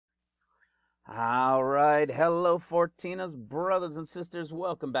All right. Hello, Fortinas, brothers and sisters.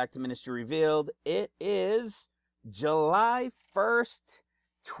 Welcome back to Ministry Revealed. It is July 1st,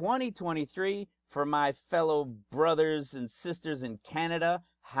 2023. For my fellow brothers and sisters in Canada,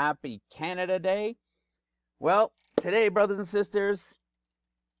 happy Canada Day. Well, today, brothers and sisters,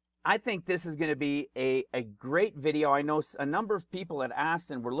 I think this is going to be a great video. I know a number of people had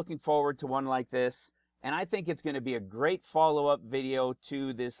asked, and we're looking forward to one like this. And I think it's going to be a great follow-up video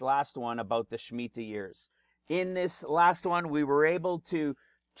to this last one about the Shemitah years. In this last one, we were able to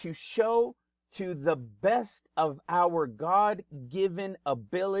show to the best of our God-given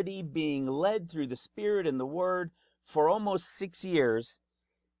ability, being led through the Spirit and the Word for almost 6 years,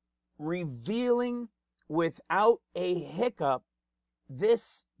 revealing without a hiccup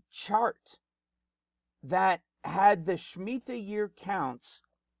this chart that had the Shemitah year counts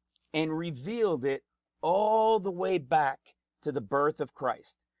and revealed it all the way back to the birth of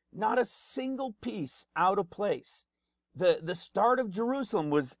Christ. Not a single piece out of place. The start of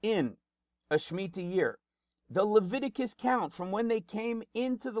Jerusalem was in a Shemitah year. The Leviticus count from when they came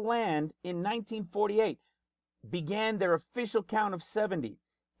into the land in 1948 began their official count of 70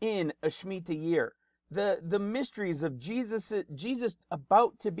 in a Shemitah year. The mysteries of Jesus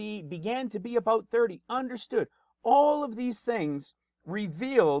began to be about 30, understood. All of these things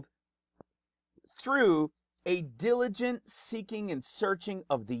revealed through a diligent seeking and searching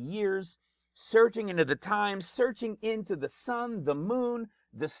of the years, searching into the times, searching into the sun, the moon,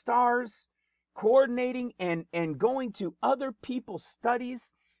 the stars, coordinating and going to other people's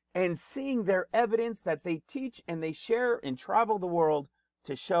studies and seeing their evidence that they teach and they share and travel the world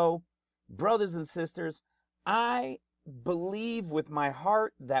to show, brothers and sisters, I believe with my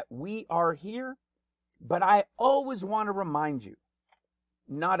heart that we are here, but I always want to remind you,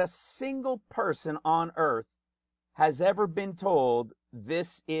 not a single person on earth has ever been told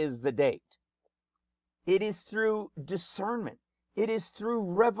this is the date. It is through discernment. It is through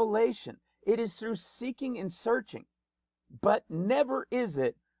revelation. It is through seeking and searching. But never is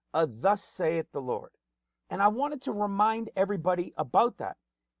it a thus saith the Lord. And I wanted to remind everybody about that,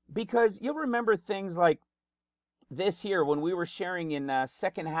 because you'll remember things like this here when we were sharing in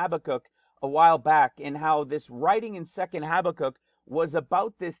 2nd Habakkuk a while back, and how this writing in 2nd Habakkuk was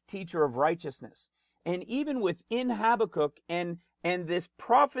about this teacher of righteousness. And even within Habakkuk and this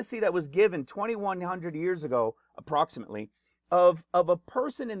prophecy that was given 2,100 years ago, approximately, of a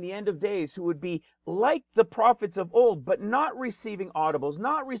person in the end of days who would be like the prophets of old, but not receiving audibles,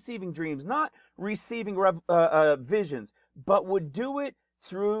 not receiving dreams, not receiving visions, but would do it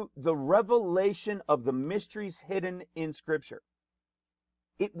through the revelation of the mysteries hidden in Scripture.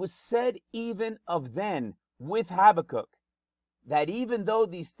 It was said even of then with Habakkuk, that even though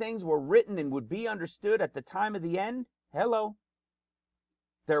these things were written and would be understood at the time of the end,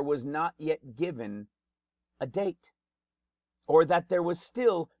 there was not yet given a date, or that there was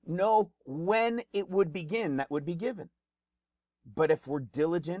still no when it would begin that would be given. But if we're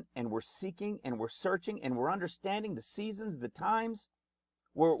diligent and we're seeking and we're searching and we're understanding the seasons, the times,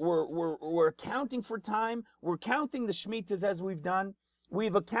 we're accounting for time, we're counting the Shemitahs as we've done,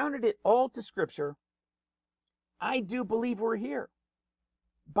 we've accounted it all to Scripture, I do believe we're here.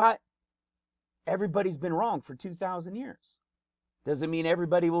 But everybody's been wrong for 2,000 years. Does it mean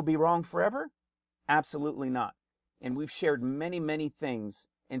everybody will be wrong forever? Absolutely not. And we've shared many, many things,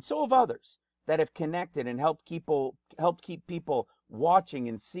 and so have others, that have connected and helped keep people watching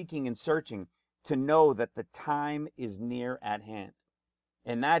and seeking and searching to know that the time is near at hand.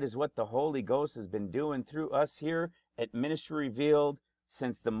 And that is what the Holy Ghost has been doing through us here at Ministry Revealed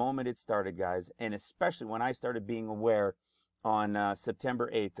since the moment it started, guys, and especially when I started being aware on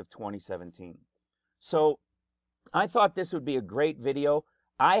September 8th of 2017. So I thought this would be a great video.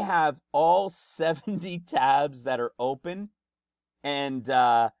 I have all 70 tabs that are open, and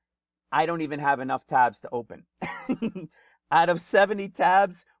I don't even have enough tabs to open. Out of 70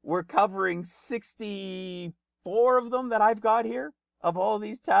 tabs, we're covering 64 of them that I've got here, of all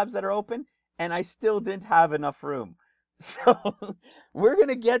these tabs that are open, and I still didn't have enough room. So we're going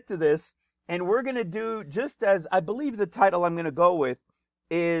to get to this, and we're going to do just as I believe the title I'm going to go with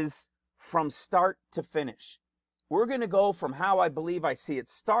is From Start to Finish. We're going to go from how I believe I see it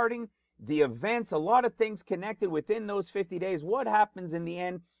starting, the events, a lot of things connected within those 50 days, what happens in the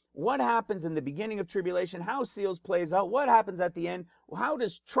end, what happens in the beginning of tribulation, how seals plays out, what happens at the end, how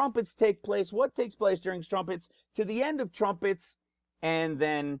does trumpets take place, what takes place during trumpets, to the end of trumpets, and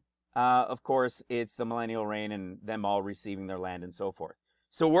then of course, it's the millennial reign and them all receiving their land and so forth.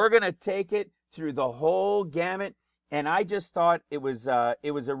 So we're going to take it through the whole gamut, and I just thought it was a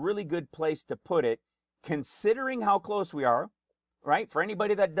really good place to put it, considering how close we are, right? For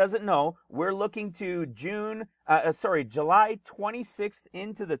anybody that doesn't know, we're looking to July 26th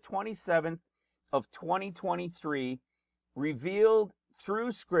into the 27th of 2023, revealed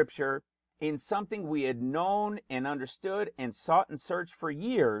through Scripture in something we had known and understood and sought and searched for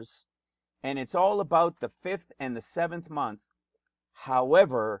years, and it's all about the 5th and the 7th month.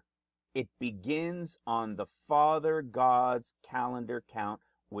 However, it begins on the Father God's calendar count,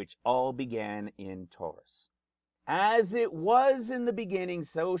 which all began in Taurus. As it was in the beginning,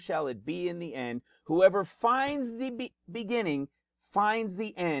 so shall it be in the end. Whoever finds the beginning finds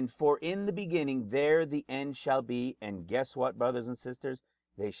the end, for in the beginning there the end shall be. And guess what, brothers and sisters?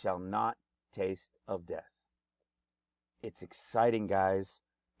 They shall not taste of death. It's exciting, guys.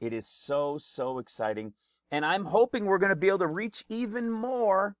 It is so, so exciting. And I'm hoping we're going to be able to reach even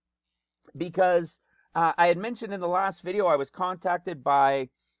more, because I had mentioned in the last video I was contacted by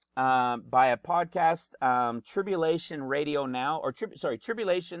a podcast, Tribulation Radio Now, or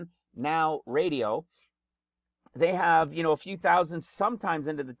Tribulation Now Radio. They have, a few thousand, sometimes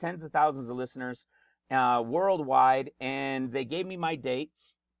into the tens of thousands of listeners worldwide, and they gave me my date.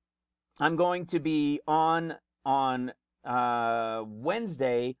 I'm going to be on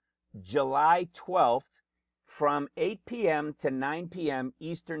Wednesday, July 12th, from 8 p.m. to 9 p.m.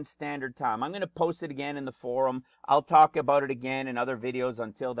 Eastern Standard Time. I'm going to post it again in the forum. I'll talk about it again in other videos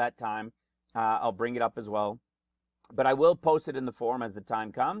until that time. I'll bring it up as well. But I will post it in the forum as the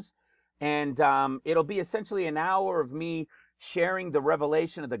time comes. And it'll be essentially an hour of me sharing the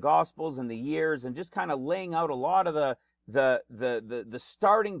revelation of the Gospels and the years, and just kind of laying out a lot of the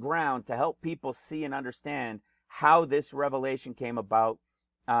starting ground to help people see and understand how this revelation came about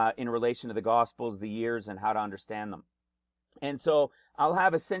in relation to the Gospels, the years, and how to understand them. And so I'll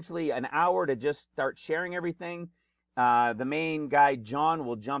have essentially an hour to just start sharing everything. The main guy, John,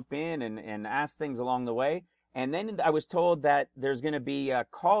 will jump in and ask things along the way. And then I was told that there's going to be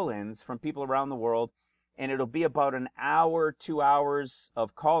call-ins from people around the world, and it'll be about an hour, 2 hours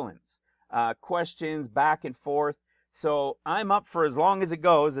of call-ins, questions back and forth. So I'm up for as long as it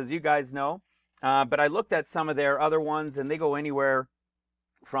goes, as you guys know. But I looked at some of their other ones, and they go anywhere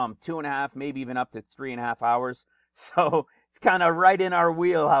from 2.5, maybe even up to 3.5 hours. So it's kind of right in our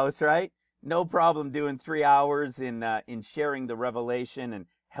wheelhouse, right? No problem doing 3 hours in sharing the revelation and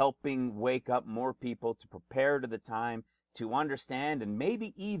helping wake up more people to prepare to the time, to understand, and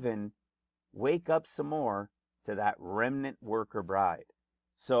maybe even wake up some more to that remnant worker bride.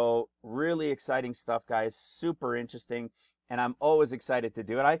 So really exciting stuff, guys. Super interesting. And I'm always excited to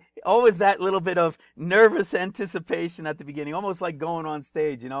do it. Always that little bit of nervous anticipation at the beginning, almost like going on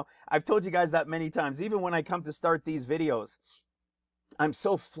stage, I've told you guys that many times. Even when I come to start these videos, I'm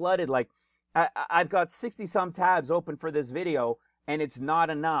so flooded. Like, I've got 60-some tabs open for this video, and it's not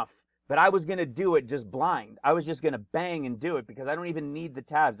enough. But I was going to do it just blind. I was just going to bang and do it because I don't even need the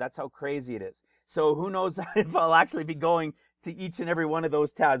tabs. That's how crazy it is. So who knows if I'll actually be going to each and every one of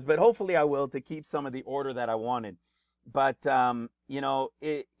those tabs. But hopefully I will, to keep some of the order that I wanted. But,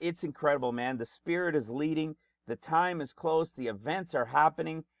 it's incredible, man. The Spirit is leading. The time is close. The events are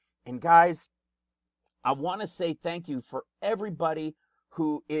happening. And guys, I want to say thank you for everybody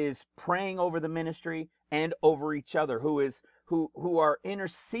who is praying over the ministry and over each other, who are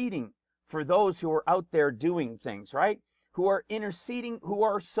interceding for those who are out there doing things, right? Who are interceding, who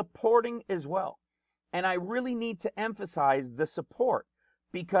are supporting as well. And I really need to emphasize the support,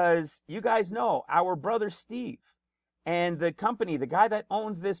 because you guys know our brother Steve and the company, the guy that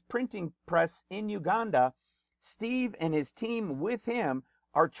owns this printing press in Uganda, Steve and his team with him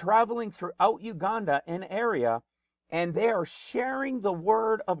are traveling throughout Uganda and area, and they are sharing the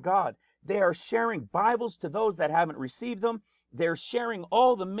Word of God. They are sharing Bibles to those that haven't received them. They're sharing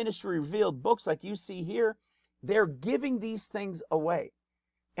all the ministry revealed books like you see here. They're giving these things away.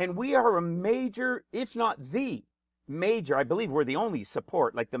 And we are a major, if not the major, I believe we're the only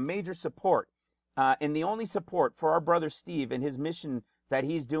support, like the major support, and the only support for our brother Steve and his mission that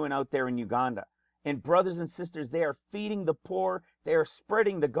he's doing out there in Uganda. And brothers and sisters, they are feeding the poor. They are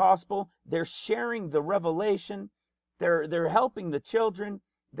spreading the gospel. They're sharing the revelation. They're helping the children.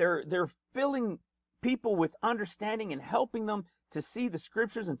 They're filling people with understanding and helping them to see the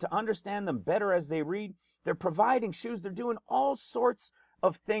scriptures and to understand them better as they read. They're providing shoes. They're doing all sorts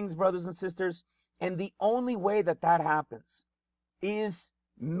of things, brothers and sisters. And the only way that that happens is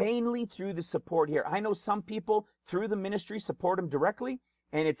mainly through the support here. I know some people through the ministry support them directly,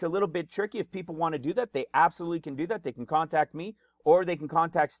 and it's a little bit tricky. If people want to do that, they absolutely can do that. They can contact me, or they can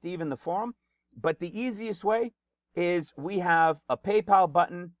contact Steve in the forum. But the easiest way is we have a PayPal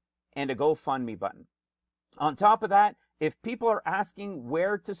button and a GoFundMe button. On top of that, if people are asking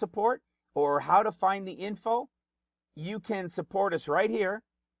where to support or how to find the info, you can support us right here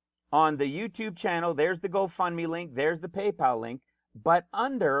on the YouTube channel. There's the GoFundMe link. There's the PayPal link. But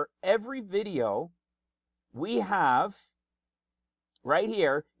under every video, we have right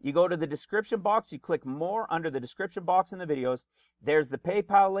here, you go to the description box, you click more under the description box in the videos. There's the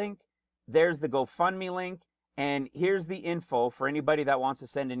PayPal link. There's the GoFundMe link. And here's the info for anybody that wants to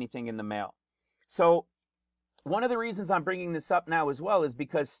send anything in the mail. So one of the reasons I'm bringing this up now as well is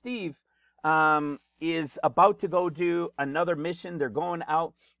because Steve is about to go do another mission. They're going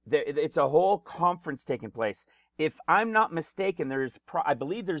out. It's a whole conference taking place. If I'm not mistaken, I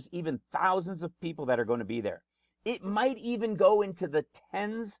believe there's even thousands of people that are going to be there. It might even go into the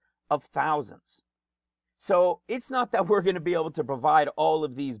tens of thousands. So it's not that we're going to be able to provide all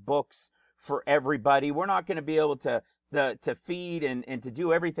of these books for everybody. We're not going to be able to feed and to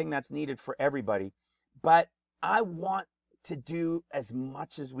do everything that's needed for everybody. But I want to do as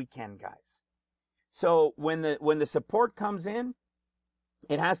much as we can, guys. So when the support comes in,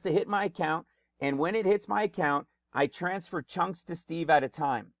 it has to hit my account. And when it hits my account, I transfer chunks to Steve at a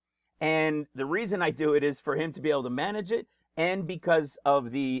time. And the reason I do it is for him to be able to manage it, and because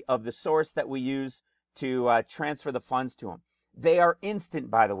of the source that we use to transfer the funds to him. They are instant,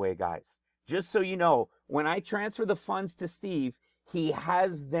 by the way, guys. Just so you know, when I transfer the funds to Steve, he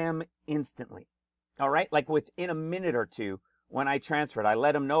has them instantly. All right? Like within a minute or two when I transfer it. I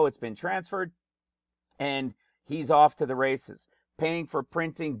let him know it's been transferred, and he's off to the races. Paying for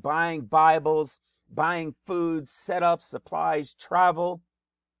printing, buying Bibles, buying food, setup, supplies, travel.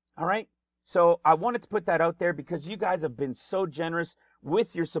 All right? So I wanted to put that out there because you guys have been so generous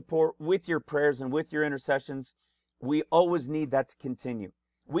with your support, with your prayers, and with your intercessions. We always need that to continue.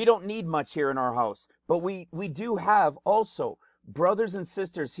 We don't need much here in our house, but we do have also brothers and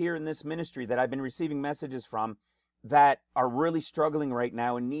sisters here in this ministry that I've been receiving messages from that are really struggling right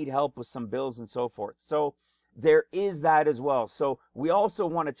now and need help with some bills and so forth. So there is that as well. So we also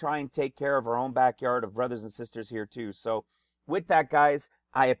want to try and take care of our own backyard of brothers and sisters here too. So with that, guys,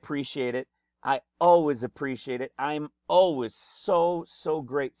 I appreciate it. I always appreciate it. I'm always so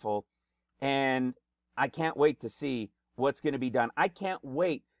grateful. And I can't wait to see what's going to be done. I can't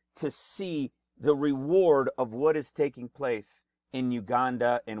wait to see the reward of what is taking place in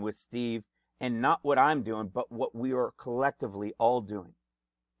Uganda and with Steve, and not what I'm doing, but what we are collectively all doing.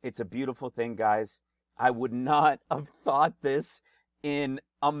 It's a beautiful thing, guys. I would not have thought this in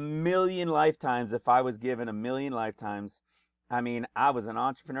a million lifetimes if I was given a million lifetimes. I mean, I was an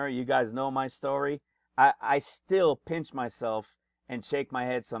entrepreneur. You guys know my story. I still pinch myself and shake my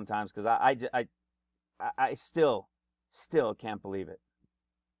head sometimes because I still can't believe it.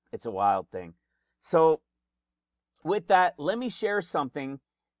 It's a wild thing. So with that, let me share something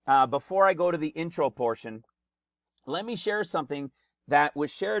before I go to the intro portion. Let me share something that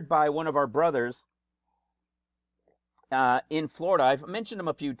was shared by one of our brothers in Florida. I've mentioned him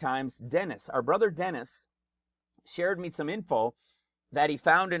a few times. Dennis, our brother Dennis, shared me some info that he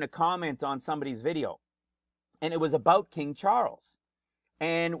found in a comment on somebody's video. And it was about King Charles.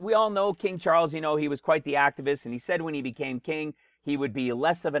 And we all know King Charles, you know, he was quite the activist. And he said when he became king, he would be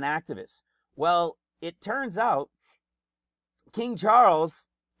less of an activist. Well, it turns out King Charles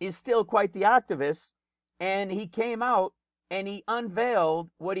is still quite the activist. And he came out and he unveiled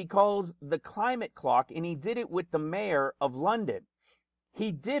what he calls the climate clock. And he did it with the mayor of London.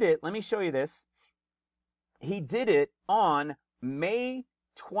 He did it, let me show you this. He did it on May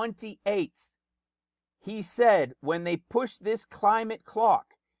 28th. He said when they push this climate clock,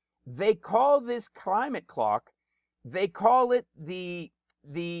 they call this climate clock, they call it the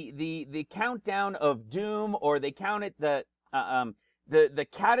countdown of doom, or they count it the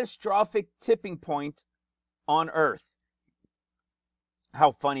catastrophic tipping point on Earth.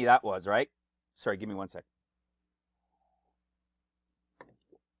 How funny that was, right? Sorry, give me one sec.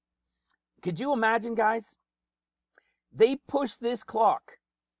 Could you imagine, guys? They push this clock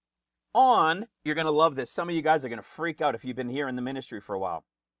on, you're going to love this. Some of you guys are going to freak out if you've been here in the ministry for a while.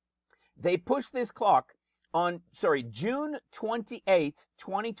 They push this clock on, June 28th,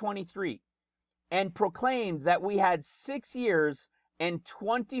 2023, and proclaimed that we had 6 years and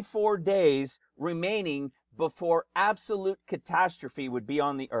 24 days remaining before absolute catastrophe would be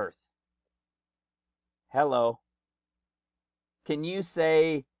on the earth. Hello. Can you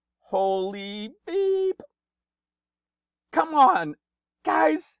say, holy beep? Come on,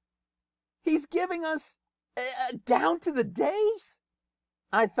 guys. He's giving us down to the days?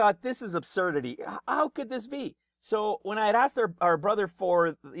 I thought, this is absurdity. How could this be? So when I had asked our brother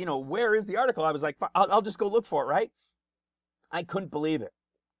for, where is the article, I was like, I'll just go look for it, right? I couldn't believe it.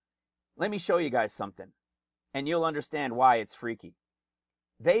 Let me show you guys something, and you'll understand why it's freaky.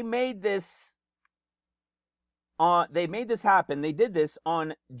 They made this they made this happen. They did this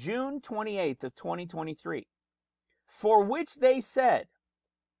on June 28th of 2023, for which they said,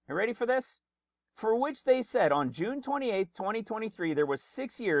 you ready for this? For which they said on June 28th, 2023, there was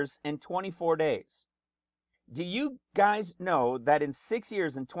 6 years and 24 days. Do you guys know that in 6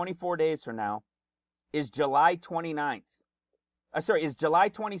 years and 24 days from now is July 29th? Is July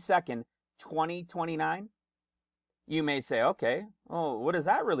 22nd, 2029? You may say, okay, well, what does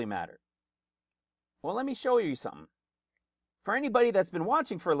that really matter? Well, let me show you something. For anybody that's been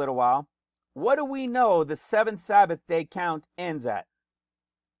watching for a little while, what do we know the 7th Sabbath day count ends at?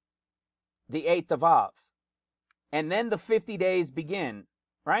 The 8th of Av. And then the 50 days begin,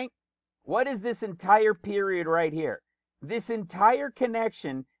 right? What is this entire period right here? This entire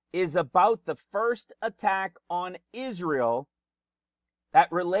connection is about the first attack on Israel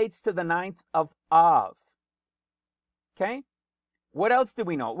that relates to the 9th of Av. Okay? What else do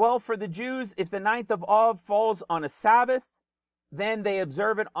we know? Well, for the Jews, if the 9th of Av falls on a Sabbath, then they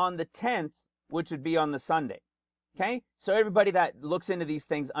observe it on the 10th, which would be on the Sunday. Okay? So everybody that looks into these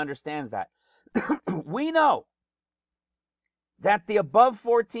things understands that. We know that the above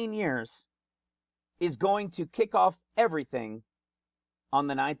 14 years is going to kick off everything on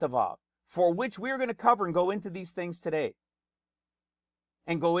the 9th of Av, for which we're going to cover and go into these things today.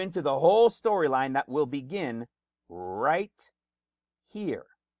 And go into the whole storyline that will begin right here.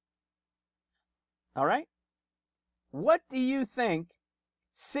 All right? What do you think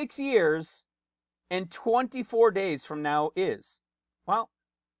 6 years and 24 days from now is? Well,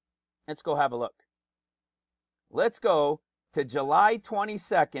 let's go have a look. Let's go to July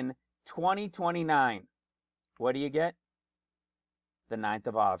 22nd, 2029. What do you get? The 9th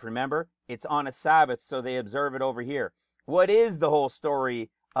of Av. Remember, it's on a Sabbath, so they observe it over here. What is the whole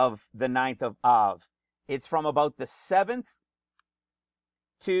story of the 9th of Av? It's from about the 7th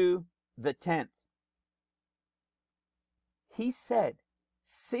to the 10th. He said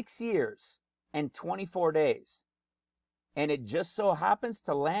 6 years and 24 days. And it just so happens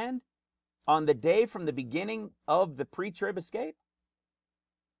to land on the day from the beginning of the pre-trib escape.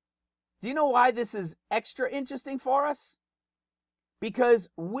 Do you know why this is extra interesting for us? Because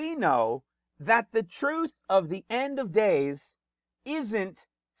we know that the truth of the end of days isn't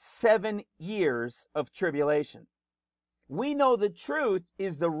 7 years of tribulation. We know the truth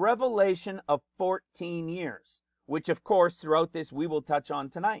is the revelation of 14 years, which of course throughout this we will touch on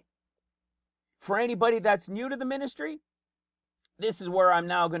tonight. For anybody that's new to the ministry, this is where I'm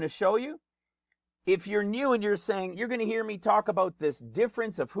now going to show you. If you're new and you're saying, you're going to hear me talk about this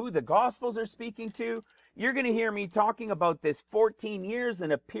difference of who the Gospels are speaking to, you're going to hear me talking about this 14 years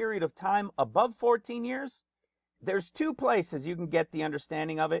in a period of time above 14 years, there's two places you can get the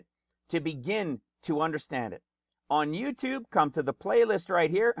understanding of it to begin to understand it. On YouTube, come to the playlist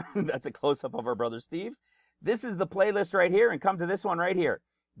right here. That's a close-up of our brother Steve. This is the playlist right here, and come to this one right here.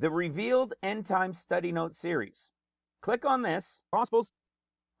 The Revealed End Time Study Note Series. Click on this. Gospels.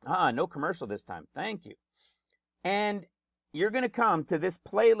 No commercial this time. Thank you. And you're going to come to this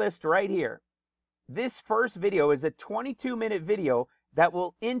playlist right here. This first video is a 22-minute video that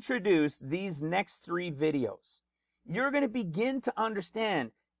will introduce these next 3 videos. You're going to begin to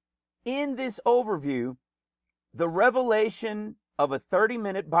understand in this overview the revelation of a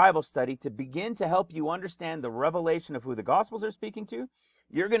 30-minute Bible study to begin to help you understand the revelation of who the Gospels are speaking to.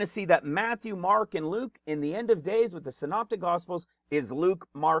 You're going to see that Matthew, Mark, and Luke in the end of days with the Synoptic Gospels is Luke,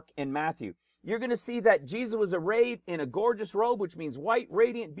 Mark, and Matthew. You're going to see that Jesus was arrayed in a gorgeous robe, which means white,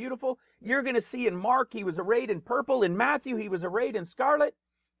 radiant, beautiful. You're going to see in Mark he was arrayed in purple. In Matthew he was arrayed in scarlet.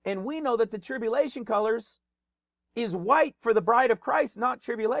 And we know that the tribulation colors is white for the bride of Christ, not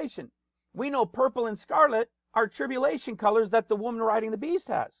tribulation. We know purple and scarlet are tribulation colors that the woman riding the beast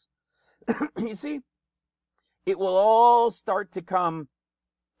has. You see, it will all start to come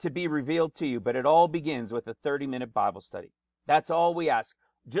to be revealed to you, but it all begins with a 30-minute Bible study. That's all we ask.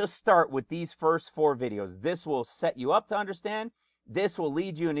 Just start with these first 4 videos. This will set you up to understand. This will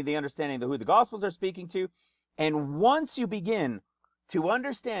lead you into the understanding of who the Gospels are speaking to. And once you begin to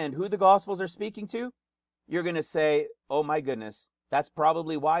understand who the Gospels are speaking to, you're going to say, oh my goodness, that's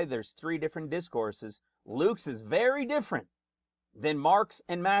probably why there's 3 different discourses. Luke's is very different than Mark's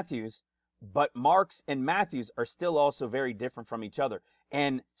and Matthew's, but Mark's and Matthew's are still also very different from each other.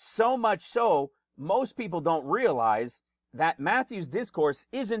 And so much so, most people don't realize that Matthew's discourse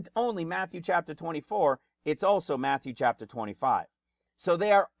isn't only Matthew chapter 24, it's also Matthew chapter 25. So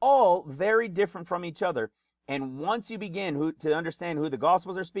they are all very different from each other. And once you begin to understand who the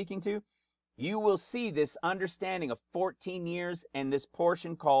Gospels are speaking to, you will see this understanding of 14 years and this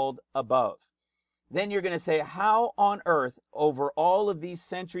portion called above. Then you're going to say, how on earth over all of these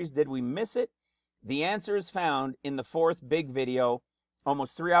centuries did we miss it? The answer is found in the fourth big video,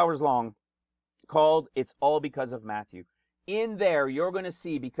 almost 3 hours long, called It's All Because of Matthew. In there, you're going to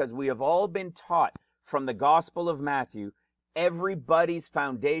see, because we have all been taught from the Gospel of Matthew, everybody's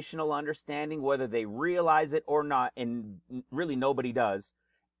foundational understanding, whether they realize it or not, and really nobody does,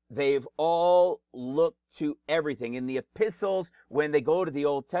 they've all looked to everything. In the epistles, when they go to the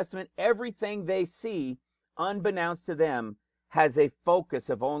Old Testament, everything they see, unbeknownst to them, has a focus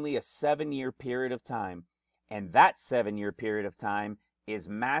of only a 7-year period of time. And that 7-year period of time is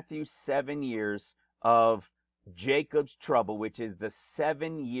Matthew's 7 years of Jacob's trouble, which is the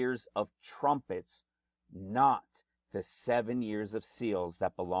 7 years of trumpets, not the 7 years of seals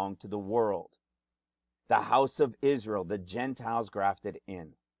that belong to the world. The house of Israel, the Gentiles grafted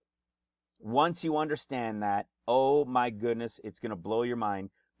in. Once you understand that, oh my goodness, it's going to blow your mind,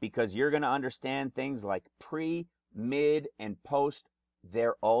 because you're going to understand things like pre, mid, and post.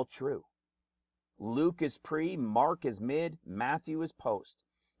 They're all true. Luke is pre, Mark is mid, Matthew is post.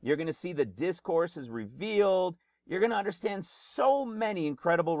 You're going to see the discourse is revealed. You're going to understand so many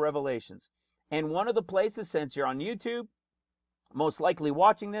incredible revelations. And one of the places, since you're on YouTube, most likely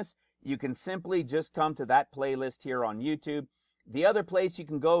watching this, you can simply just come to that playlist here on YouTube. The other place you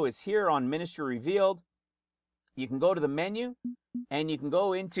can go is here on Ministry Revealed. You can go to the menu and you can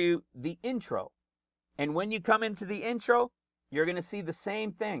go into the intro. And when you come into the intro, you're going to see the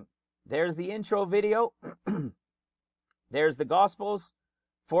same thing. There's the intro video. There's the Gospels,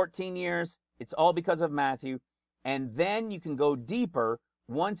 14 years. It's all because of Matthew. And then you can go deeper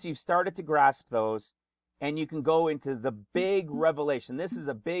once you've started to grasp those, and you can go into the big revelation. This is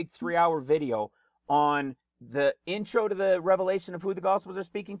a big 3-hour video on the intro to the revelation of who the Gospels are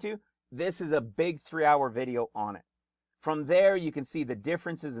speaking to. This is a big 3-hour video on it. From there, you can see the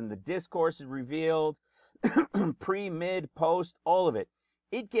differences in the discourses revealed, pre, mid, post, all of it.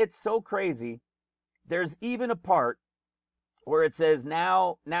 It gets so crazy. There's even a part where it says,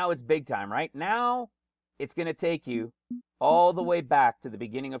 now it's big time, right? Now it's going to take you all the way back to the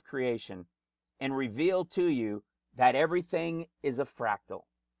beginning of creation and reveal to you that everything is a fractal.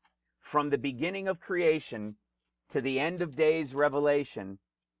 From the beginning of creation to the end of days revelation,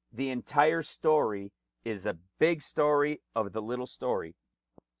 the entire story is a big story of the little story,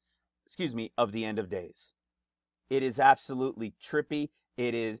 of the end of days. It is absolutely trippy.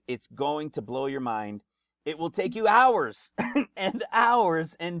 It's going to blow your mind. It will take you hours and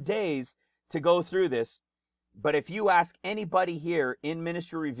hours and days to go through this. But if you ask anybody here in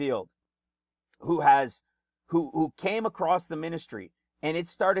Ministry Revealed who came across the ministry and it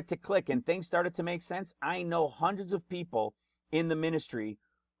started to click and things started to make sense, I know hundreds of people in the ministry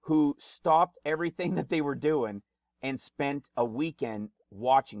who stopped everything that they were doing and spent a weekend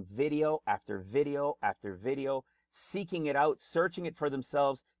watching video after video after video, seeking it out, searching it for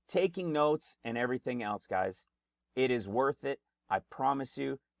themselves, taking notes and everything else, guys. It is worth it. I promise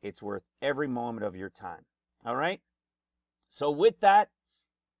you, it's worth every moment of your time. All right? So with that,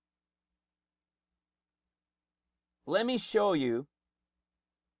 let me show you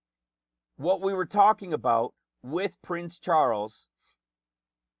what we were talking about with Prince Charles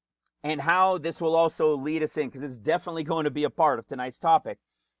and how this will also lead us in, because it's definitely going to be a part of tonight's topic,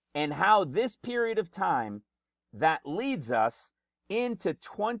 and how this period of time that leads us into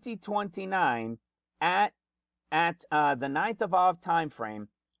 2029 at the 9th of Av time frame,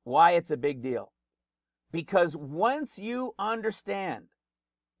 why it's a big deal. Because once you understand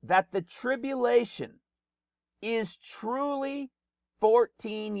that the tribulation is truly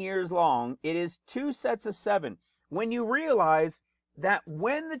 14 years long, it is 2 sets of 7. When you realize that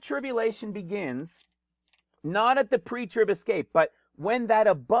when the tribulation begins, not at the pre-trib escape, but when that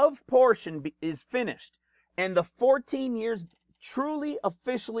above portion is finished and the 14 years truly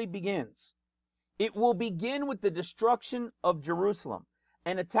officially begins, it will begin with the destruction of Jerusalem,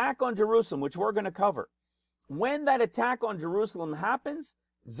 an attack on Jerusalem, which we're going to cover. When that attack on Jerusalem happens,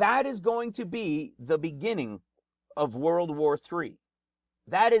 that is going to be the beginning of World War III.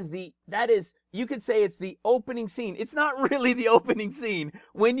 That is, you could say it's the opening scene. It's not really the opening scene.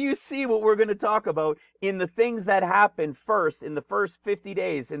 When you see what we're going to talk about in the things that happen first, in the first 50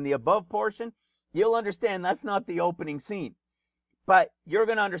 days in the above portion, you'll understand that's not the opening scene. But you're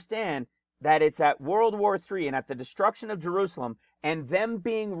going to understand that it's at World War III and at the destruction of Jerusalem and them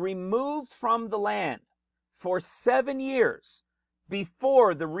being removed from the land for 7 years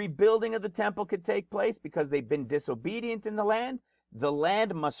before the rebuilding of the temple could take place, because they've been disobedient in the land. The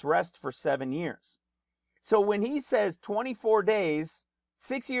land must rest for 7 years. So when he says 24 days,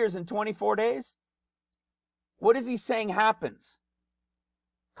 6 years and 24 days, what is he saying happens?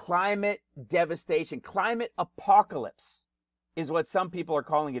 Climate devastation, climate apocalypse is what some people are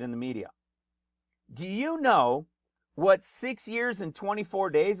calling it in the media. Do you know what 6 years and 24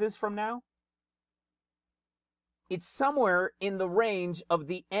 days is from now? It's somewhere in the range of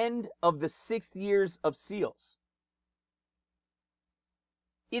the end of the 6 years of seals.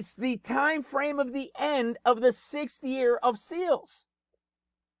 It's the time frame of the end of the 6th year of seals.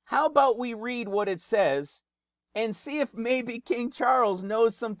 How about we read what it says and see if maybe King Charles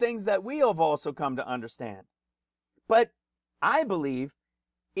knows some things that we have also come to understand. But I believe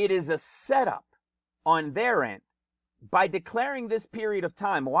it is a setup on their end by declaring this period of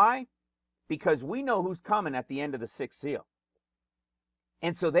time. Why? Because we know who's coming at the end of the 6th seal.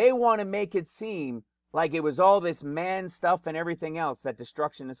 And so they want to make it seem like it was all this man stuff and everything else, that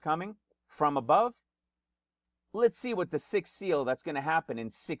destruction is coming from above. Let's see what the 6th seal that's going to happen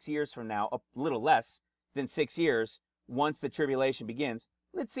in 6 years from now, a little less than 6 years, once the tribulation begins.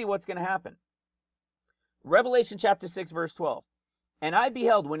 Let's see what's going to happen. Revelation chapter 6, verse 12. And I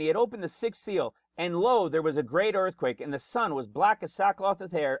beheld when he had opened the 6th seal, and lo, there was a great earthquake, and the sun was black as sackcloth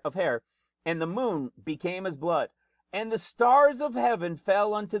of hair, and the moon became as blood, and the stars of heaven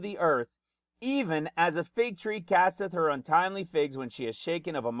fell unto the earth, even as a fig tree casteth her untimely figs when she is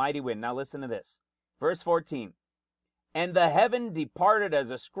shaken of a mighty wind. Now listen to this. Verse 14. And the heaven departed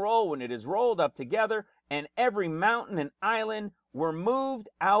as a scroll when it is rolled up together, and every mountain and island were moved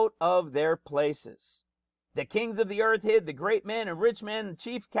out of their places. The kings of the earth hid, the great men and rich men, the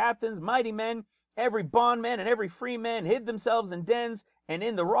chief captains, mighty men, every bondman and every free man hid themselves in dens and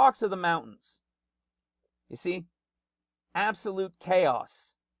in the rocks of the mountains. You see, absolute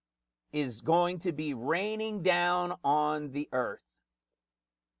chaos is going to be raining down on the earth.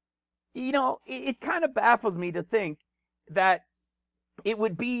 You know, it kind of baffles me to think that it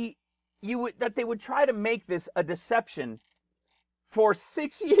would be, that they would try to make this a deception for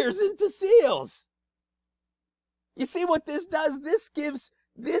 6 years into seals. You see what this does?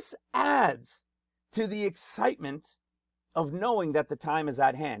 This adds to the excitement of knowing that the time is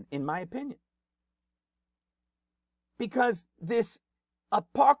at hand, in my opinion. Because this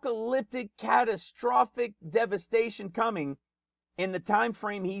apocalyptic, catastrophic devastation coming in the time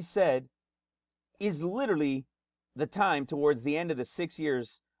frame he said is literally the time towards the end of the 6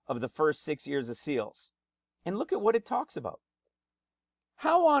 years of the first 6 years of seals. And look at what it talks about.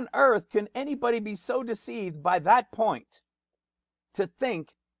 How on earth can anybody be so deceived by that point to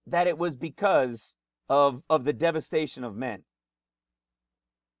think that it was because of the devastation of men?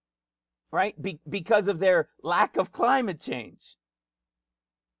 Right? Because of their lack of climate change.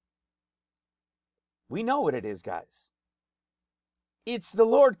 We know what it is, guys. It's the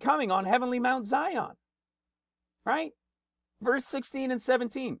Lord coming on heavenly Mount Zion. Right? Verse 16 and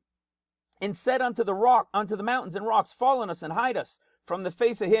 17. And said unto the mountains and rocks, fall on us and hide us from the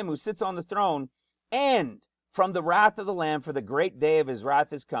face of him who sits on the throne, and from the wrath of the Lamb, for the great day of his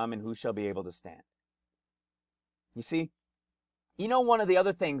wrath is come, and who shall be able to stand? You see? You know, one of the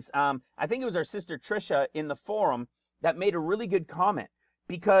other things, I think it was our sister Trisha in the forum that made a really good comment.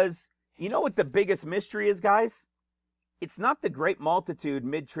 Because you know what the biggest mystery is, guys? It's not the great multitude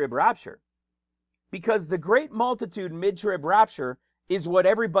mid-trib rapture. Because the great multitude mid-trib rapture is what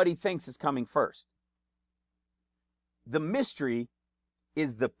everybody thinks is coming first. The mystery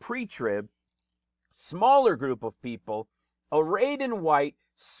is the pre-trib, smaller group of people, arrayed in white,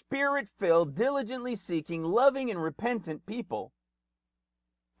 spirit-filled, diligently seeking, loving, and repentant people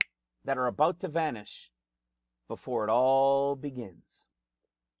that are about to vanish before it all begins.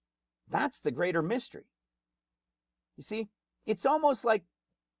 That's the greater mystery. You see, it's almost like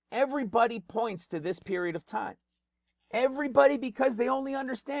everybody points to this period of time. Everybody, because they only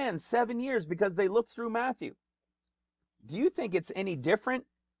understand 7 years, because they look through Matthew. Do you think it's any different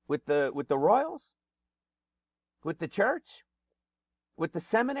with the royals? With the church? With the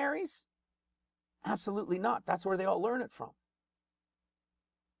seminaries? Absolutely not. That's where they all learn it from.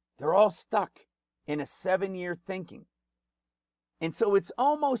 They're all stuck in a 7-year thinking. And so it's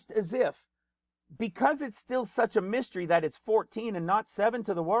almost as if, because it's still such a mystery that it's 14 and not 7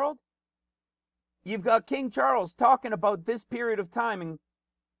 to the world, you've got King Charles talking about this period of time and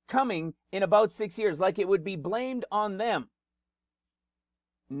coming in about 6 years, like it would be blamed on them,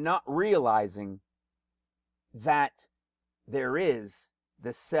 not realizing that there is the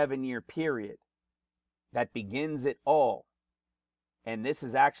 7-year period that begins it all. And this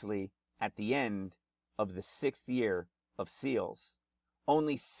is actually at the end of the 6th year of seals.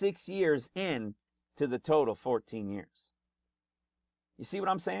 Only 6 years in to the total 14 years. You see what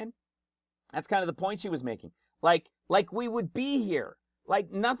I'm saying? That's kind of the point she was making. Like we would be here.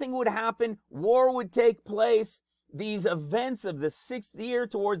 Like nothing would happen. War would take place. These events of the 6th year,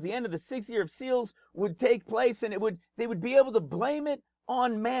 towards the end of the 6th year of seals, would take place, and they would be able to blame it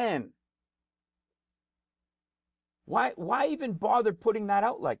on man. Why even bother putting that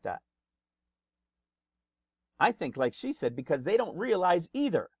out like that? I think, like she said, because they don't realize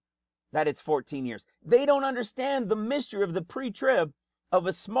either that it's 14 years. They don't understand the mystery of the pre-trib of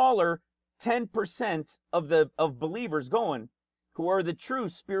a smaller 10% of believers going, who are the true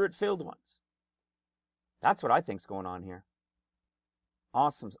Spirit-filled ones. That's what I think's going on here.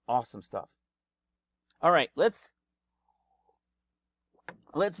 Awesome, awesome stuff. All right, let's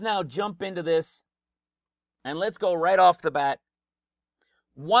now jump into this, and let's go right off the bat.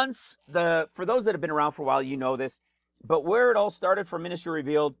 For those that have been around for a while, you know this, but where it all started for Ministry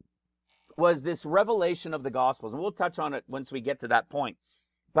Revealed was this revelation of the Gospels, and we'll touch on it once we get to that point.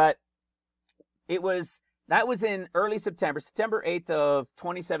 But that was in early September 8th of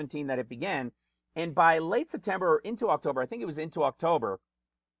 2017 that it began, and by late September or into October, I think it was into October,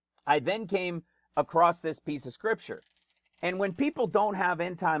 I then came across this piece of scripture. And when people don't have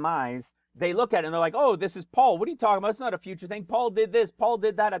end time eyes, they look at it and they're like, oh, this is Paul. What are you talking about? It's not a future thing. Paul did this. Paul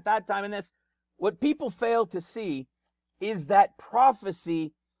did that at that time and this. What people fail to see is that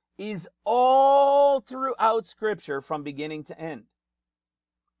prophecy is all throughout Scripture from beginning to end.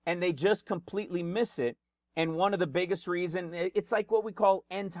 And they just completely miss it. And one of the biggest reasons, it's like what we call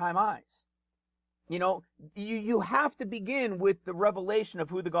end time eyes. You know, you have to begin with the revelation of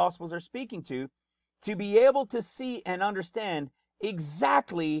who the Gospels are speaking to be able to see and understand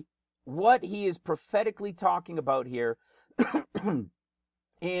exactly what he is prophetically talking about here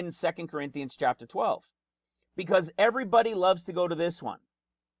in 2 Corinthians chapter 12. Because everybody loves to go to this one.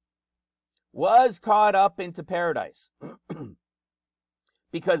 Was caught up into paradise.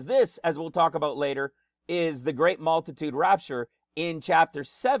 Because this, as we'll talk about later, is the great multitude rapture in chapter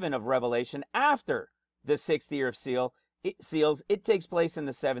 7 of Revelation after the 6th year of seals. It takes place in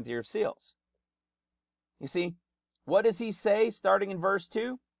the 7th year of seals. You see, what does he say starting in verse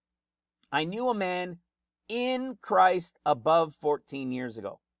 2? I knew a man in Christ above 14 years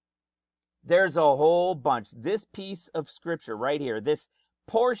ago. There's a whole bunch. This piece of scripture right here, this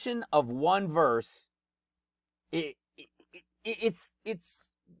portion of one verse, it's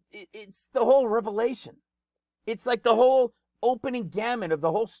the whole revelation. It's like the whole opening gamut of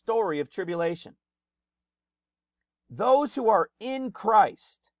the whole story of tribulation. Those who are in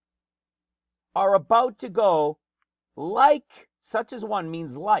Christ are about to go like, such as one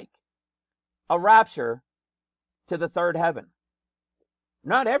means like, a rapture to the third heaven.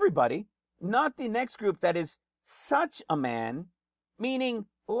 Not everybody, not the next group that is such a man, meaning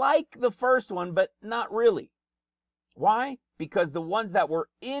like the first one, but not really. Why? Because the ones that were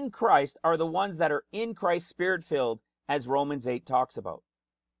in Christ are the ones that are in Christ Spirit-filled, as Romans 8 talks about.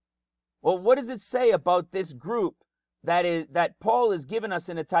 Well, what does it say about this group that Paul has given us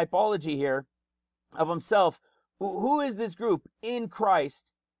in a typology here of himself? Who is this group in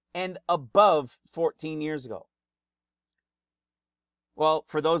Christ and above 14 years ago? Well,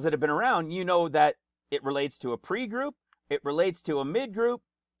 for those that have been around, you know that it relates to a pre-group, it relates to a mid-group,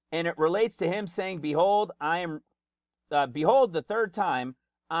 and it relates to him saying, behold, behold, the third time,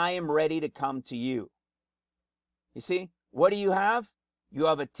 I am ready to come to you. You see, what do you have? You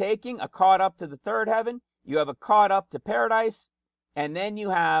have a taking, a caught up to the third heaven, you have a caught up to paradise, and then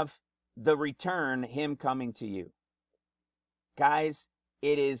you have the return, him coming to you. Guys,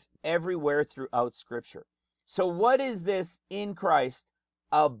 it is everywhere throughout Scripture. So what is this in Christ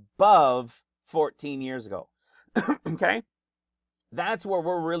above 14 years ago? Okay? That's where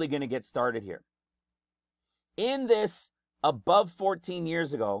we're really going to get started here. In this above 14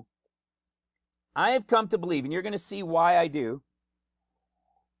 years ago, I have come to believe, and you're going to see why I do,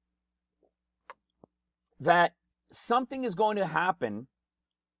 that something is going to happen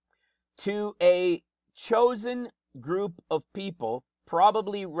to a chosen group of people,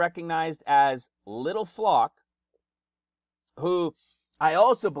 probably recognized as little flock, who I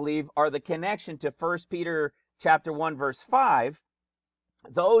also believe are the connection to 1 Peter chapter 1 verse 5,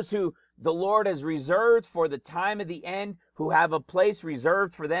 those who the Lord has reserved for the time of the end, who have a place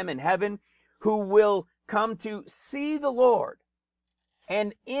reserved for them in heaven, who will come to see the Lord.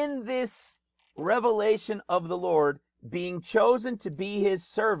 And in this revelation of the Lord, being chosen to be his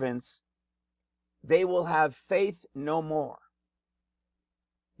servants, they will have faith no more.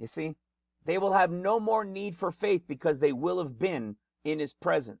 You see, they will have no more need for faith because they will have been in his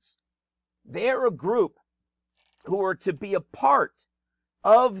presence. They're a group who are to be a part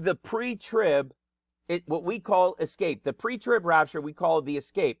of the pre-trib, what we call escape. The pre-trib rapture we call the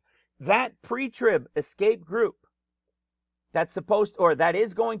escape. That pre-trib escape group that's supposed, or that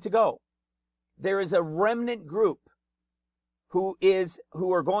is going to go, there is a remnant group who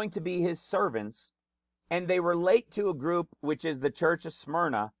are going to be his servants, and they relate to a group which is the church of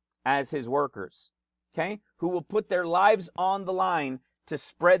Smyrna as his workers. Okay? who will put their lives on the line to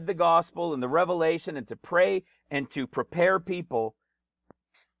spread the gospel and the revelation and to pray and to prepare people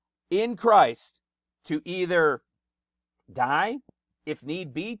in Christ to either die, if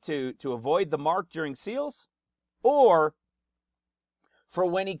need be, to avoid the mark during seals, or for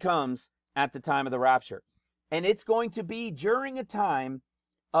when he comes at the time of the rapture. And it's going to be during a time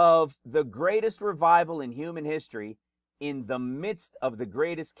of the greatest revival in human history, in the midst of the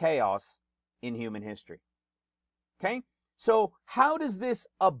greatest chaos in human history. Okay? So how does this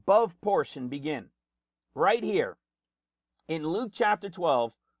above portion begin? Right here in Luke chapter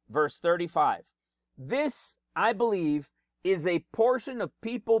 12, verse 35. This, I believe, is a portion of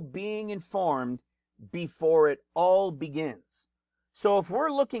people being informed before it all begins. So if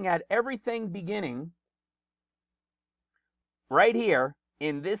we're looking at everything beginning right here,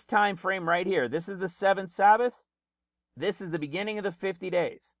 in this time frame right here, this is the 7th Sabbath, this is the beginning of the 50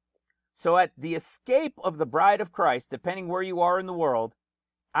 days. So at the escape of the bride of Christ, depending where you are in the world,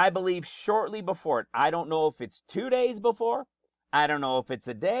 I believe shortly before it. I don't know if it's 2 days before, I don't know if it's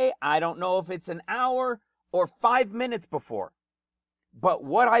a day, I don't know if it's an hour or 5 minutes before. But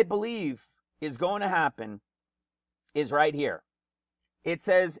what I believe is going to happen is right here. It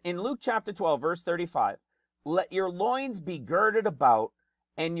says in Luke chapter 12, verse 35, "Let your loins be girded about,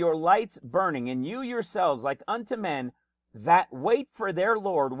 and your lights burning, and you yourselves like unto men that wait for their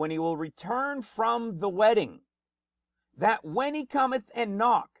Lord when he will return from the wedding, that when he cometh and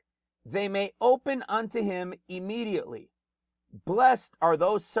knock, they may open unto him immediately. Blessed are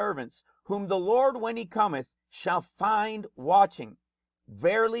those servants whom the Lord when he cometh shall find watching.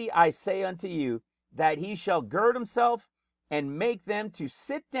 Verily I say unto you, that he shall gird himself and make them to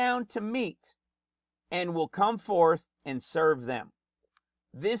sit down to meat, and will come forth and serve them."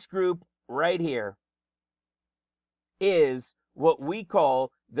 This group right here is what we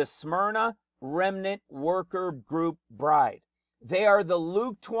call the Smyrna Remnant Worker Group Bride. They are the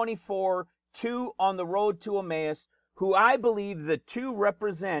Luke 24, 2 on the road to Emmaus, who I believe the 2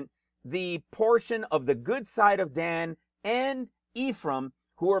 represent the portion of the good side of Dan and Ephraim,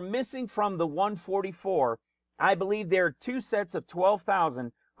 who are missing from the 144. I believe there are 2 sets of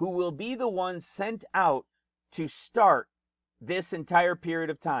 12,000 who will be the ones sent out to start this entire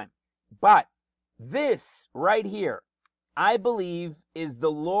period of time. But this right here, I believe, is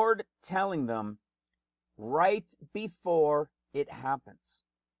the Lord telling them right before it happens.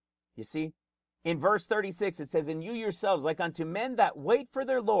 You see, in verse 36, it says, "And you yourselves, like unto men that wait for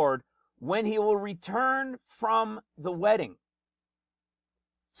their Lord, when he will return from the wedding."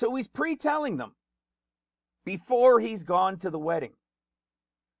 So he's pre-telling them before he's gone to the wedding.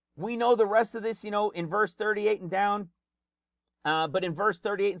 We know the rest of this, in verse 38 and down. But in verse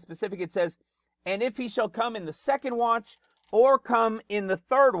 38 in specific, it says, "And if he shall come in the second watch, or come in the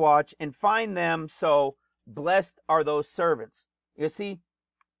third watch, and find them so, blessed are those servants." You see,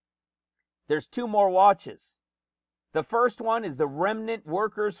 there's 2 more watches. The first one is the remnant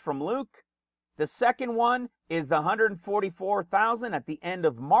workers from Luke. The second one is the 144,000 at the end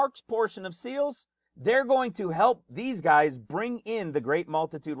of Mark's portion of seals. They're going to help these guys bring in the great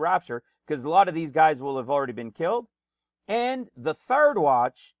multitude rapture, because a lot of these guys will have already been killed. And the third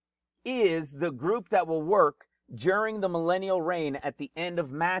watch is the group that will work during the millennial reign at the end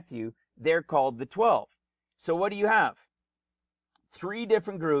of Matthew. They're called the 12. So what do you have? 3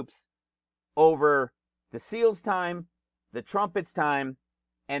 different groups over the seals time, the trumpets time,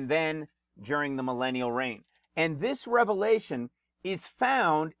 and then during the millennial reign. And this revelation is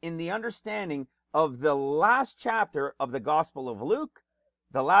found in the understanding of the last chapter of the Gospel of Luke,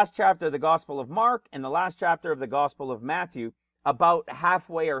 the last chapter of the Gospel of Mark, and the last chapter of the Gospel of Matthew, about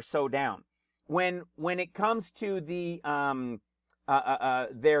halfway or so down. When it comes to the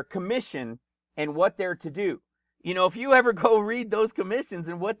their commission and what they're to do, if you ever go read those commissions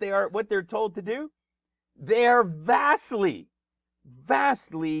and what they're told to do, they are vastly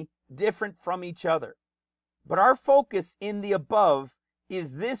different from each other. But our focus in the above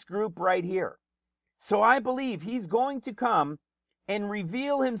is this group right here. So I believe he's going to come and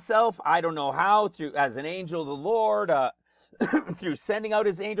reveal himself, I don't know how, through as an angel of the Lord, through sending out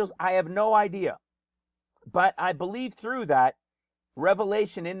his angels, I have no idea. But I believe through that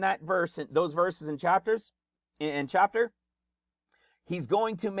revelation in that verse, in those verses and chapters, he's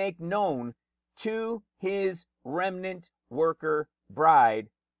going to make known to his remnant worker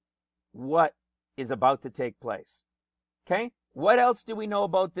bride what is about to take place. Okay? What else do we know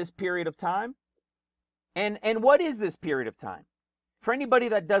about this period of time? And what is this period of time? For anybody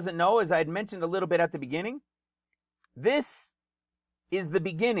that doesn't know, as I had mentioned a little bit at the beginning, this is the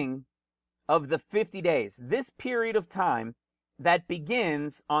beginning of the 50 days. This period of time that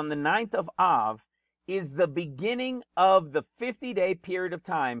begins on the 9th of Av is the beginning of the 50-day period of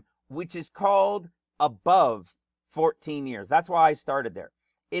time, which is called above 14 years. That's why I started there.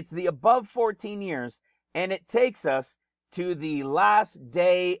 It's the above 14 years, and it takes us to the last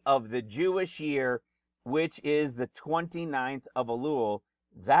day of the Jewish year, which is the 29th of Elul.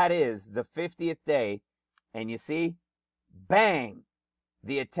 That is the 50th day. And you see, bang,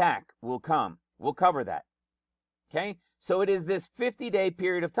 the attack will come. We'll cover that. Okay? So it is this 50-day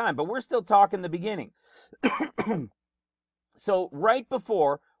period of time, but we're still talking the beginning. So right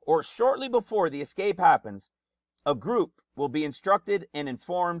before or shortly before the escape happens, a group will be instructed and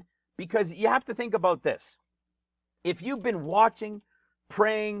informed, because you have to think about this. If you've been watching,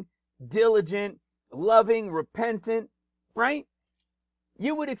 praying, diligent, loving, repentant, right?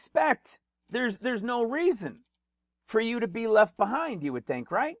 You would expect there's no reason for you to be left behind, you would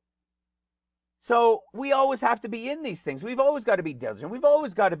think, right? So we always have to be in these things. We've always got to be diligent. We've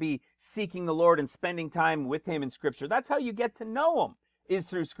always got to be seeking the Lord and spending time with him in Scripture. That's how you get to know him, is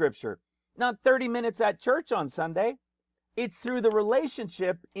through Scripture. Not 30 minutes at church on Sunday. It's through the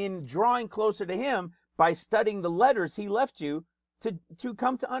relationship in drawing closer to him by studying the letters he left you to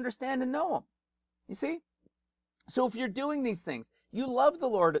come to understand and know him. You see? So if you're doing these things, you love the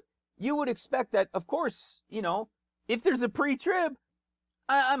Lord, you would expect that, of course, you know, if there's a pre-trib,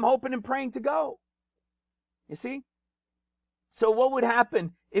 I'm hoping and praying to go. You see? So what would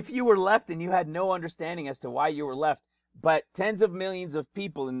happen if you were left and you had no understanding as to why you were left, but tens of millions of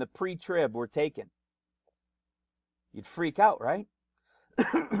people in the pre-trib were taken? You'd freak out, right?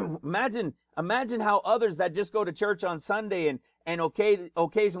 Imagine how others that just go to church on Sunday and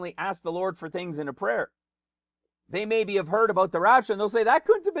occasionally ask the Lord for things in a prayer. They maybe have heard about the rapture, and they'll say, that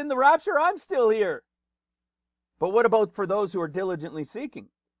couldn't have been the rapture, I'm still here. But what about for those who are diligently seeking?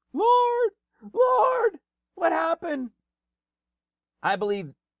 Lord, Lord, what happened? I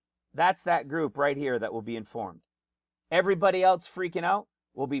believe that's that group right here that will be informed. Everybody else freaking out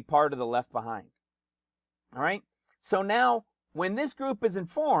will be part of the left behind. All right? So now, when this group is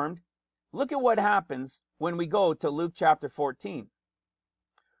informed, look at what happens when we go to Luke chapter 14.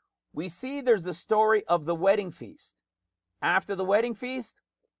 We see there's the story of the wedding feast. After the wedding feast,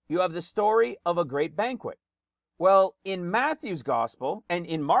 you have the story of a great banquet. Well, in Matthew's gospel and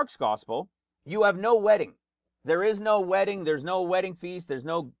in Mark's gospel, you have no wedding. There is no wedding. There's no wedding feast. There's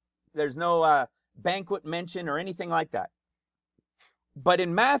no banquet mention or anything like that. But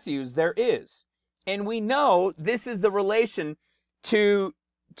in Matthew's, there is. And we know this is the relation to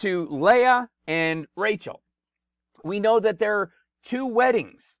Leah and Rachel. We know that there are two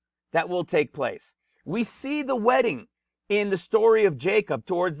weddings that will take place. We see the wedding in the story of Jacob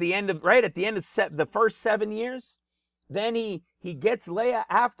towards the end of, right at the end of the first 7 years. Then he gets Leah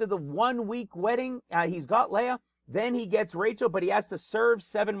after the 1 week wedding. He's got Leah. Then he gets Rachel, but he has to serve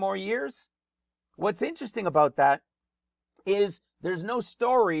 7 more years. What's interesting about that is there's no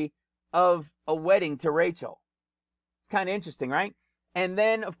story of a wedding to Rachel. It's kind of interesting, right? And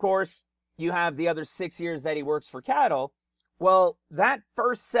then, of course, you have the other 6 years that he works for cattle. Well, that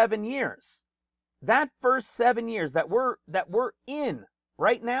first 7 years that we're in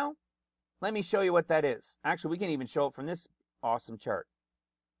right now, let me show you what that is. Actually, we can even show it from this awesome chart.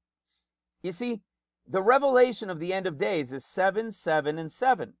 You see, the revelation of the end of days is 7, 7, and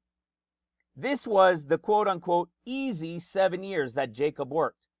 7. This was the quote-unquote easy 7 years that Jacob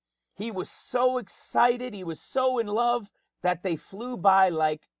worked. He was so excited, he was so in love that they flew by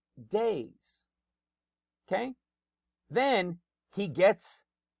like days. Okay? Then he gets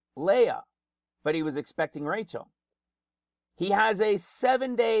Leah, but he was expecting Rachel. He has a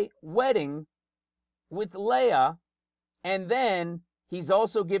 7-day wedding with Leah, and then he's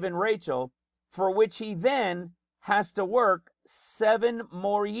also given Rachel, for which he then has to work 7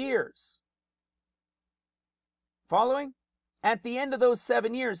 more years. Following? At the end of those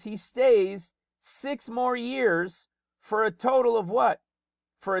 7 years, he stays 6 more years for a total of what?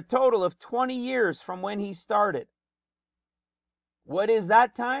 For a total of 20 years from when he started. What is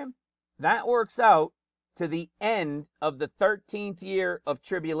that time? That works out to the end of the 13th year of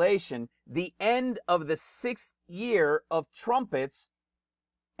tribulation, the end of the 6th year of trumpets,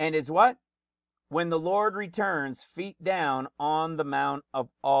 and is what? When the Lord returns feet down on the Mount of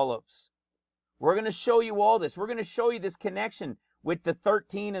Olives. We're going to show you all this. We're going to show you this connection with the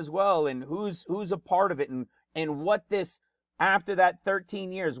 13 as well, and who's a part of it, and what this, after that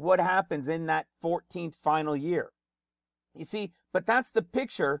 13 years, what happens in that 14th final year. You see, but that's the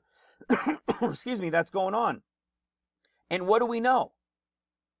picture, excuse me, that's going on. And what do we know?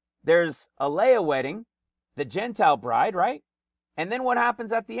 There's a Leah wedding, the Gentile bride, right? And then what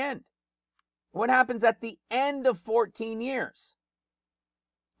happens at the end? What happens at the end of 14 years?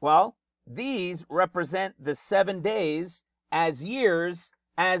 Well, These represent the 7 days as years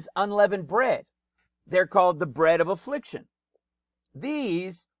as unleavened bread. They're called the bread of affliction.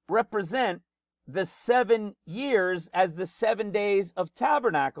 These represent the 7 years as the 7 days of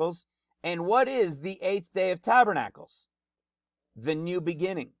tabernacles. And what is the 8th day of tabernacles? The new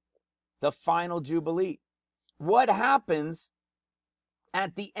beginning, the final Jubilee. What happens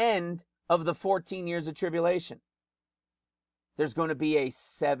at the end of the 14 years of tribulation? There's going to be a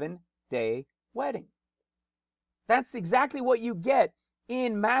 7-day wedding. That's exactly what you get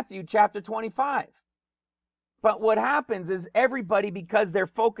in Matthew chapter 25. But what happens is everybody, because their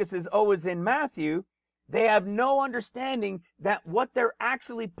focus is always in Matthew, they have no understanding that what they're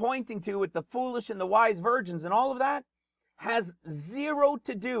actually pointing to with the foolish and the wise virgins and all of that has zero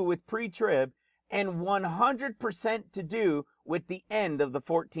to do with pre-trib and 100% to do with the end of the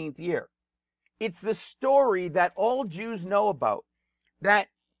 14th year. It's the story that all Jews know about, that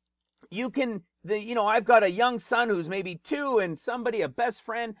you can, I've got a young son who's maybe 2, and somebody, a best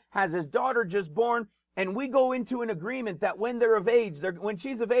friend, has his daughter just born, and we go into an agreement that when they're of age, when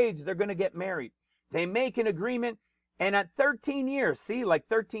she's of age, they're going to get married. They make an agreement, and at 13 years, see, like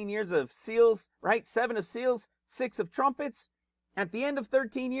 13 years of seals, right? 7 of seals, 6 of trumpets. At the end of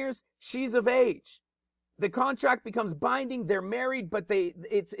 13 years, she's of age. The contract becomes binding. They're married, but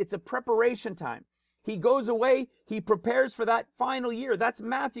it's a preparation time. He goes away. He prepares for that final year. That's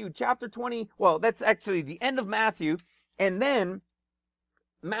Matthew chapter 20. Well, that's actually the end of Matthew. And then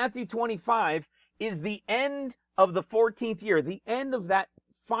Matthew 25 is the end of the 14th year, the end of that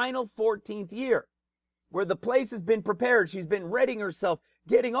final 14th year, where the place has been prepared. She's been readying herself,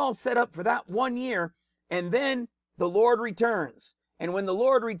 getting all set up for that 1 year. And then the Lord returns. And when the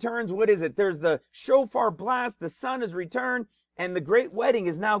Lord returns, what is it? There's the shofar blast, the sun has returned, and the great wedding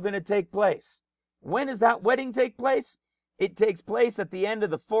is now going to take place. When does that wedding take place? It takes place at the end of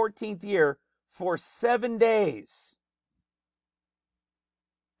the 14th year for 7 days.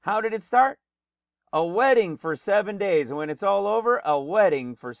 How did it start? A wedding for 7 days. And when it's all over, a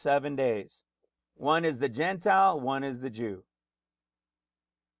wedding for 7 days. One is the Gentile, one is the Jew.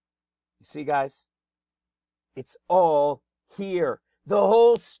 You see, guys? It's all here. The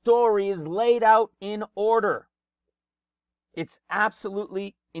whole story is laid out in order. It's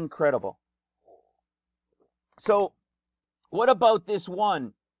absolutely incredible. So, what about this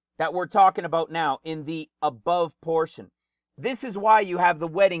one that we're talking about now in the above portion? This is why you have the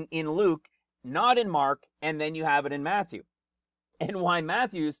wedding in Luke, not in Mark, and then you have it in Matthew. And why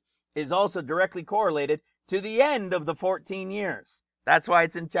Matthew's is also directly correlated to the end of the 14 years. That's why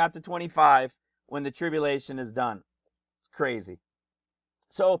it's in chapter 25 when the tribulation is done. It's crazy.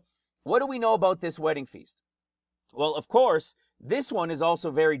 So, what do we know about this wedding feast? Well, of course, this one is also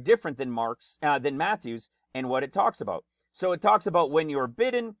very different than Matthew's and what it talks about. So it talks about when you're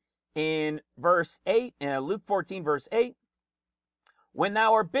bidden in verse 8, Luke 14, verse 8. When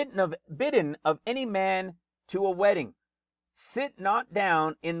thou art bidden of any man to a wedding, sit not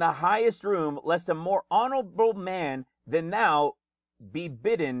down in the highest room, lest a more honorable man than thou be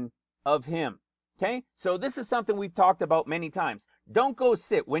bidden of him. Okay? So this is something we've talked about many times. Don't go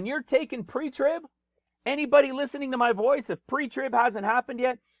sit. When you're taking pre-trib, anybody listening to my voice, if pre-trib hasn't happened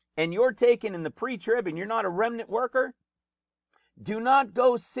yet, and you're taken in the pre-trib and you're not a remnant worker, do not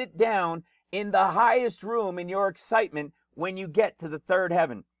go sit down in the highest room in your excitement when you get to the third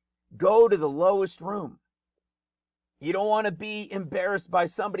heaven. Go to the lowest room. You don't want to be embarrassed by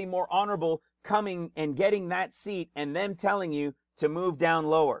somebody more honorable coming and getting that seat and them telling you to move down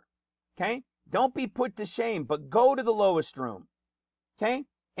lower. Okay? Don't be put to shame, but go to the lowest room. Okay?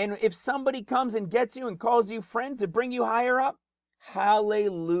 And if somebody comes and gets you and calls you friend to bring you higher up,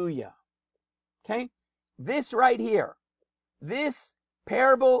 hallelujah. Okay? This right here, this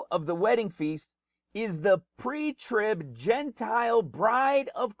parable of the wedding feast is the pre-trib Gentile bride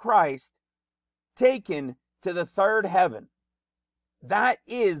of Christ taken to the third heaven. That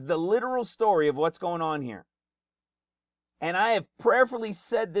is the literal story of what's going on here. And I have prayerfully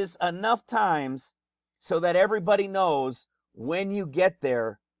said this enough times so that everybody knows when you get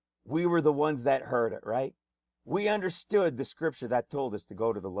there, we were the ones that heard it, right? We understood the scripture that told us to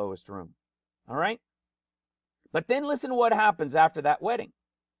go to the lowest room. All right? But then listen to what happens after that wedding.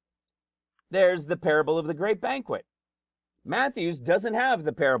 There's the parable of the great banquet. Matthew's doesn't have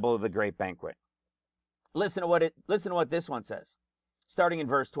the parable of the great banquet. Listen to what this one says, starting in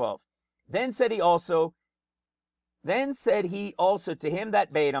verse 12. Then said he also to him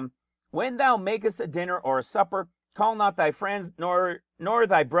that bade him, when thou makest a dinner or a supper, call not thy friends, nor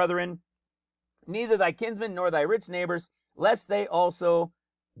thy brethren, neither thy kinsmen, nor thy rich neighbors, lest they also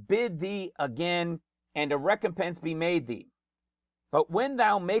bid thee again, and a recompense be made thee. But when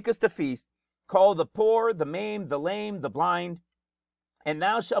thou makest a feast, call the poor, the maimed, the lame, the blind, and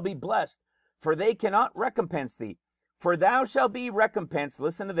thou shalt be blessed, for they cannot recompense thee. For thou shalt be recompensed,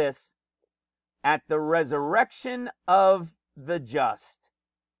 listen to this, at the resurrection of the just.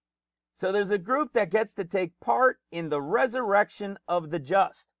 So there's a group that gets to take part in the resurrection of the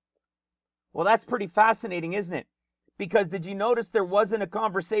just. Well, that's pretty fascinating, isn't it? Because did you notice there wasn't a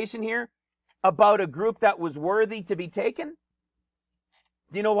conversation here about a group that was worthy to be taken?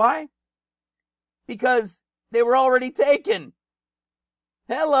 Do you know why? Because they were already taken.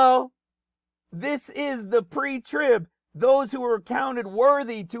 Hello. This is the pre-trib. Those who were counted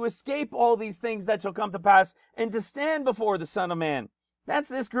worthy to escape all these things that shall come to pass and to stand before the Son of Man. That's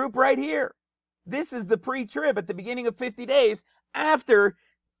this group right here. This is the pre-trib at the beginning of 50 days after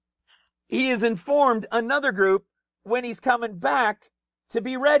he has informed another group when he's coming back to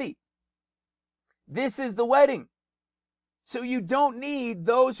be ready. This is the wedding. So you don't need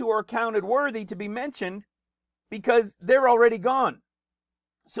those who are counted worthy to be mentioned because they're already gone.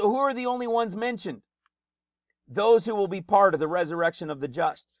 So who are the only ones mentioned? Those who will be part of the resurrection of the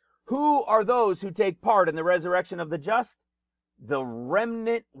just. Who are those who take part in the resurrection of the just? The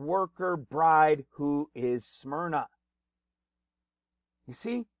remnant worker bride who is Smyrna. You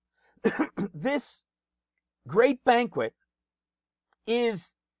see, this great banquet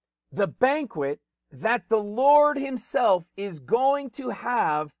is the banquet that the Lord himself is going to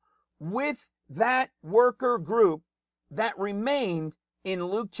have with that worker group that remained in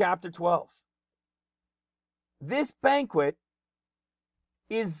Luke chapter 12. This banquet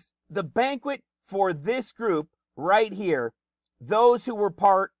is the banquet for this group right here, those who were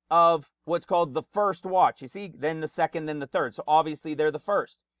part of what's called the first watch. You see, then the second, then the third. So obviously they're the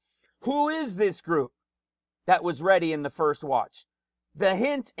first. Who is this group that was ready in the first watch? The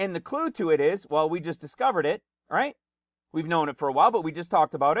hint and the clue to it is, well, we just discovered it, right? We've known it for a while, but we just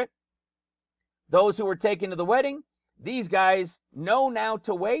talked about it. Those who were taken to the wedding, these guys know now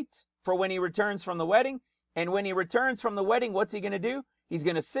to wait for when he returns from the wedding. And when he returns from the wedding, what's he going to do? He's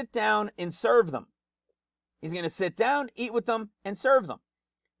going to sit down and serve them. He's going to sit down, eat with them, and serve them.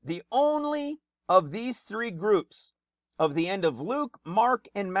 The only of these three groups of the end of Luke, Mark,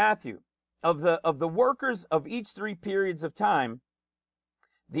 and Matthew, of the workers of each three periods of time,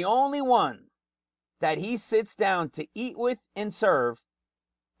 the only one that he sits down to eat with and serve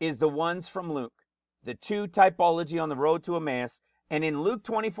is the ones from Luke, the two typology on the road to Emmaus. And in Luke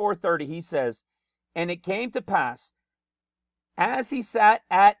 24:30, he says, and it came to pass, as he sat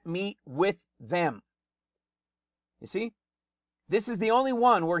at meat with them. You see, this is the only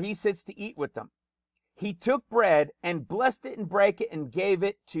one where he sits to eat with them. He took bread and blessed it and brake it and gave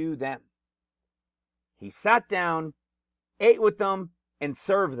it to them. He sat down, ate with them, and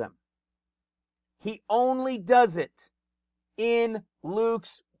served them. He only does it in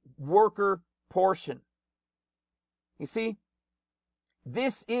Luke's worker portion. You see,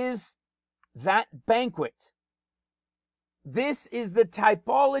 this is that banquet. This is the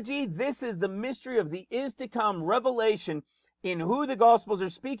typology. This is the mystery of the is to come revelation in who the Gospels are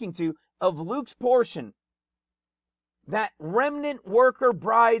speaking to of Luke's portion. That remnant worker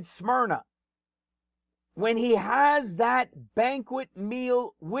bride Smyrna. When he has that banquet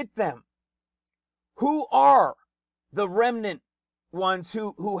meal with them, who are the remnant ones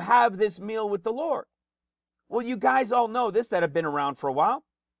who have this meal with the Lord? Well, you guys all know this that have been around for a while.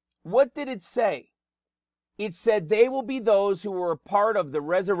 What did it say? It said they will be those who were a part of the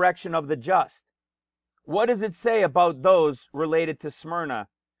resurrection of the just. What does it say about those related to Smyrna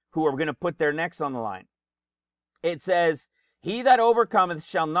who are going to put their necks on the line? It says, he that overcometh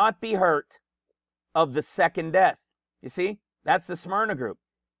shall not be hurt of the second death. You see, that's the Smyrna group.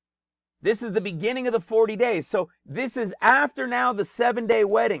 This is the beginning of the 40 days. So this is after now the 7-day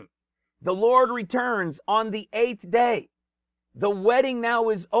wedding. The Lord returns on the 8th day. The wedding now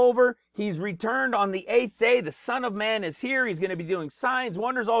is over. He's returned on the 8th day. The Son of Man is here. He's going to be doing signs,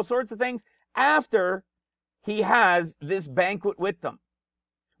 wonders, all sorts of things after he has this banquet with them.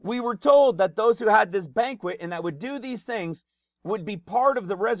 We were told that those who had this banquet and that would do these things would be part of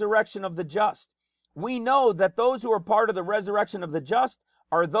the resurrection of the just. We know that those who are part of the resurrection of the just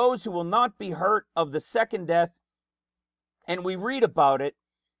are those who will not be hurt of the second death. And we read about it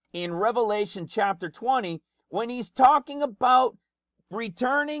in Revelation chapter 20 when he's talking about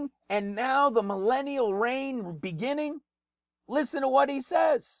returning and now the millennial reign beginning. Listen to what he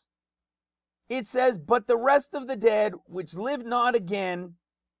says. It says, but the rest of the dead which live not again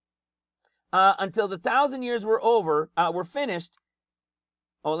until the 1,000 years were over, were finished.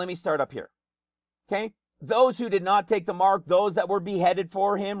 Oh, let me start up here. Okay? Those who did not take the mark, those that were beheaded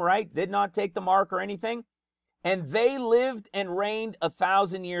for him, right? Did not take the mark or anything. And they lived and reigned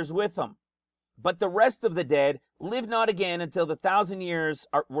 1,000 years with him. But the rest of the dead lived not again until the 1,000 years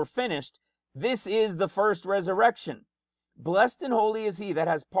were finished. This is the first resurrection. Blessed and holy is he that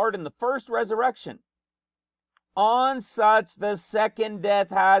has part in the first resurrection. On such the second death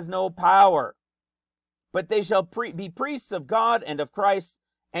has no power. But they shall be priests of God and of Christ,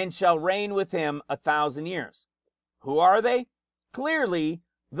 and shall reign with him 1,000 years. Who are they? Clearly,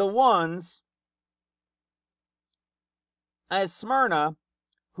 the ones as Smyrna,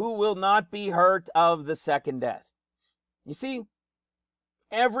 who will not be hurt of the second death. You see,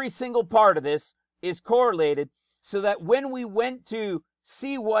 every single part of this is correlated so that when we went to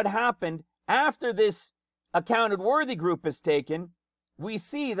see what happened after this accounted worthy group is taken, we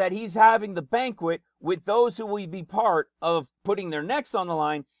see that he's having the banquet with those who will be part of putting their necks on the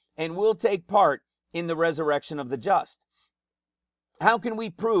line and will take part in the resurrection of the just. How can we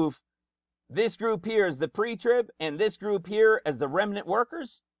prove this group here is the pre-trib and this group here as the remnant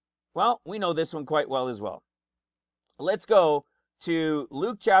workers? Well, we know this one quite well as well. Let's go to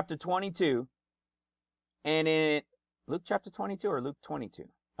Luke chapter 22. And in Luke chapter 22 or Luke 22?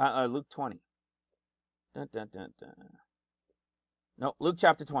 Luke 20. Dun, dun, dun, dun. No, Luke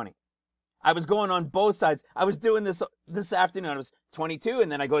chapter 20. I was going on both sides. I was doing this afternoon. It was 22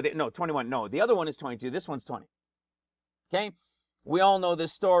 and then I go there. No, 21. No, the other one is 22. This one's 20. Okay? We all know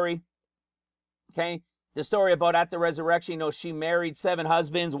this story. Okay? The story about at the resurrection, you know, she married 7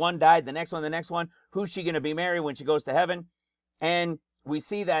 husbands. One died, the next one. Who's she going to be married when she goes to heaven? And we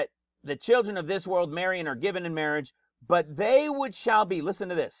see that the children of this world marry and are given in marriage, but they which shall be, listen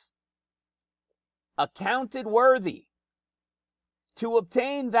to this, accounted worthy to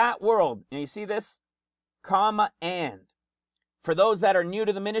obtain that world. And you see this? Comma, and. For those that are new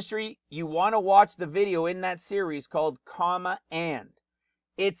to the ministry, you want to watch the video in that series called Comma, and.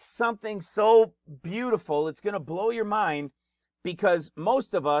 It's something so beautiful, it's going to blow your mind, because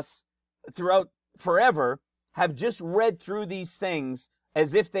most of us throughout forever have just read through these things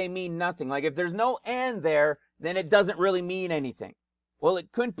as if they mean nothing. Like if there's no and there, then it doesn't really mean anything. Well,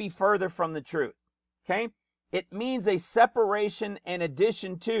 it couldn't be further from the truth. Okay? It means a separation and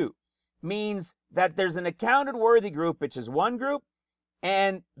addition to. Means that there's an accounted worthy group, which is one group,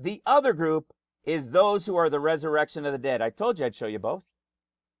 and the other group is those who are the resurrection of the dead. I told you I'd show you both.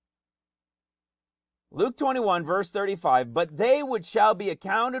 Luke 21, verse 35, but they which shall be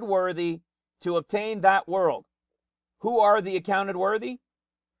accounted worthy to obtain that world. Who are the accounted worthy?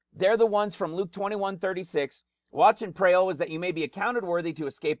 They're the ones from Luke 21, 36. Watch and pray always that you may be accounted worthy to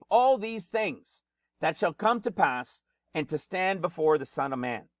escape all these things that shall come to pass and to stand before the Son of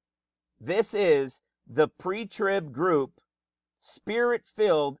Man. This is the pre-trib group,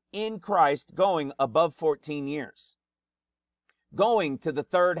 spirit-filled in Christ, going above 14 years. Going to the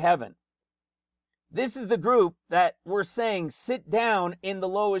third heaven. This is the group that we're saying sit down in the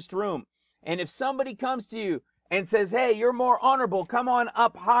lowest room. And if somebody comes to you and says, hey, you're more honorable, come on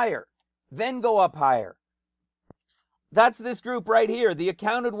up higher, then go up higher. That's this group right here, the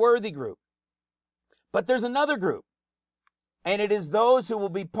accounted worthy group. But there's another group, and it is those who will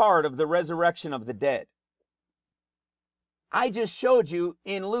be part of the resurrection of the dead. I just showed you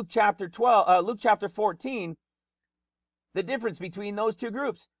in Luke chapter 14, the difference between those two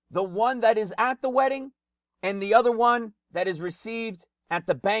groups. The one that is at the wedding and the other one that is received at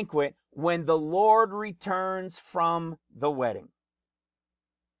the banquet when the Lord returns from the wedding.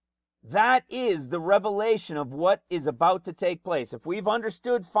 That is the revelation of what is about to take place. If we've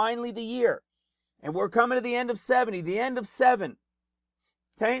understood finally the year, and we're coming to the end of 70, the end of 7,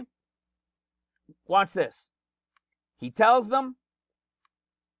 okay? Watch this. He tells them,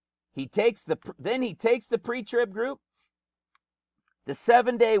 then he takes the pre-trib group. The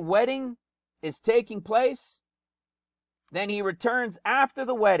 7-day wedding is taking place. Then he returns after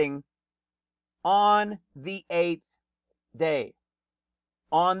the wedding on the 8th day.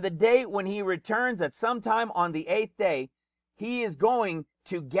 On the date when he returns at some time on the 8th day, he is going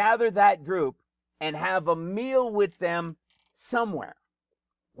to gather that group and have a meal with them somewhere,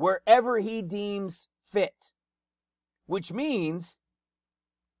 wherever he deems fit. Which means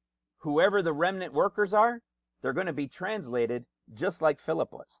whoever the remnant workers are, they're going to be translated just like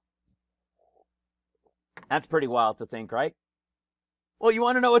Philip was. That's pretty wild to think, right? Well, you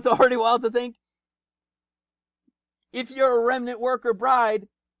want to know what's already wild to think? If you're a remnant worker bride,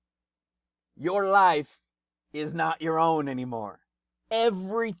 your life is not your own anymore.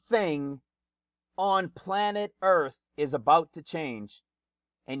 Everything on planet Earth is about to change,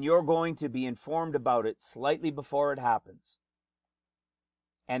 and you're going to be informed about it slightly before it happens.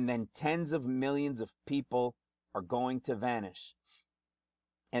 And then tens of millions of people are going to vanish,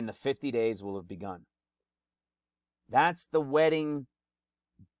 and the 50 days will have begun. That's the wedding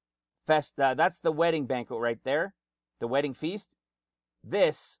that's the wedding banquet right there, the wedding feast.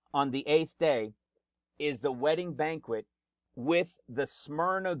 This, on the 8th day, is the wedding banquet with the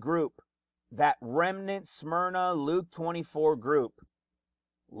Smyrna group, that remnant Smyrna Luke 24 group,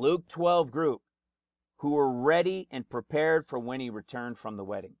 Luke 12 group, who were ready and prepared for when he returned from the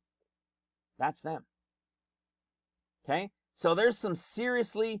wedding. That's them. Okay? So there's some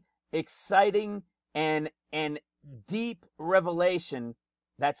seriously exciting and deep revelation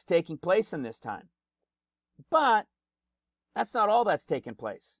that's taking place in this time. But that's not all that's taking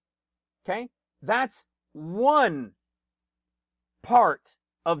place. Okay? That's one part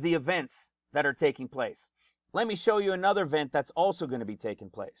of the events that are taking place. Let me show you another event that's also going to be taking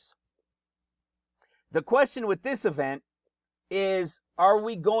place. The question with this event is, are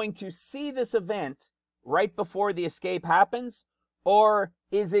we going to see this event right before the escape happens? Or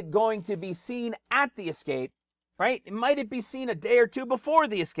is it going to be seen at the escape, right? Might it be seen a day or two before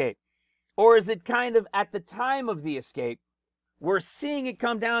the escape? Or is it kind of at the time of the escape? We're seeing it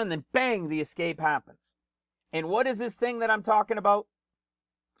come down and then bang, the escape happens. And what is this thing that I'm talking about?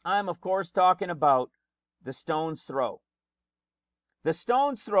 I'm, of course, talking about the stone's throw. The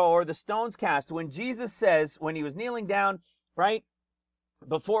stone's throw, or the stone's cast, when Jesus says, when he was kneeling down, right,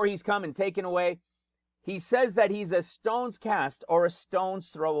 before he's come and taken away, he says that he's a stone's cast or a stone's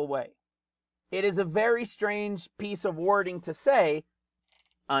throw away. It is a very strange piece of wording to say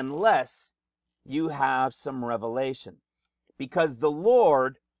unless you have some revelation. Because the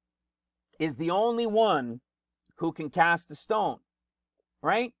Lord is the only one who can cast the stone,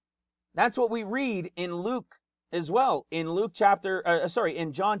 right? That's what we read in Luke as well. In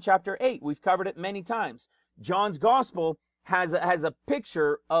in John chapter 8. We've covered it many times. John's gospel has a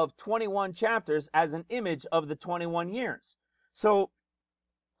picture of 21 chapters as an image of the 21 years. So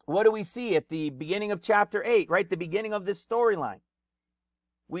what do we see at the beginning of chapter 8, right? The beginning of this storyline.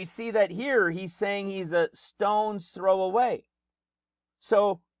 We see that here he's saying he's a stone's throw away.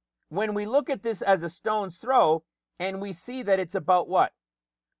 So when we look at this as a stone's throw, and we see that it's about what?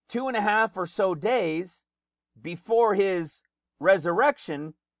 2.5 or so days before his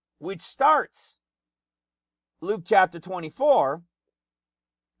resurrection, which starts Luke chapter 24,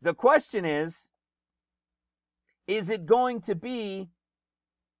 the question is it going to be,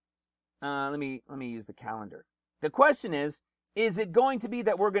 let me use the calendar. The question is it going to be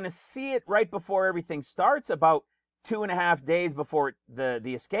that we're going to see it right before everything starts, about 2.5 days before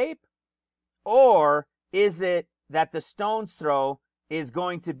the escape? Or is it that the stone's throw is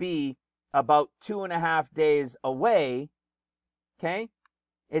going to be about 2.5 days away? Okay?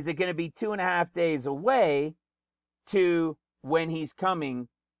 Is it going to be 2.5 days away to when he's coming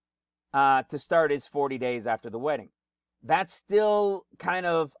to start his 40 days after the wedding? That's still kind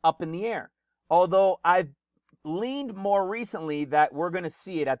of up in the air. Although I've leaned more recently that we're going to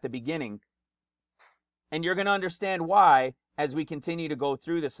see it at the beginning. And you're going to understand why as we continue to go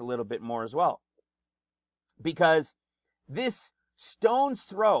through this a little bit more as well. Because this stone's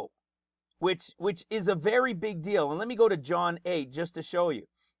throw, which is a very big deal. And let me go to John 8 just to show you.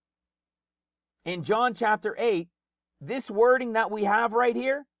 In John chapter 8, this wording that we have right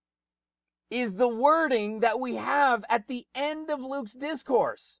here is the wording that we have at the end of Luke's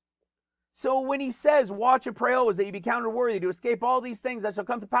discourse. So when he says, watch and pray always that you be counted worthy to escape all these things that shall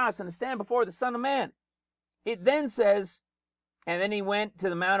come to pass and to stand before the Son of Man. It then says, and then he went to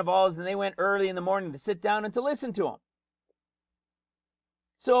the Mount of Olives, and they went early in the morning to sit down and to listen to him.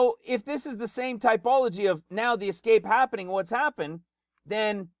 So if this is the same typology of now the escape happening, what's happened,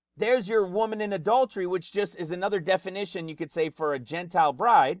 then there's your woman in adultery, which just is another definition, you could say, for a Gentile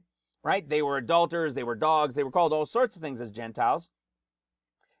bride, right? They were adulterers, they were dogs, they were called all sorts of things as Gentiles.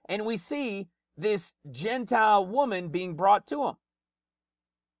 And we see this Gentile woman being brought to him.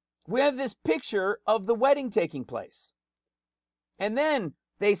 We have this picture of the wedding taking place. And then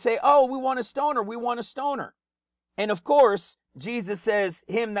they say, oh, we want to stone her, we want to stone her. And of course, Jesus says,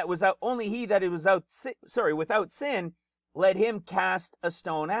 him that was out, only he that was without sin, let him cast a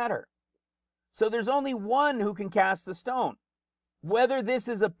stone at her. So there's only one who can cast the stone. Whether this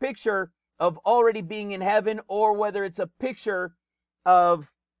is a picture of already being in heaven, or whether it's a picture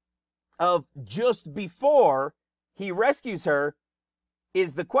of just before he rescues her,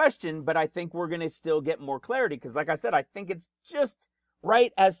 is the question. But I think we're going to still get more clarity, because like I said, I think it's just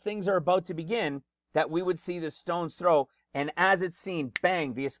right as things are about to begin that we would see the stone's throw, and as it's seen,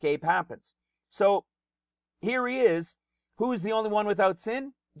 bang, the escape happens. So here he is. Who is the only one without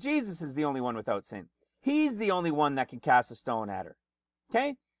sin? Jesus is the only one without sin. He's the only one that can cast a stone at her.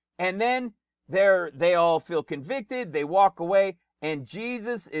 Okay? And then they all feel convicted. They walk away, and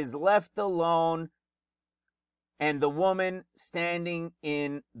Jesus is left alone. and the woman standing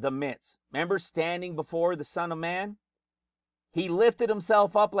in the midst. Remember, standing before the Son of Man? He lifted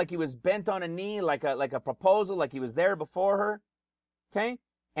himself up like he was bent on a knee, like a proposal, like he was there before her. Okay?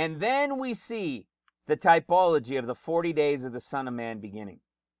 And then we see the typology of the 40 days of the Son of Man beginning.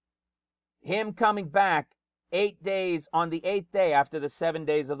 Him coming back 8 days on the 8th day after the 7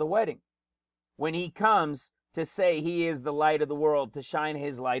 days of the wedding, when he comes to say he is the light of the world, to shine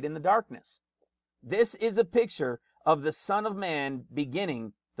his light in the darkness. This is a picture of the Son of Man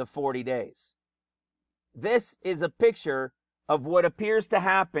beginning the 40 days. This is a picture of what appears to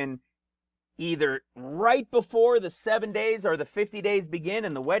happen either right before the 7 days or the 50 days begin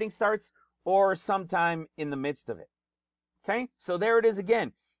and the wedding starts, or sometime in the midst of it. Okay? So there it is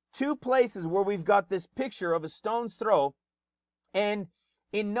again. Two places where we've got this picture of a stone's throw, and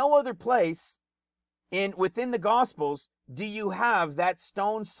in no other place within the Gospels do you have that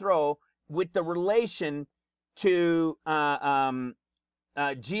stone's throw with the relation to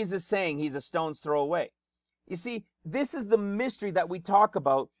Jesus saying he's a stone's throw away. You see, this is the mystery that we talk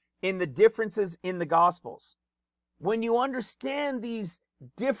about in the differences in the Gospels. When you understand these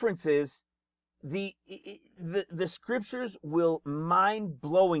differences, the scriptures will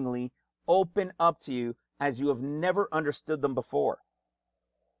mind-blowingly open up to you as you have never understood them before.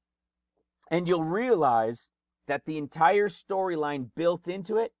 And you'll realize that the entire storyline built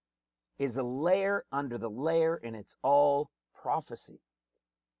into it is a layer under the layer, and it's all prophecy.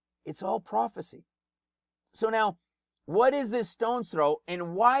 It's all prophecy. So now, what is this stone's throw,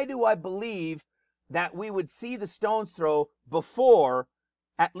 and why do I believe that we would see the stone's throw before,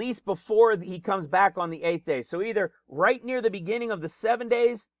 at least before he comes back on the 8th day? So either right near the beginning of the 7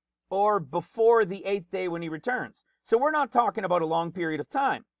 days or before the 8th day when he returns. So we're not talking about a long period of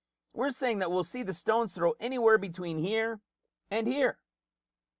time. We're saying that we'll see the stone's throw anywhere between here and here.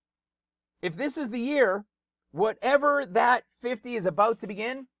 If this is the year, whatever that 50 is about to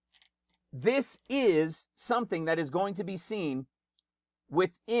begin, this is something that is going to be seen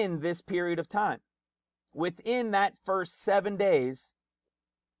within this period of time, within that first 7 days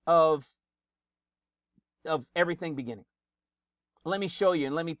of everything beginning. Let me show you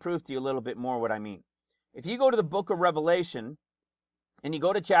and let me prove to you a little bit more what I mean. If you go to the book of Revelation and you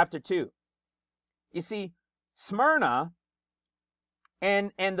go to chapter 2, you see Smyrna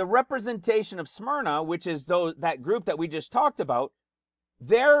and the representation of Smyrna, which is that group that we just talked about,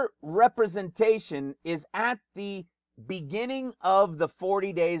 their representation is at the beginning of the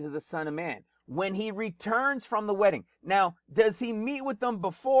 40 days of the Son of Man, when he returns from the wedding. Now, does he meet with them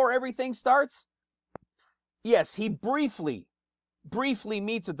before everything starts? Yes, he briefly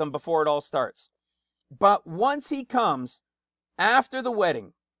meets with them before it all starts. But once he comes after the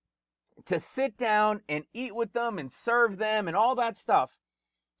wedding to sit down and eat with them and serve them and all that stuff,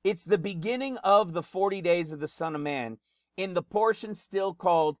 it's the beginning of the 40 days of the Son of Man, in the portion still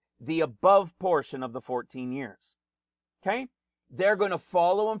called the above portion of the 14 years. Okay? They're going to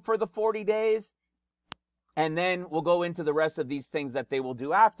follow him for the 40 days, and then we'll go into the rest of these things that they will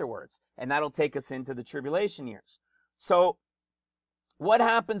do afterwards, and that'll take us into the tribulation years. So, what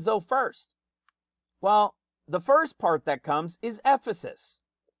happens though first? Well, the first part that comes is Ephesus.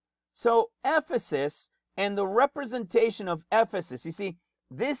 So, Ephesus and the representation of Ephesus, you see,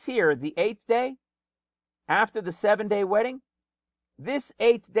 this here, the 8th day, after the 7-day wedding, this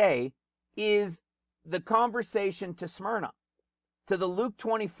 8th day is the conversation to Smyrna, to the Luke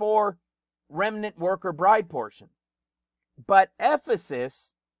 24 remnant worker bride portion. But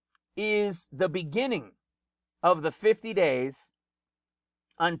Ephesus is the beginning of the 50 days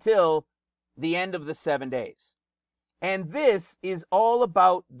until the end of the 7 days. And this is all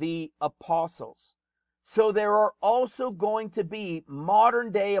about the apostles. So there are also going to be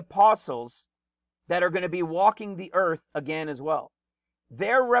modern day apostles that are going to be walking the earth again as well.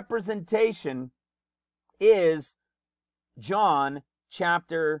 Their representation is John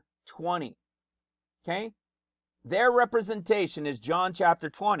chapter 20. Okay? Their representation is John chapter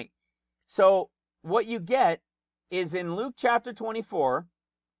 20. So what you get is in Luke chapter 24,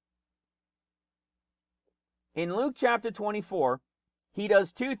 he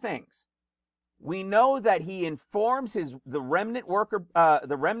does two things. We know that he informs the remnant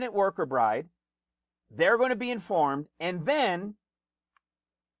worker bride. They're going to be informed, and then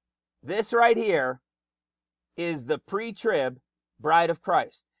this right here is the pre-trib bride of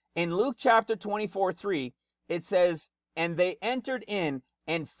Christ. In Luke chapter 24:3, it says, "And they entered in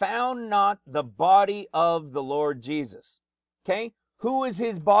and found not the body of the Lord Jesus." Okay? Who is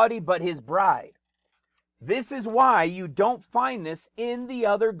his body but his bride? This is why you don't find this in the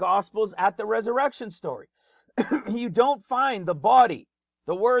other Gospels at the resurrection story. You don't find the body,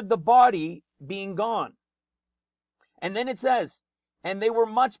 the word the body, being gone. And then it says, and they were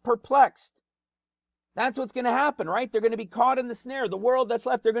much perplexed. That's what's going to happen, right? They're going to be caught in the snare. The world that's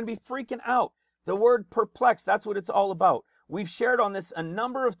left, they're going to be freaking out. The word perplexed, that's what it's all about. We've shared on this a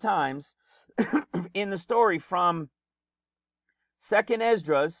number of times in the story from 2nd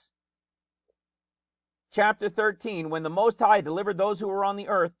Esdras, chapter 13, when the Most High delivered those who were on the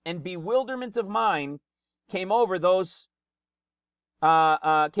earth, and bewilderment of mind came over those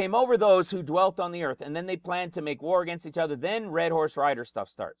who dwelt on the earth. And then they planned to make war against each other. Then Red Horse Rider stuff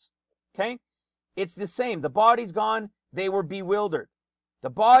starts. Okay? It's the same. The body's gone. They were bewildered. The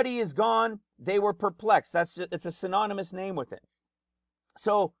body is gone. They were perplexed. It's a synonymous name with it.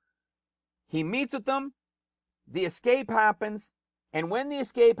 So he meets with them. The escape happens. And when the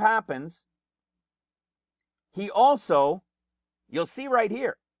escape happens, he also, you'll see right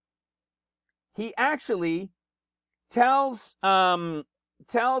here, he actually tells Mary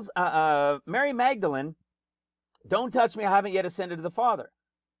Magdalene, don't touch me, I haven't yet ascended to the Father.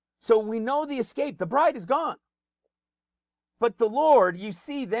 So we know the escape. The bride is gone. But the Lord, you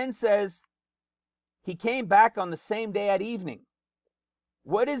see, then says, he came back on the same day at evening.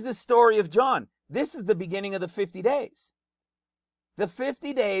 What is the story of John? This is the beginning of the 50 days. The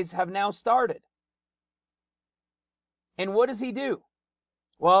 50 days have now started. And what does he do?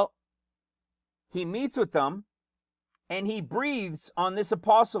 Well, he meets with them, and he breathes on this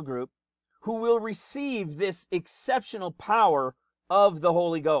apostle group who will receive this exceptional power of the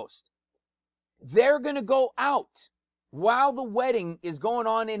Holy Ghost. They're going to go out while the wedding is going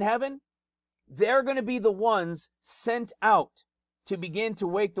on in heaven. They're going to be the ones sent out to begin to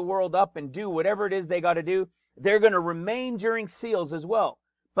wake the world up and do whatever it is they got to do. They're going to remain during seals as well.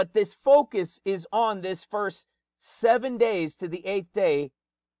 But this focus is on this first 7 days to the 8th day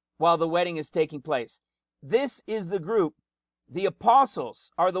while the wedding is taking place. This is the group. The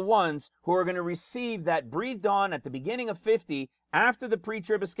apostles are the ones who are going to receive that breathed on at the beginning of 50 after the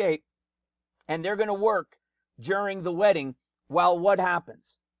pre-trib escape, and they're going to work during the wedding while what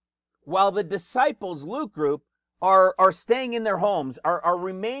happens? While the disciples, Luke group, are staying in their homes, are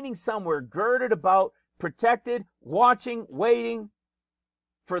remaining somewhere girded about, protected, watching, waiting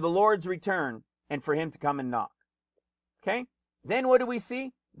for the Lord's return and for him to come and knock. Okay? Then what do we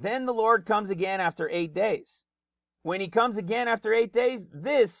see? Then the Lord comes again after 8 days. When he comes again after 8 days,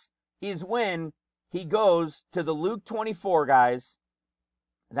 this is when he goes to the Luke 24 guys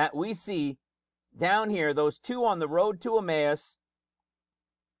that we see down here, those two on the road to Emmaus.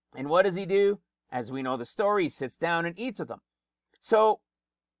 And what does he do? As we know the story, he sits down and eats with them. So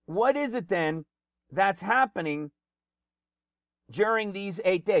what is it then that's happening during these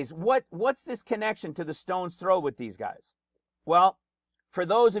 8 days? What's this connection to the stone's throw with these guys? Well, for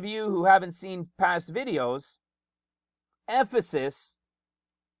those of you who haven't seen past videos, Ephesus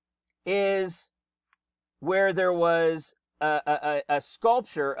is where there was a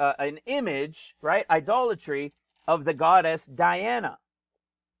sculpture, an image, right? Idolatry of the goddess Diana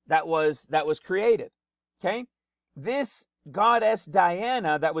that was created. Okay? This goddess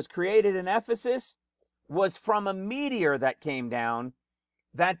Diana that was created in Ephesus was from a meteor that came down,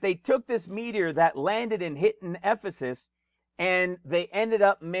 that they took this meteor that landed and hit in Ephesus, and they ended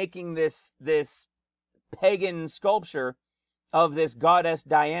up making this pagan sculpture of this goddess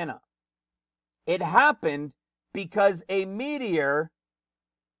Diana. It happened because a meteor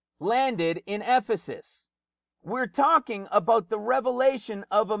landed in Ephesus. We're talking about the revelation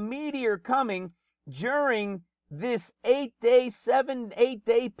of a meteor coming during this 8 day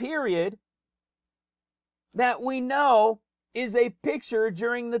period that we know is a picture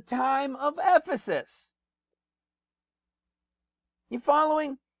during the time of Ephesus. You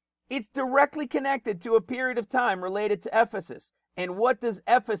following? It's directly connected to a period of time related to Ephesus. And what does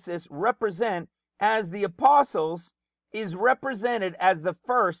Ephesus represent as the apostles is represented as the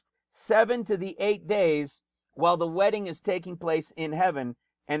first 7 to the 8 days while the wedding is taking place in heaven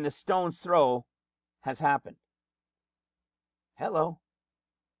and the stone's throw has happened. Hello.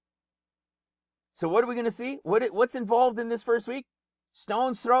 So what are we going to see? What's involved in this first week?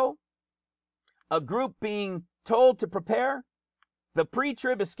 Stone's throw, a group being told to prepare, the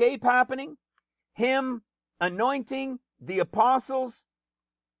pre-trib escape happening, him anointing the apostles,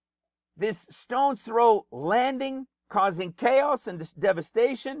 this stone's throw landing, causing chaos and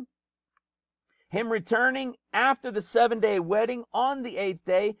devastation, him returning after the 7-day wedding on the 8th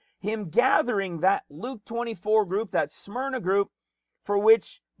day, him gathering that Luke 24 group, that Smyrna group, for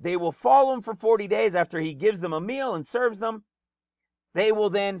which they will follow him for 40 days after he gives them a meal and serves them. They will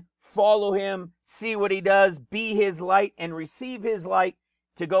then follow him, see what he does, be his light, and receive his light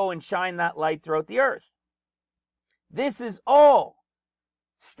to go and shine that light throughout the earth. This is all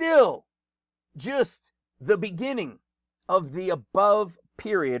still just the beginning of the above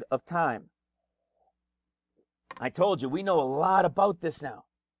period of time. I told you, we know a lot about this now.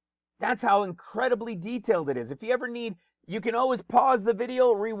 That's how incredibly detailed it is. If you ever need, you can always pause the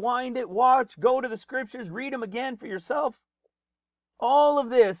video, rewind it, watch, go to the scriptures, read them again for yourself. All of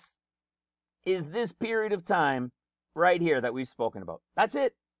this is this period of time right here that we've spoken about. That's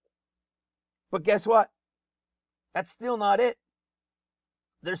it. But guess what? That's still not it.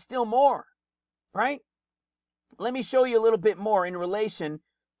 There's still more, right? Let me show you a little bit more in relation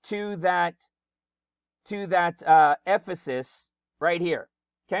to that Ephesus right here,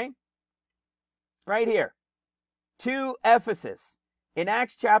 okay? Right here. To Ephesus. In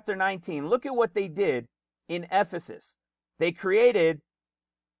Acts chapter 19, look at what they did in Ephesus. They created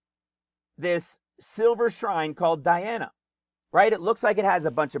this silver shrine called Diana, right? It looks like it has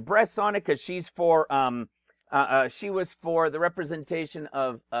a bunch of breasts on it because she's for she was for the representation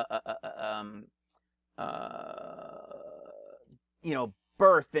of you know,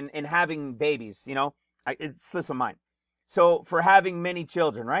 birth and having babies, you know. It slips my mind. So for having many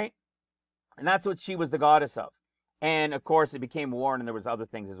children, right? And that's what she was the goddess of. And of course it became war and there was other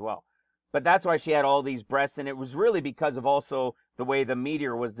things as well. But that's why she had all these breasts, and it was really because of also the way the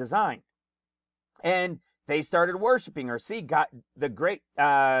meteor was designed. And they started worshiping her. See, God, the great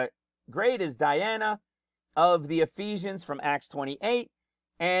is Diana of the Ephesians from Acts 28.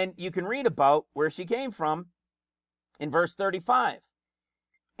 And you can read about where she came from in verse 35.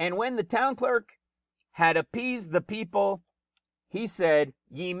 And when the town clerk had appeased the people, he said,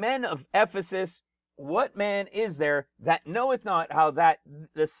 Ye men of Ephesus, what man is there that knoweth not how that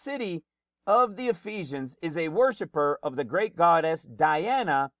the city of the Ephesians is a worshiper of the great goddess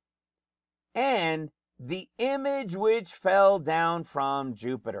Diana, and the image which fell down from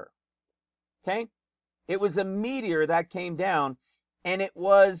Jupiter? Okay? It was a meteor that came down, and it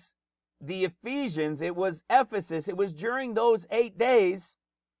was the Ephesians, it was Ephesus, it was during those 8 days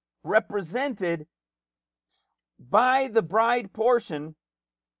represented by the bride portion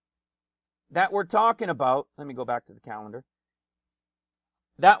that we're talking about. Let me go back to the calendar.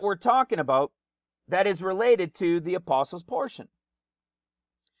 That we're talking about that is related to the apostles' portion.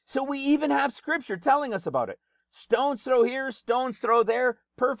 So we even have scripture telling us about it. Stones throw here, stones throw there,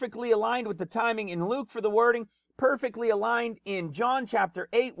 perfectly aligned with the timing in Luke for the wording, perfectly aligned in John chapter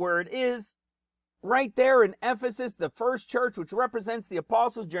 8 where it is. Right there in Ephesus, the first church, which represents the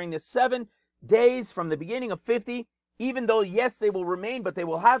apostles during the 7 days from the beginning of 50, even though, yes, they will remain, but they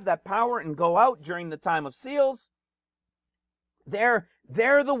will have that power and go out during the time of seals. They're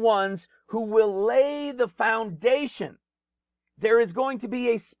the ones who will lay the foundation. There is going to be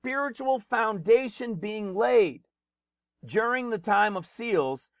a spiritual foundation being laid during the time of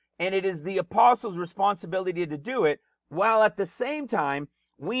seals, and it is the apostles' responsibility to do it, while at the same time,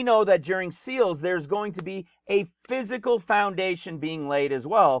 we know that during seals, there's going to be a physical foundation being laid as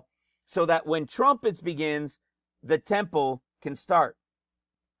well, so that when trumpets begins, the temple can start.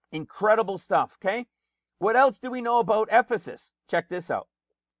 Incredible stuff, okay? What else do we know about Ephesus? Check this out.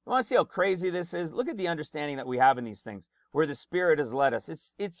 You want to see how crazy this is? Look at the understanding that we have in these things, where the Spirit has led us.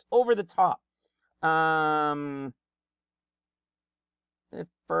 It's over the top. Where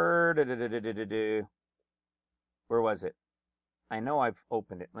was it? I know I've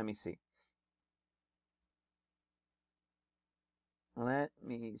opened it. Let me see. Let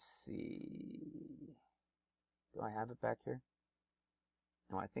me see. Do I have it back here?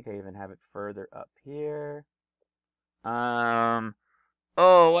 No, I think I even have it further up here.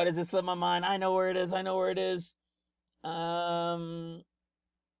 Oh, what does it slip my mind? I know where it is. I know where it is. Oh,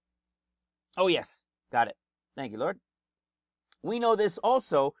 yes. Got it. Thank you, Lord. We know this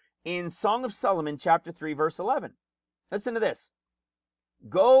also in Song of Solomon, chapter 3, verse 11. Listen to this.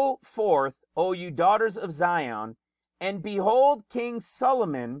 Go forth, O you daughters of Zion, and behold King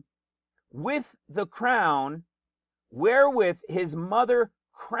Solomon with the crown wherewith his mother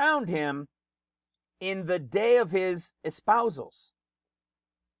crowned him in the day of his espousals.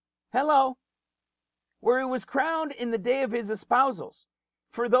 Hello. Where he was crowned in the day of his espousals.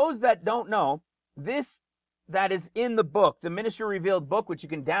 For those that don't know, this that is in the book, the Ministry Revealed book, which you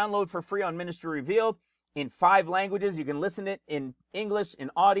can download for free on Ministry Revealed in 5 languages. You can listen to it in English, in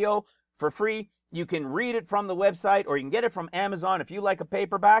audio for free. You can read it from the website, or you can get it from Amazon if you like a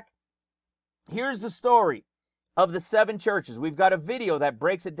paperback. Here's the story of the 7 churches. We've got a video that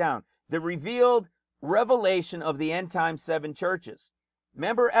breaks it down. The revealed revelation of the end time 7 churches.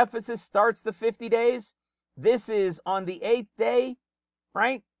 Remember, Ephesus starts the 50 days? This is on the 8th day,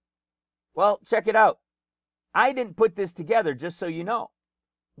 right? Well, check it out. I didn't put this together, just so you know.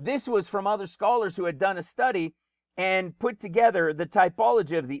 This was from other scholars who had done a study and put together the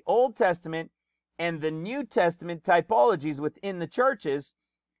typology of the Old Testament and the New Testament typologies within the churches.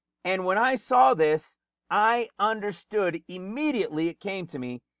 And when I saw this, I understood immediately, it came to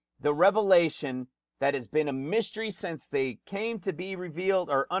me, the revelation that has been a mystery since they came to be revealed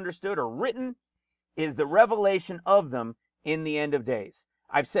or understood or written is the revelation of them in the end of days.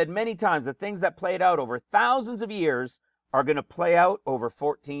 I've said many times the things that played out over thousands of years are going to play out over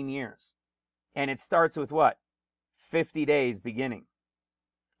 14 years. And it starts with what? 50 days beginning.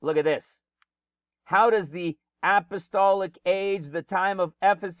 Look at this. How does the apostolic age, the time of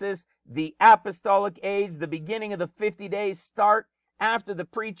Ephesus, the apostolic age, the beginning of the 50 days start after the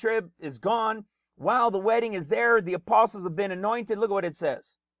pre-trib is gone? While the wedding is there, the apostles have been anointed. Look at what it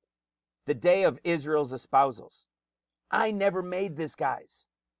says. The day of Israel's espousals. I never made this, guys.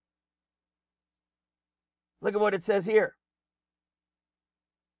 Look at what it says here.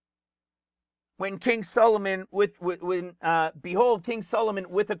 When King Solomon, behold, King Solomon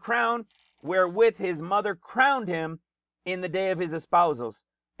with a crown, wherewith his mother crowned him in the day of his espousals.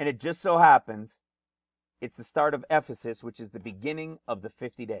 And it just so happens, it's the start of Ephesus, which is the beginning of the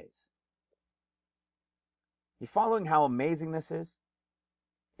 50 days. You following how amazing this is?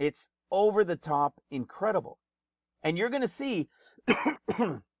 It's over the top incredible. And you're going to see,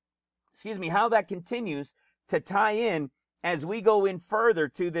 excuse me, how that continues to tie in as we go in further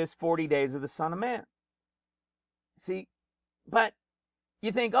to this 40 days of the Son of Man. See, but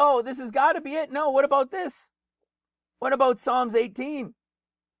you think, oh, this has got to be it. No, what about this? What about Psalms 18?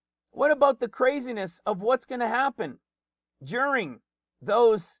 What about the craziness of what's going to happen during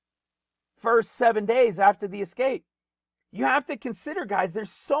those first 7 days after the escape? You have to consider, guys,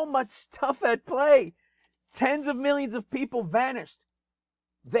 there's so much stuff at play. Tens of millions of people vanished.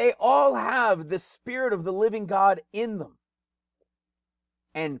 They all have the Spirit of the living God in them.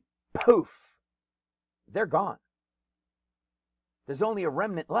 And poof, they're gone. There's only a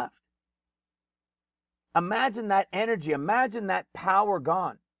remnant left. Imagine that energy. Imagine that power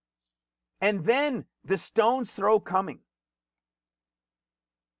gone. And then the stone's throw coming.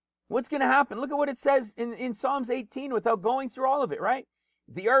 What's going to happen? Look at what it says in Psalms 18 without going through all of it, right?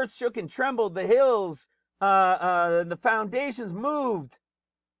 The earth shook and trembled. The hills, the foundations moved.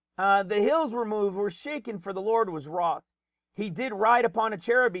 The hills were moved, were shaken, for the Lord was wroth. He did ride upon a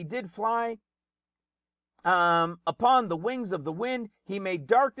cherub. He did fly upon the wings of the wind. He made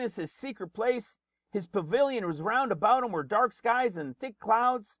darkness his secret place. His pavilion was round about him were dark skies and thick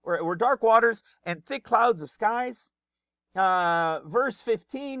clouds, or were dark waters and thick clouds of skies. Verse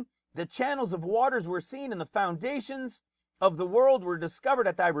 15, the channels of waters were seen, and the foundations of the world were discovered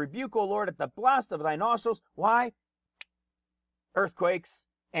at thy rebuke, O Lord, at the blast of thy nostrils. Why? Earthquakes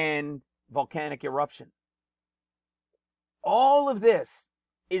and volcanic eruption. All of this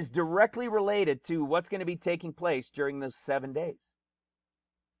is directly related to what's going to be taking place during those 7 days.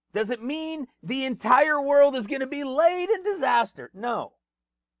 Does it mean the entire world is going to be laid in disaster? No.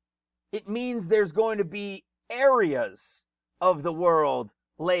 It means there's going to be areas of the world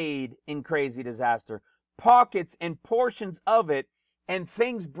laid in crazy disaster, pockets and portions of it, and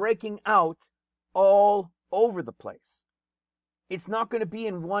things breaking out all over the place. It's not going to be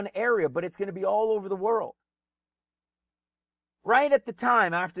in one area, but it's going to be all over the world. Right at the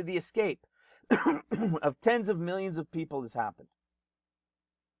time after the escape of tens of millions of people has happened.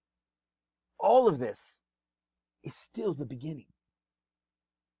 All of this is still the beginning.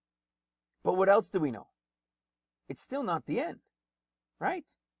 But what else do we know? It's still not the end, right?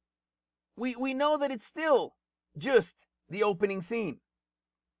 We know that it's still just the opening scene,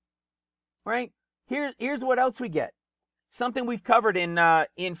 right? Here's what else we get. Something we've covered in 1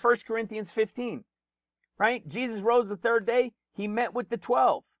 Corinthians 15, right? Jesus rose the third day. He met with the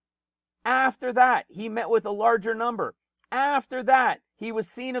 12. After that, he met with a larger number. After that, he was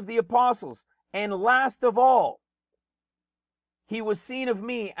seen of the apostles. And last of all, he was seen of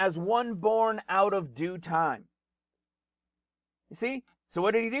me as one born out of due time. You see? So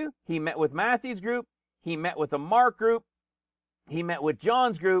what did he do? He met with Matthew's group. He met with the Mark group. He met with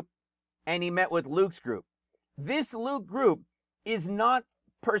John's group. And he met with Luke's group. This Luke group is not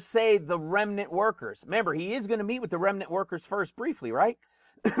per se the remnant workers. Remember, he is going to meet with the remnant workers first briefly, right?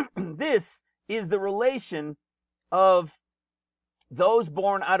 This is the relation of those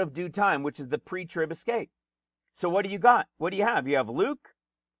born out of due time, which is the pre-trib escape. So what do you got? What do you have? You have Luke,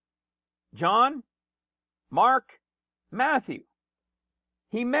 John, Mark, Matthew.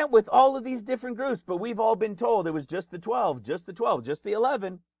 He met with all of these different groups, but we've all been told it was just the 12, just the 12, just the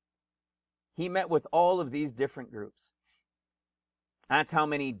 11. He met with all of these different groups. That's how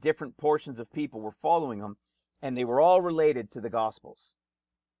many different portions of people were following him, and they were all related to the Gospels.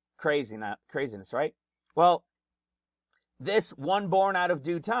 Craziness, right? Well, this one born out of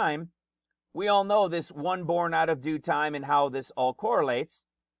due time we all know this one born out of due time and how this all correlates.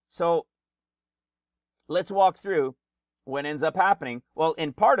 So let's walk through what ends up happening. Well,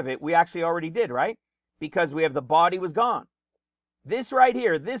 in part of it, we actually already did, right? Because we have the body was gone. This right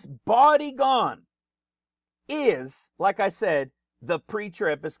here, this body gone, is, like I said, the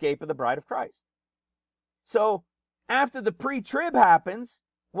pre-trib escape of the bride of Christ. So after the pre-trib happens,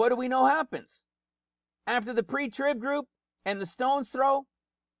 what do we know happens? After the pre-trib group and the stone's throw,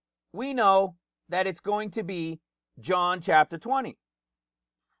 we know that it's going to be John chapter 20.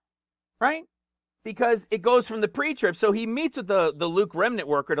 Right? Because it goes from the pre-trib. So he meets with the Luke remnant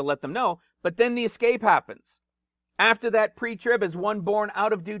worker to let them know, but then the escape happens. After that pre-trib is one born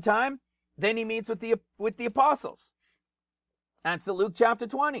out of due time, then he meets with the apostles. That's the Luke chapter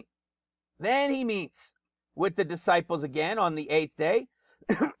 20. Then he meets with the disciples again on the 8th day,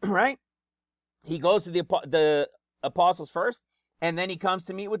 right? He goes to the apostles first, and then he comes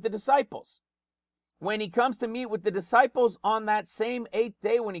to meet with the disciples. When he comes to meet with the disciples on that same 8th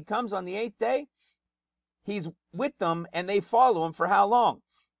day, when he comes on the 8th day, he's with them and they follow him for how long?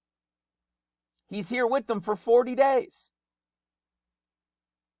 He's here with them for 40 days.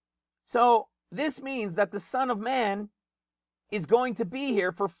 So this means that the Son of Man is going to be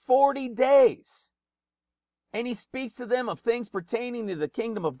here for 40 days. And he speaks to them of things pertaining to the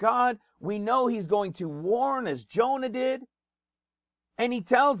kingdom of God. We know he's going to warn as Jonah did. And he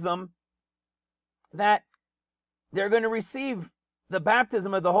tells them that they're going to receive the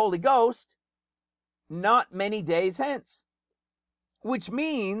baptism of the Holy Ghost not many days hence. Which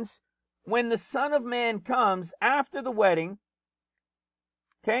means when the Son of Man comes after the wedding,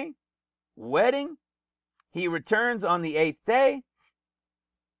 okay, wedding, he returns on the 8th day.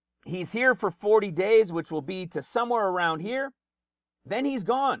 He's here for 40 days, which will be to somewhere around here. Then he's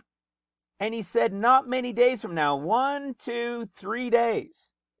gone. And he said, not many days from now, 1, 2, 3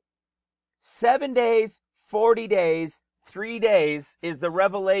 days. 7 days, 40 days, 3 days is the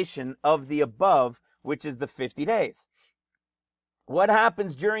revelation of the above, which is the 50 days. What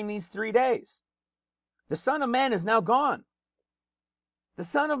happens during these 3 days? The Son of Man is now gone. The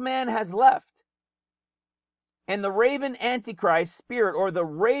Son of Man has left. And the raven Antichrist spirit, or the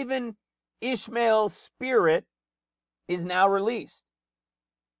raven Ishmael spirit, is now released.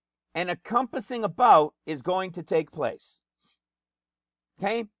 And a compassing about is going to take place.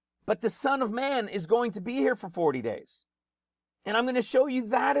 Okay? But the Son of Man is going to be here for 40 days. And I'm going to show you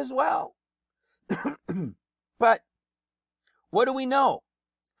that as well. But what do we know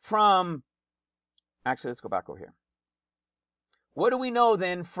from... Actually, let's go back over here. What do we know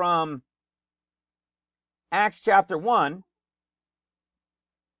then from Acts chapter 1?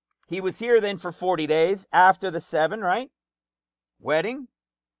 He was here then for 40 days after the 7, right? Wedding,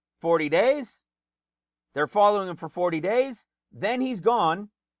 40 days. They're following him for 40 days. Then he's gone,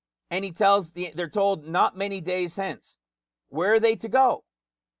 and he tells they're told not many days hence. Where are they to go?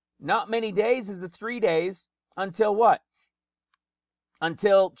 Not many days is the 3 days until what?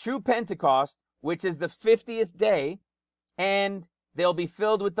 Until true Pentecost, which is the 50th day, and they'll be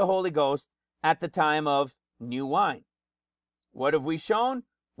filled with the Holy Ghost at the time of new wine. What have we shown?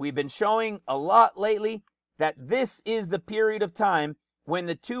 We've been showing a lot lately that this is the period of time when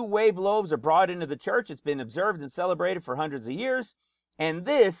the 2 wave loaves are brought into the church. It's been observed and celebrated for hundreds of years. And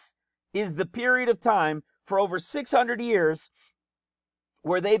this is the period of time for over 600 years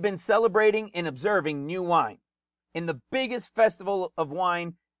where they've been celebrating and observing new wine in the biggest festival of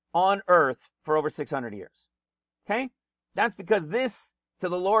wine on earth for over 600 years. Okay? That's because this, to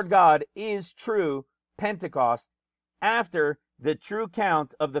the Lord God, is true Pentecost after the true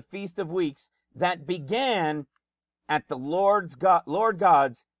count of the Feast of Weeks that began at the Lord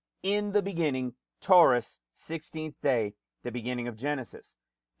God's in the beginning, Taurus, 16th day, the beginning of Genesis.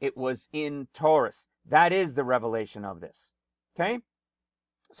 It was in Taurus. That is the revelation of this. Okay?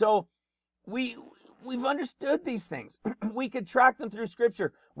 So we've understood these things. We could track them through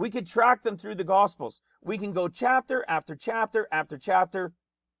Scripture. We could track them through the Gospels. We can go chapter after chapter after chapter,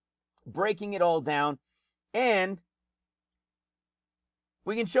 breaking it all down. And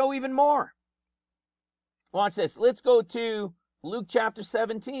we can show even more. Watch this. Let's go to Luke chapter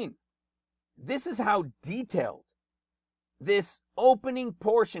 17. This is how detailed this opening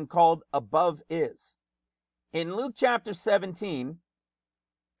portion called above is. In Luke chapter 17,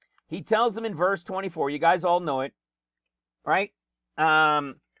 he tells them in verse 24, you guys all know it, right?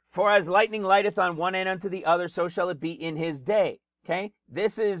 For as lightning lighteth on one end unto the other, so shall it be in his day. Okay?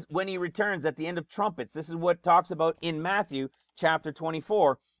 This is when he returns at the end of trumpets. This is what it talks about in Matthew chapter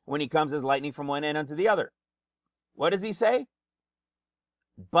 24, when he comes as lightning from one end unto the other. What does he say?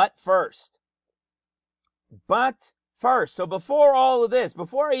 But first first. So before all of this,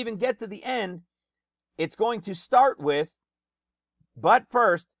 before I even get to the end, it's going to start with, but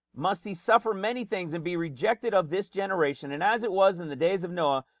first must he suffer many things and be rejected of this generation. And as it was in the days of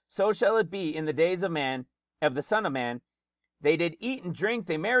Noah, so shall it be in the days of man, of the Son of Man. They did eat and drink,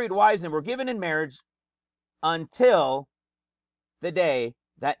 they married wives, and were given in marriage until the day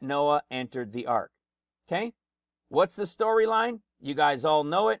that Noah entered the ark. Okay? What's the storyline? You guys all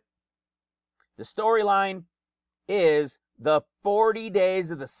know it. The storyline is the 40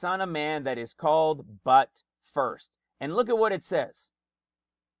 days of the Son of Man that is called but first. And look at what it says.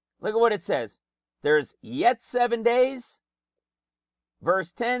 Look at what it says. There's yet 7 days.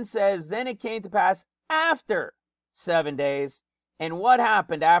 Verse 10 says, then it came to pass after 7 days. And what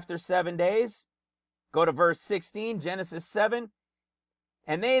happened after 7 days? Go to verse 16, Genesis 7.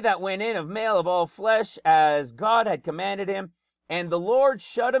 And they that went in of male of all flesh, as God had commanded him, and the Lord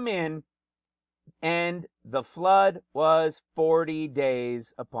shut him in, and the flood was 40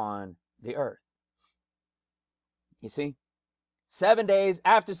 days upon the earth. You see? 7 days,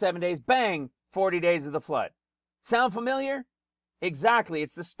 after 7 days, bang, 40 days of the flood. Sound familiar? Exactly.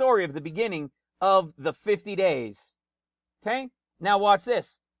 It's the story of the beginning of the 50 days. Okay? Now watch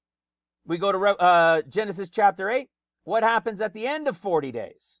this. We go to Genesis chapter 8. What happens at the end of 40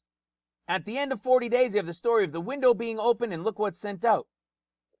 days? At the end of 40 days, you have the story of the window being open, and look what's sent out.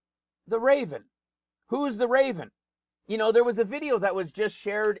 The raven. Who's the raven? You know, there was a video that was just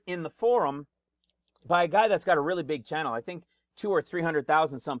shared in the forum by a guy that's got a really big channel. I think 200,000 or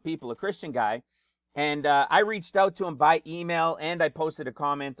 300,000 some people, a Christian guy. And I reached out to him by email, and I posted a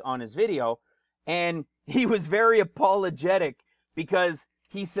comment on his video. And he was very apologetic because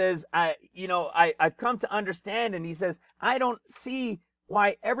he says, I've come to understand, and he says, I don't see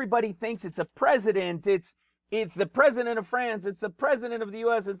why everybody thinks it's a president. It's the president of France. It's the president of the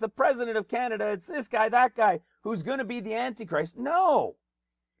U.S. It's the president of Canada. It's this guy, that guy, who's going to be the Antichrist. No,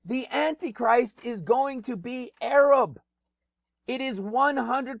 the Antichrist is going to be Arab. It is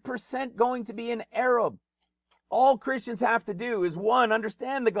 100% going to be an Arab. All Christians have to do is, one,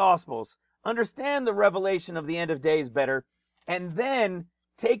 understand the Gospels, understand the revelation of the end of days better, and then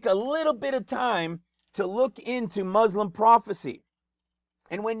take a little bit of time to look into Muslim prophecy.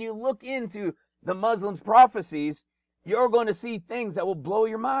 And when you look into the Muslim prophecies, you're going to see things that will blow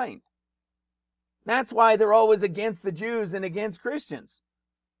your mind. That's why they're always against the Jews and against Christians.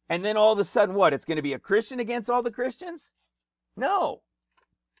 And then all of a sudden, what? It's going to be a Christian against all the Christians? No.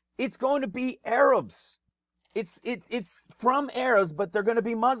 It's going to be Arabs. It's from Arabs, but they're going to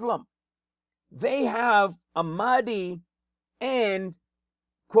be Muslim. They have a Mahdi and,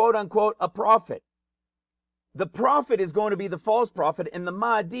 quote unquote, a prophet. The prophet is going to be the false prophet, and the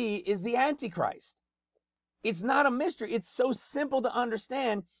Mahdi is the Antichrist. It's not a mystery. It's so simple to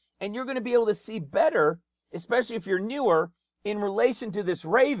understand, and you're going to be able to see better, especially if you're newer, in relation to this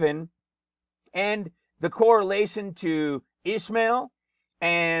raven and the correlation to Ishmael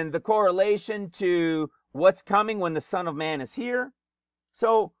and the correlation to what's coming when the Son of Man is here.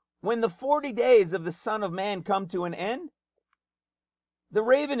 So when the 40 days of the Son of Man come to an end, the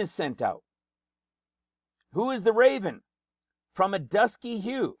raven is sent out. Who is the raven? From a dusky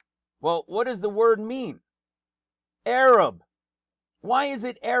hue. Well, what does the word mean? Arab. Why is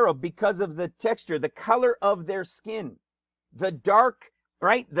it Arab? Because of the texture, the color of their skin. The dark,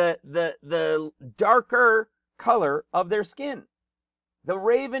 right? The darker color of their skin. The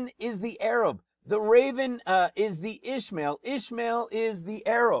raven is the Arab. The raven is the Ishmael. Ishmael is the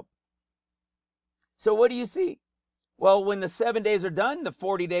Arab. So what do you see? Well, when the 7 days are done, the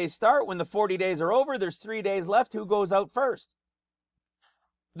 40 days start. When the 40 days are over, there's 3 days left. Who goes out first?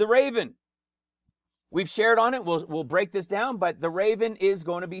 The raven. We've shared on it. We'll break this down, but the raven is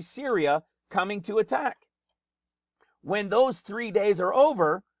going to be Syria coming to attack. When those 3 days are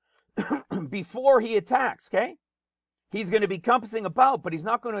over, before he attacks, okay? He's going to be compassing about, but he's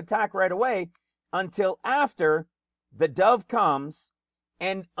not going to attack right away until after the dove comes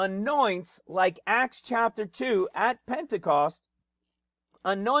and anoints, like Acts chapter 2 at Pentecost,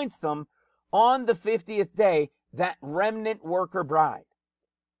 anoints them on the 50th day, that remnant worker bride.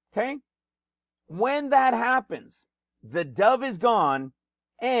 Okay? When that happens, the dove is gone,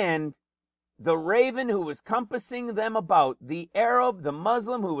 and the raven who was compassing them about, the Arab, the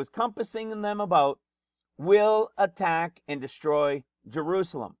Muslim who was compassing them about, will attack and destroy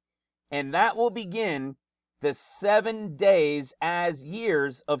Jerusalem. And that will begin the 7 days as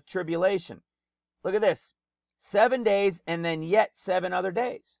years of tribulation. Look at this. 7 days and then yet 7 other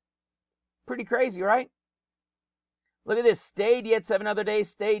days. Pretty crazy, right? Look at this. Stayed yet 7 other days.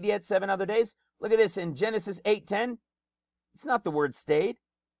 Stayed yet 7 other days. Look at this in Genesis 8:10. It's not the word stayed.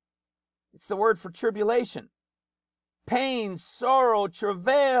 It's the word for tribulation. pain, sorrow,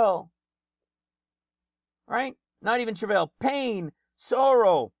 travail. Right? Not even travail. Pain,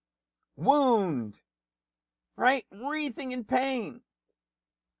 sorrow, wound. Right? Wreathing in pain.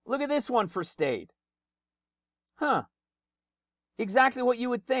 Look at this one for stayed. Huh. Exactly what you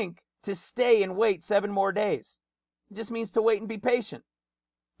would think to stay and wait 7 more days. It just means to wait and be patient.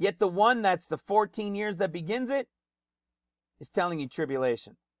 Yet the one that's the 14 years that begins it is telling you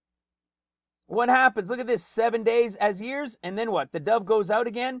tribulation. What happens? Look at this, 7 days as years, and then what? The dove goes out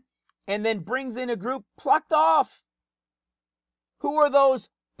again and then brings in a group plucked off. Who are those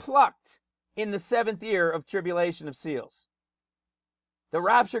plucked in the 7th year of tribulation of seals? The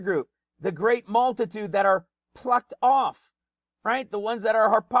rapture group, the great multitude that are plucked off, right? The ones that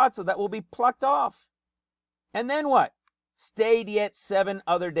are harpazo, that will be plucked off. And then what? Stayed yet 7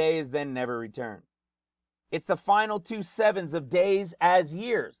 other days, then never returned. It's the final 2 sevens of days as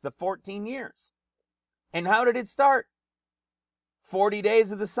years, the 14 years. And how did it start? 40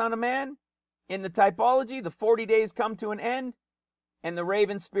 days of the Son of Man. In the typology, the 40 days come to an end, and the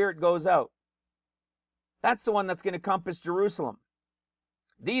raven spirit goes out. That's the one that's going to compass Jerusalem.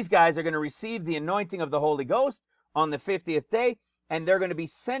 These guys are going to receive the anointing of the Holy Ghost on the 50th day, and they're going to be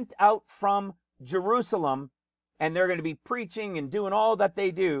sent out from Jerusalem, and they're going to be preaching and doing all that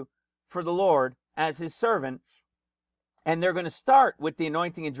they do for the Lord as his servant. And they're going to start with the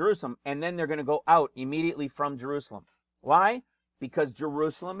anointing in Jerusalem, and then they're going to go out immediately from Jerusalem. Why? Because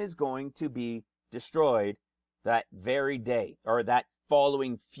Jerusalem is going to be destroyed that very day, or that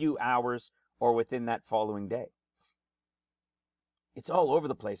following few hours, or within that following day. It's all over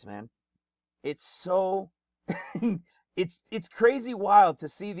the place, man. It's so, it's crazy wild to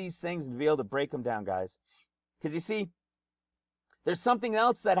see these things and be able to break them down, guys. Because you see, there's something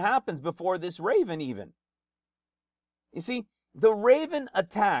else that happens before this raven even. You see, the raven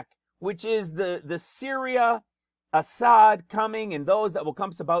attack, which is the Syria, Assad coming, and those that will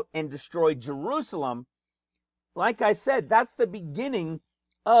come about and destroy Jerusalem, like I said, that's the beginning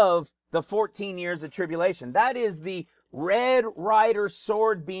of the 14 years of tribulation. That is the Red Rider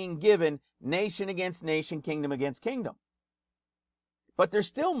sword being given, nation against nation, kingdom against kingdom. But there's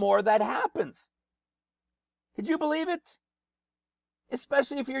still more that happens. Could you believe it?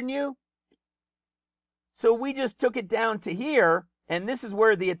 Especially if you're new. So we just took it down to here, and this is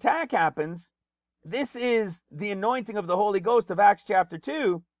where the attack happens. This is the anointing of the Holy Ghost of Acts chapter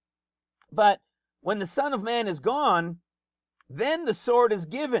 2. But when the Son of Man is gone, then the sword is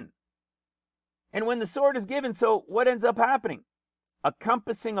given. And when the sword is given, so what ends up happening? A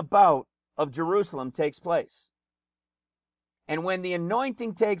compassing about of Jerusalem takes place. And when the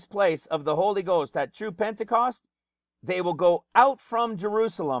anointing takes place of the Holy Ghost at true Pentecost, they will go out from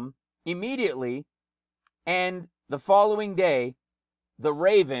Jerusalem immediately, and the following day, the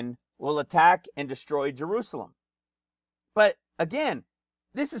raven will attack and destroy Jerusalem. But again,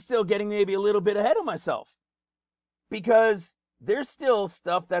 this is still getting maybe a little bit ahead of myself, because there's still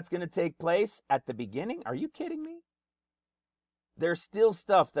stuff that's going to take place at the beginning. Are you kidding me? There's still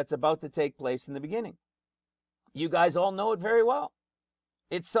stuff that's about to take place in the beginning. You guys all know it very well.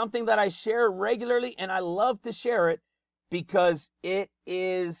 It's something that I share regularly, and I love to share it because it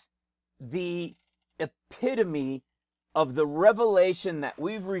is the epitome of the revelation that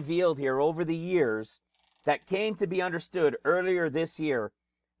we've revealed here over the years that came to be understood earlier this year,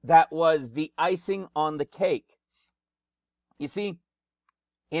 that was the icing on the cake. You see,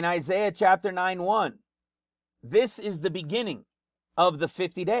 in Isaiah chapter 9:1, this is the beginning of the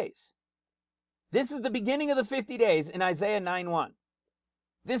 50 days. This is the beginning of the 50 days in Isaiah 9:1.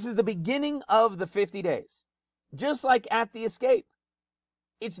 This is the beginning of the 50 days. Just like at the escape.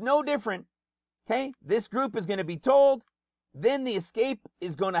 It's no different. Okay? This group is going to be told, then the escape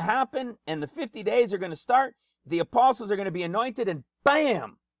is going to happen, and the 50 days are going to start. The apostles are going to be anointed, and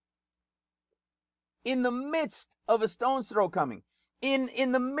bam! In the midst of a stone's throw coming,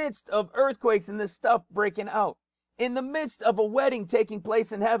 in the midst of earthquakes and this stuff breaking out, in the midst of a wedding taking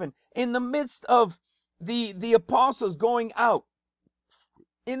place in heaven, in the midst of the apostles going out,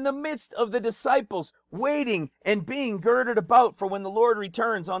 in the midst of the disciples waiting and being girded about for when the Lord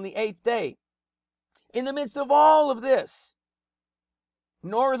returns on the 8th day, in the midst of all of this,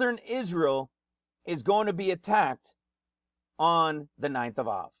 northern Israel is going to be attacked on the 9th of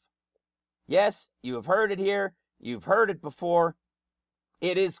Av. Yes, you have heard it here. You've heard it before.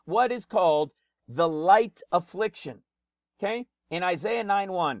 It is what is called the light affliction. Okay? In Isaiah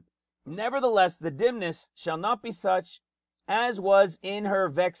 9:1, nevertheless, the dimness shall not be such as was in her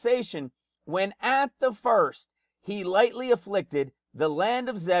vexation, when at the first he lightly afflicted the land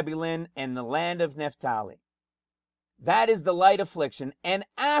of Zebulun and the land of Naphtali. That is the light affliction, and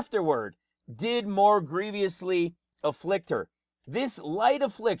afterward did more grievously afflict her. This light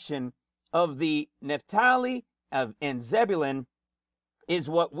affliction of the Naphtali and Zebulun is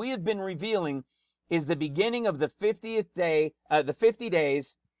what we have been revealing is the beginning of the 50th day, the 50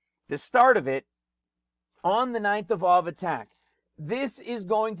 days, the start of it on the 9th of Av attack. This is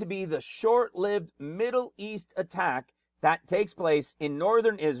going to be the short-lived Middle East attack that takes place in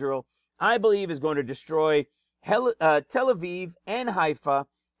northern Israel. I believe is going to destroy Tel Aviv and Haifa,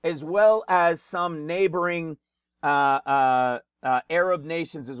 as well as some neighboring Arab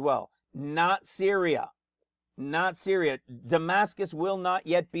nations as well. Not Syria. Not Syria. Damascus will not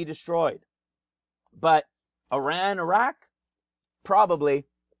yet be destroyed. But Iran, Iraq, probably.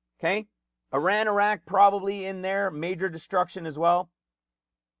 Okay? Iran, Iraq, probably in there. Major destruction as well.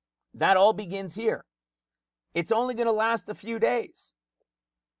 That all begins here. It's only going to last a few days.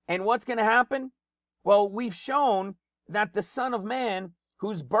 And what's going to happen? Well, we've shown that the Son of Man,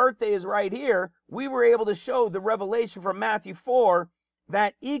 whose birthday is right here, we were able to show the revelation from Matthew 4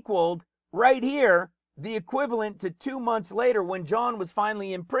 that equaled right here the equivalent to 2 months later when John was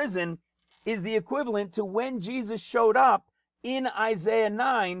finally in prison is the equivalent to when Jesus showed up in Isaiah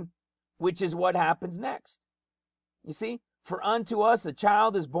 9, which is what happens next. You see, for unto us a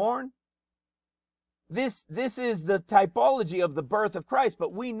child is born. This is the typology of the birth of Christ,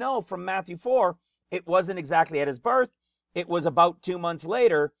 but we know from Matthew 4, it wasn't exactly at his birth. It was about 2 months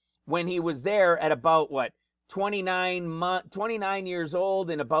later when he was there at about, 29 years old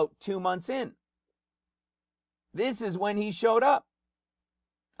and about 2 months in. This is when he showed up,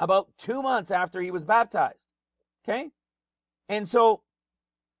 about 2 months after he was baptized. Okay? And so,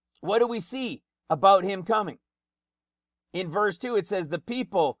 what do we see about him coming? In verse 2, it says, the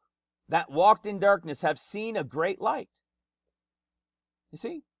people that walked in darkness have seen a great light. You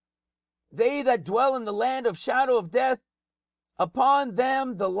see? They that dwell in the land of shadow of death, upon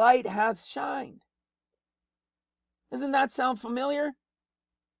them the light hath shined. Doesn't that sound familiar?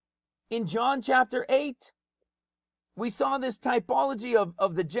 In John chapter 8, we saw this typology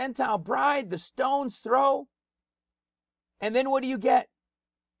of the Gentile bride, the stone's throw. And then what do you get?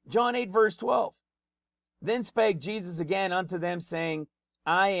 John 8 verse 12. Then spake Jesus again unto them, saying,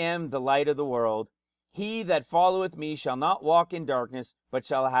 I am the light of the world. He that followeth me shall not walk in darkness, but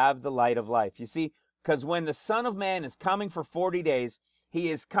shall have the light of life. You see, because when the Son of Man is coming for 40 days, he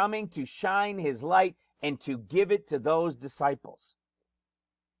is coming to shine his light and to give it to those disciples.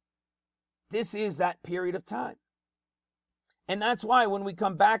 This is that period of time. And that's why when we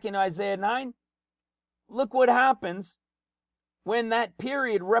come back in Isaiah 9, look what happens when that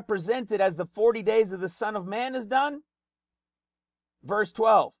period represented as the 40 days of the Son of Man is done. Verse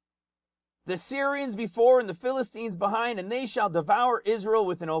 12. The Syrians before and the Philistines behind, and they shall devour Israel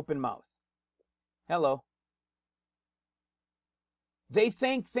with an open mouth. Hello. They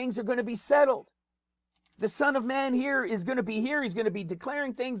think things are going to be settled. The Son of Man here is going to be here. He's going to be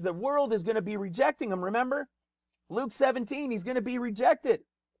declaring things. The world is going to be rejecting him. Remember? Luke 17, he's going to be rejected.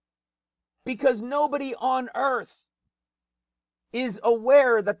 Because nobody on earth is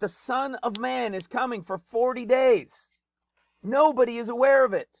aware that the Son of Man is coming for 40 days. Nobody is aware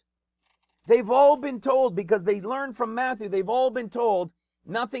of it. They've all been told, because they learned from Matthew, they've all been told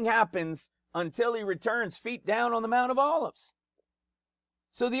nothing happens until he returns feet down on the Mount of Olives.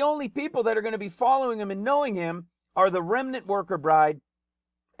 So the only people that are going to be following him and knowing him are the remnant worker bride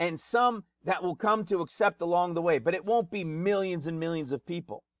and some that will come to accept along the way. But it won't be millions and millions of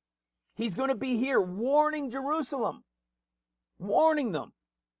people. He's going to be here warning Jerusalem, warning them.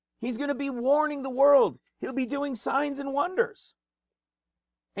 He's going to be warning the world. He'll be doing signs and wonders.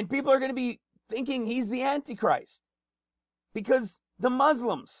 And people are going to be thinking he's the Antichrist, because the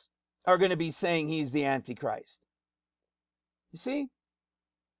Muslims are going to be saying he's the Antichrist. You see?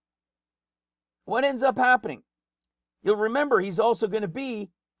 What ends up happening? You'll remember he's also going to be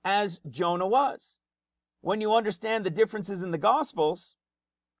as Jonah was. When you understand the differences in the Gospels,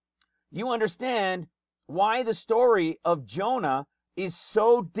 you understand why the story of Jonah is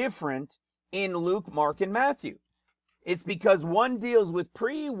so different in Luke, Mark, and Matthew. It's because one deals with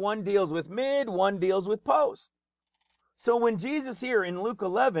pre, one deals with mid, one deals with post. So when Jesus here in Luke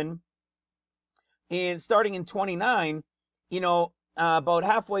 11, and starting in 29, about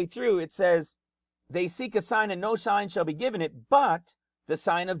halfway through, it says, they seek a sign and no sign shall be given it, but the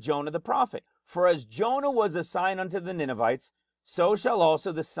sign of Jonah the prophet. For as Jonah was a sign unto the Ninevites, so shall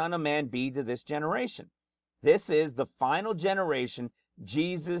also the Son of Man be to this generation. This is the final generation,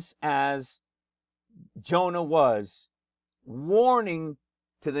 Jesus as Jonah was, warning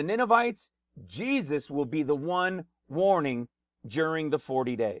to the Ninevites. Jesus will be the one warning during the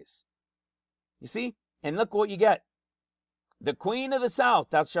 40 days. You see? And look what you get. The queen of the south,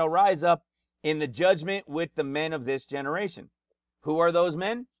 thou shalt rise up in the judgment with the men of this generation. Who are those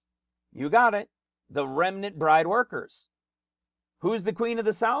men? You got it. The remnant bride workers. Who's the queen of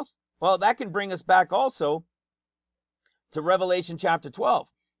the south? Well, that can bring us back also to Revelation chapter 12.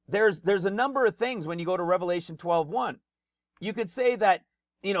 There's a number of things when you go to Revelation 12:1. You could say that,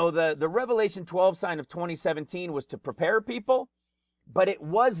 the Revelation 12 sign of 2017 was to prepare people, but it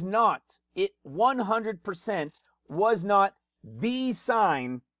was not. It 100% was not the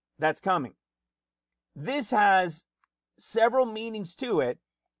sign that's coming. This has several meanings to it,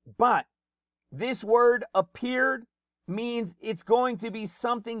 but this word appeared means it's going to be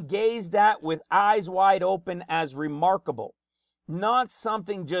something gazed at with eyes wide open as remarkable, not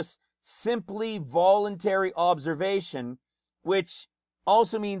something just simply voluntary observation, which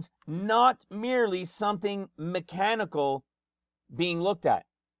also means not merely something mechanical being looked at.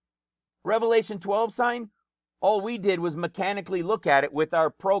 Revelation 12 sign, all we did was mechanically look at it with our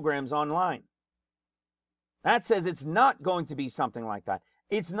programs online. That says it's not going to be something like that.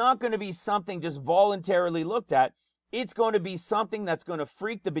 It's not going to be something just voluntarily looked at. It's going to be something that's going to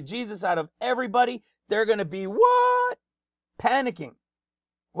freak the bejesus out of everybody. They're going to be, what? Panicking.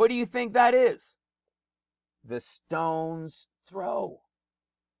 What do you think that is? The stone's throw.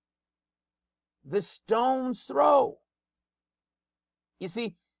 The stone's throw. You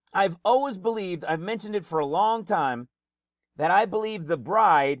see, I've always believed, I've mentioned it for a long time, that I believe the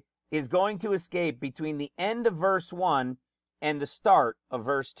bride is going to escape between the end of verse 1 and the start of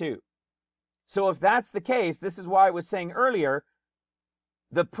verse 2. So if that's the case, this is why I was saying earlier,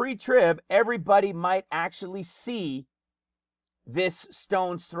 the pre-trib, everybody might actually see this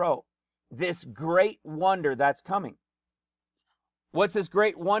stone's throw, this great wonder that's coming. What's this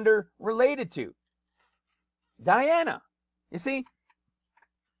great wonder related to? Diana. You see,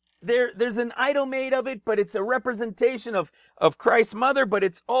 there's an idol made of it, but it's a representation of Christ's mother, but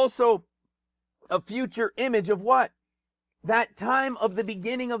it's also a future image of what? That time of the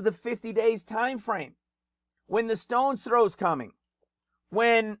beginning of the 50 days time frame, when the stone's throw's coming,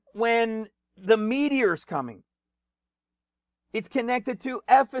 when the meteor's coming. It's connected to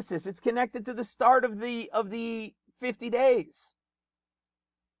Ephesus. It's connected to the start of the 50 days.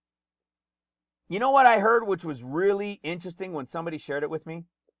 You know what I heard, which was really interesting when somebody shared it with me?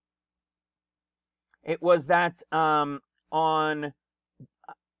 It was that on,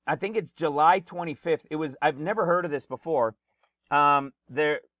 I think it's July 25th. I've never heard of this before. I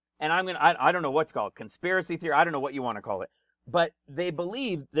don't know what's called, conspiracy theory. I don't know what you want to call it. But they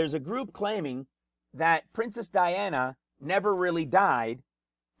believe, there's a group claiming that Princess Diana never really died,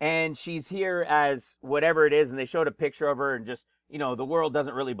 and she's here as whatever it is, and they showed a picture of her, and just, the world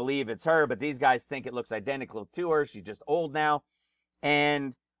doesn't really believe it's her, but these guys think it looks identical to her. She's just old now.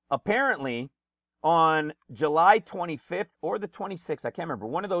 And apparently, on July 25th or the 26th, I can't remember,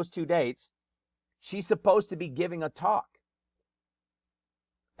 one of those two dates, she's supposed to be giving a talk.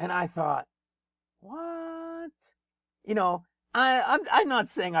 And I thought, what? I'm not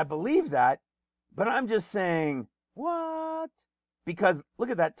saying I believe that, but I'm just saying, what? Because look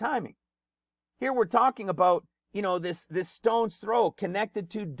at that timing. Here we're talking about, this stone's throw connected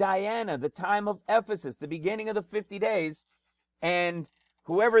to Diana, the time of Ephesus, the beginning of the 50 days. And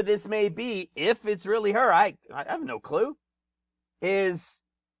whoever this may be, if it's really her, I have no clue, is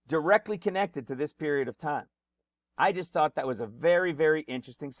directly connected to this period of time. I just thought that was a very, very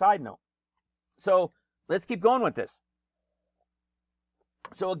interesting side note. So let's keep going with this.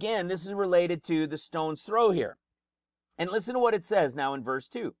 So again, this is related to the stone's throw here. And listen to what it says now in verse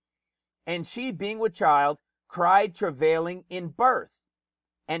 2. And she, being with child, cried, travailing in birth,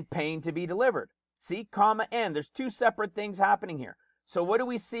 and pain to be delivered. See, comma, and. There's two separate things happening here. So what do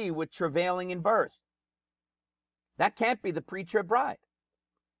we see with travailing in birth? That can't be the pre-trib bride.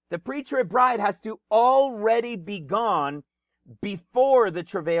 The pre-trib bride has to already be gone before the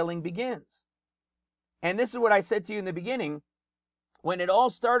travailing begins. And this is what I said to you in the beginning. When it all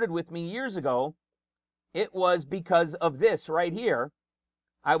started with me years ago, it was because of this right here.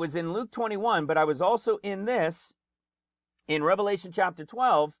 I was in Luke 21, but I was also in this, in Revelation chapter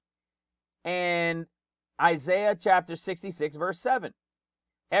 12, and Isaiah chapter 66, verse 7.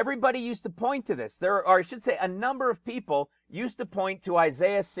 Everybody used to point to this. Or I should say, a number of people used to point to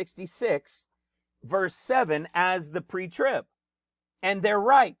Isaiah 66, verse 7 as the pre-trib. And they're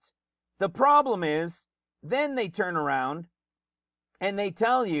right. The problem is, then they turn around and they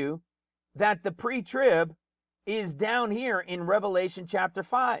tell you that the pre-trib is down here in Revelation chapter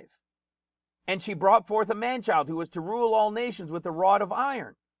 5. And she brought forth a man-child who was to rule all nations with a rod of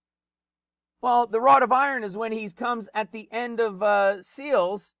iron. Well, the rod of iron is when he comes at the end of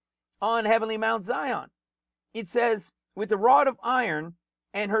seals on heavenly Mount Zion. It says, with the rod of iron,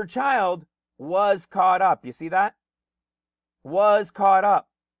 and her child was caught up. You see that? Was caught up.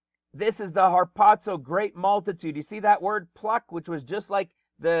 This is the harpazo, great multitude. You see that word pluck, which was just like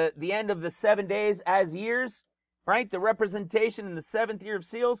the end of the 7 days as years, right? The representation in the 7th year of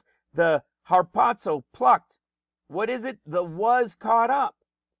seals, the harpazo, plucked. What is it? The was caught up.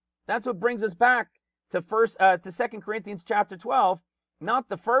 That's what brings us back to 2 Corinthians chapter 12. Not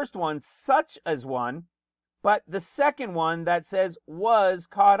the first one, such as one, but the second one that says was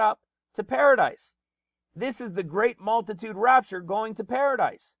caught up to paradise. This is the great multitude rapture going to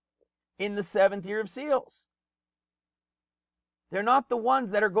paradise in the 7th year of seals. They're not the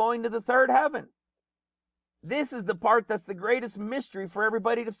ones that are going to the third heaven. This is the part that's the greatest mystery for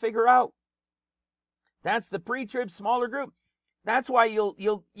everybody to figure out. That's the pre-trib smaller group. That's why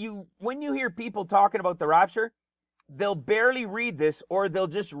when you hear people talking about the rapture, they'll barely read this or they'll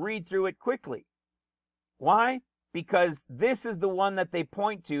just read through it quickly. Why? Because this is the one that they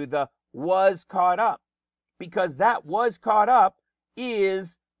point to, the was caught up. Because that was caught up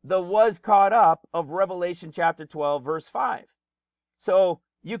is the was caught up of Revelation chapter 12, verse 5. So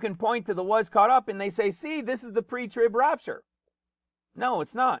you can point to the was caught up and they say, see, this is the pre-trib rapture. No,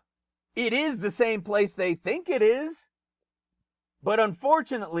 it's not. It is the same place they think it is. But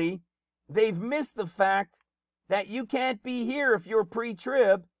unfortunately, they've missed the fact that you can't be here if you're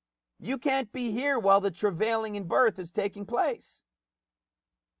pre-trib. You can't be here while the travailing in birth is taking place.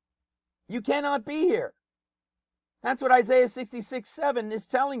 You cannot be here. That's what Isaiah 66:7 is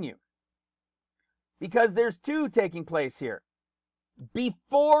telling you. Because there's two taking place here.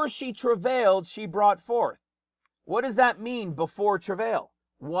 Before she travailed, she brought forth. What does that mean, before travail?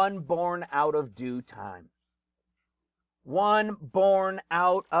 One born out of due time. One born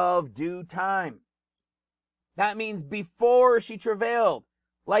out of due time. That means before she travailed.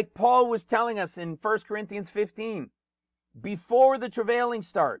 Like Paul was telling us in 1 Corinthians 15. Before the travailing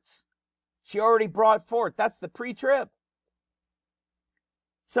starts, she already brought forth. That's the pre-trib.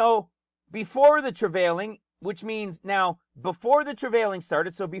 So, before the travailing, which means now, before the travailing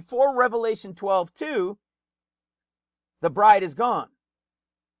started, so before Revelation 12:2, the bride is gone.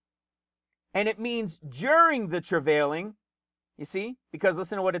 And it means during the travailing, you see, because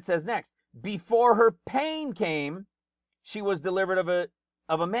listen to what it says next. Before her pain came, she was delivered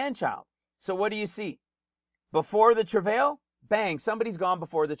of a man-child. So what do you see? Before the travail, bang, somebody's gone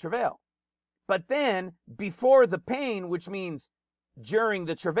before the travail. But then, before the pain, which means during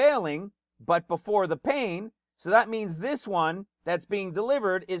the travailing, but before the pain, so that means this one that's being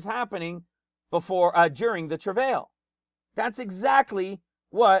delivered is happening before, during the travail. That's exactly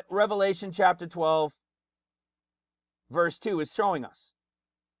what Revelation chapter 12, verse 2 is showing us.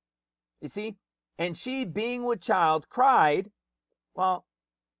 You see? And she, being with child, cried. Well,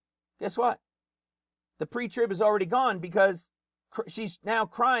 guess what? The pre-trib is already gone because she's now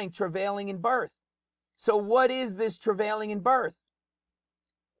crying, travailing in birth. So what is this travailing in birth?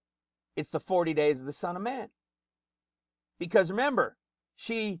 It's the 40 days of the Son of Man. Because remember,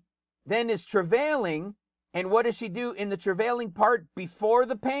 she then is travailing, and what does she do in the travailing part before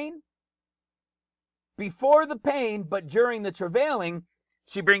the pain? Before the pain, but during the travailing,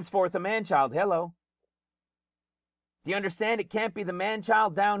 she brings forth a man-child. Hello. Do you understand? It can't be the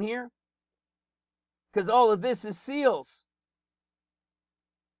man-child down here. Because all of this is seals.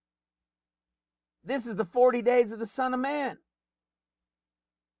 This is the 40 days of the Son of Man.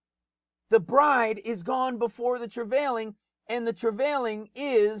 The bride is gone before the travailing, and the travailing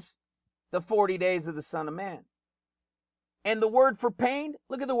is the 40 days of the Son of Man. And the word for pain,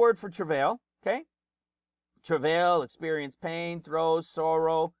 look at the word for travail, okay? Travail, experience pain, throes,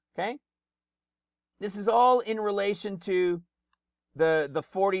 sorrow, okay? This is all in relation to the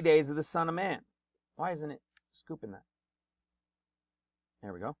 40 days of the Son of Man. Why isn't it scooping that?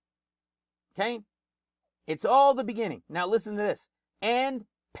 There we go. Okay? It's all the beginning. Now listen to this. And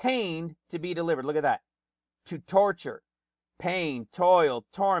pained to be delivered. Look at that. To torture, pain, toil,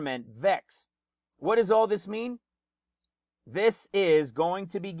 torment, vex. What does all this mean? This is going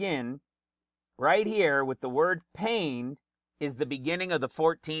to begin right here with the word pained is the beginning of the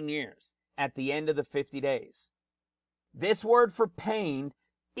 14 years at the end of the 50 days. This word for pained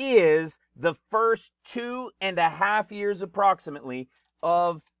is the first 2.5 years approximately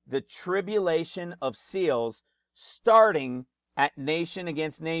of the tribulation of seals, starting at nation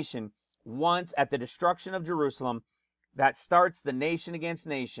against nation. Once at the destruction of Jerusalem, that starts the nation against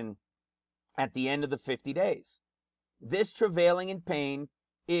nation at the end of the 50 days. This travailing in pain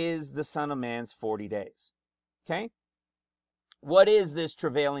is the Son of Man's 40 days. Okay? What is this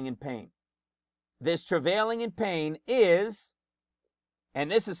travailing in pain? This travailing in pain is, and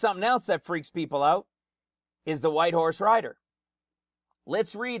this is something else that freaks people out, is the white horse rider.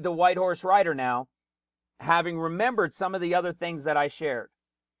 Let's read the white horse rider now, having remembered some of the other things that I shared.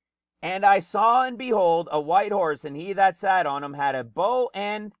 And I saw, and behold, a white horse, and he that sat on him had a bow,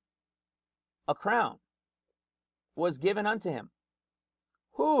 and a crown was given unto him.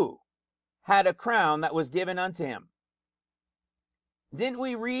 Who had a crown that was given unto him? Didn't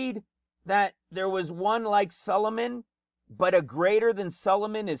we read that there was one like Solomon, but a greater than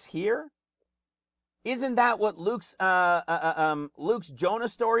Solomon is here? Isn't that what Luke's Jonah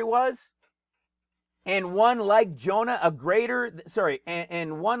story was? And one like Jonah,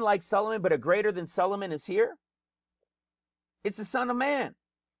 and one like Solomon, but a greater than Solomon is here? It's the Son of Man.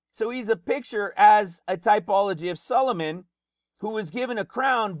 So he's a picture as a typology of Solomon, who was given a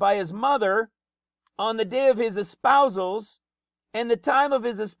crown by his mother on the day of his espousals. And the time of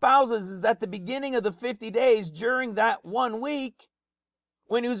his espousals is at the beginning of the 50 days during that 1 week,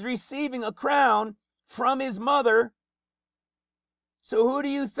 when he was receiving a crown from his mother. So who do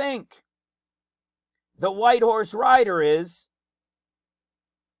you think the white horse rider is,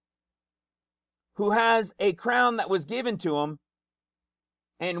 who has a crown that was given to him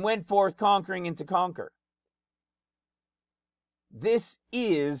and went forth conquering and to conquer? This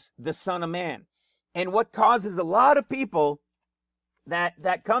is the Son of Man. And what causes a lot of people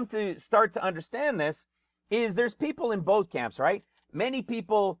that come to start to understand this is there's people in both camps, right? Many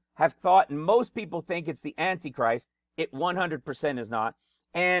people have thought, and most people think it's the Antichrist. It 100% is not.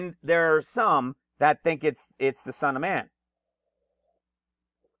 And there are some that think it's the Son of Man.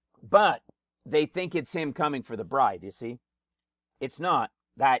 But they think it's him coming for the bride, you see? It's not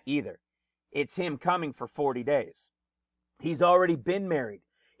that either. It's him coming for 40 days. He's already been married.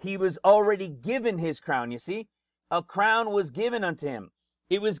 He was already given his crown, you see? A crown was given unto him.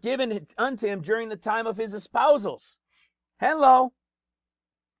 It was given unto him during the time of his espousals. Hello.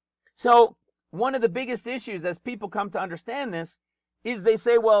 So one of the biggest issues as people come to understand this is they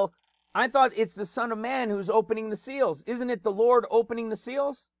say, well, I thought it's the Son of Man who's opening the seals. Isn't it the Lord opening the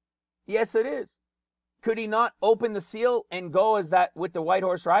seals? Yes, it is. Could he not open the seal and go as that with the white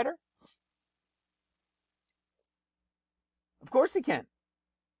horse rider? Of course he can.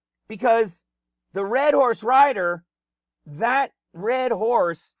 Because the red horse rider, that red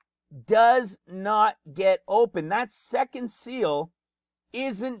horse does not get open. That second seal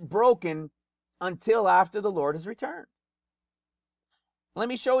isn't broken until after the Lord has returned. Let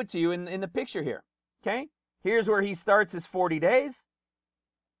me show it to you in the picture here. Okay? Here's where he starts his 40 days.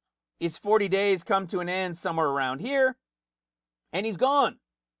 His 40 days come to an end somewhere around here. And he's gone.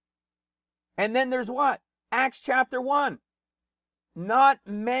 And then there's what? Acts chapter 1. Not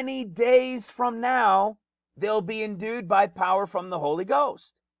many days from now, they'll be endued by power from the Holy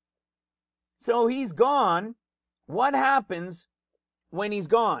Ghost. So he's gone. What happens when he's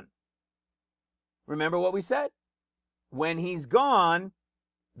gone? Remember what we said? When he's gone,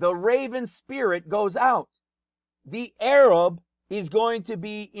 the raven spirit goes out. The Arab is going to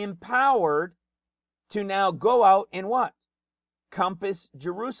be empowered to now go out and what? Compass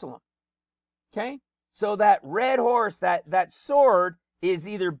Jerusalem. Okay? So that red horse, that sword, is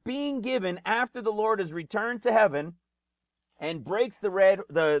either being given after the Lord has returned to heaven and breaks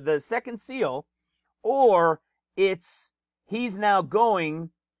the second seal, or he's now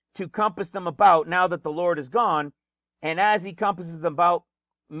going to compass them about now that the Lord is gone. And as he compasses them about,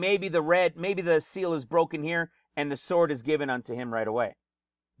 maybe the seal is broken here and the sword is given unto him right away.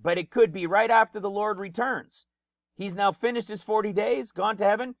 But it could be right after the Lord returns. He's now finished his 40 days, gone to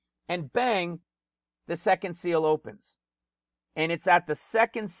heaven, and bang, the second seal opens. And it's at the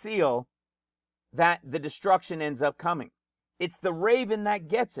second seal that the destruction ends up coming. It's the raven that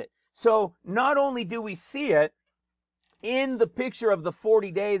gets it. So not only do we see it in the picture of the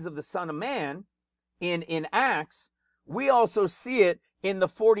 40 days of the Son of Man in Acts, we also see it in the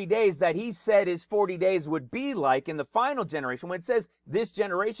 40 days that he said his 40 days would be like in the final generation. When it says this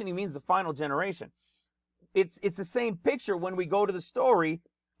generation, he means the final generation. It's the same picture when we go to the story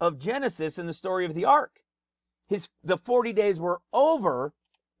of Genesis and the story of the ark. The 40 days were over,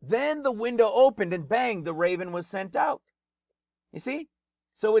 then the window opened and bang, the raven was sent out. You see?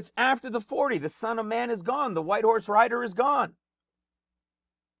 So it's after the 40, the Son of Man is gone, the white horse rider is gone.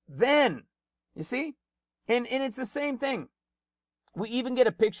 Then, you see? And it's the same thing. We even get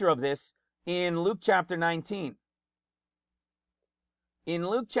a picture of this in Luke chapter 19. In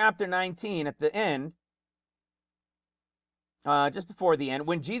Luke chapter 19, at the end, just before the end,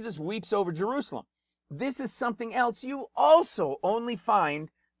 when Jesus weeps over Jerusalem. This is something else you also only find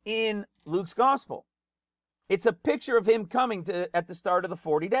in Luke's gospel. It's a picture of him coming at the start of the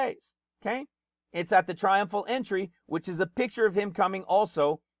 40 days. Okay? It's at the triumphal entry, which is a picture of him coming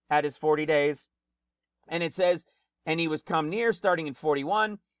also at his 40 days. And it says, And he was come near, starting in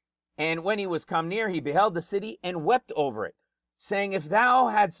 41. And when he was come near, he beheld the city and wept over it, saying, if thou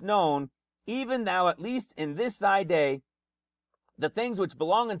hadst known, even thou at least in this thy day, the things which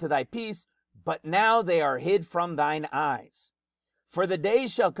belong unto thy peace, but now they are hid from thine eyes. For the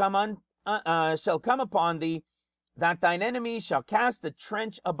days shall come upon thee, that thine enemies shall cast a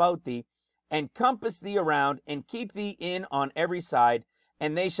trench about thee, and compass thee around, and keep thee in on every side,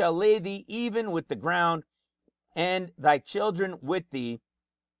 and they shall lay thee even with the ground, and thy children with thee,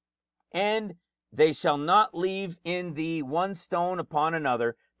 and they shall not leave in thee one stone upon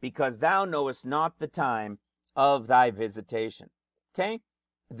another, because thou knowest not the time of thy visitation. Okay?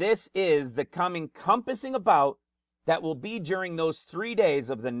 This is the coming compassing about that will be during those 3 days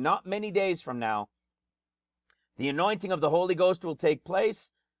of the not many days from now. The anointing of the Holy Ghost will take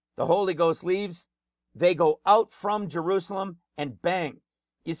place. The Holy Ghost leaves. They go out from Jerusalem, and bang.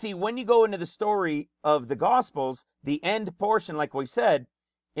 You see, when you go into the story of the Gospels, the end portion, like we said,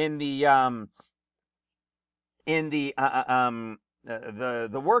 in the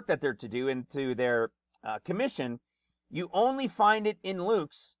work that they're to do into their commission, you only find it in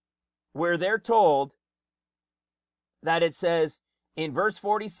Luke's, where they're told that it says in verse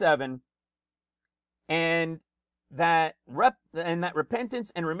 47, and that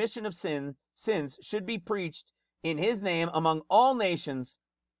repentance and remission of sins should be preached in his name among all nations,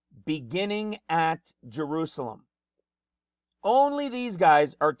 beginning at Jerusalem. Only these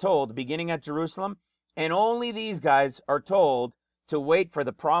guys are told, beginning at Jerusalem, and only these guys are told to wait for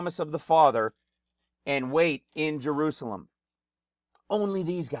the promise of the Father and wait in Jerusalem. Only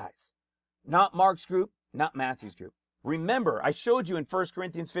these guys. Not Mark's group, not Matthew's group. Remember, I showed you in 1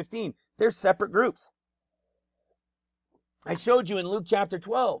 Corinthians 15, they're separate groups. I showed you in Luke chapter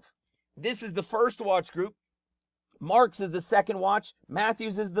 12. This is the first watch group. Mark's is the second watch.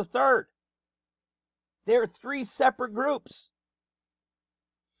 Matthew's is the third. There are 3 separate groups.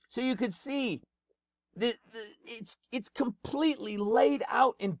 So you could see that it's completely laid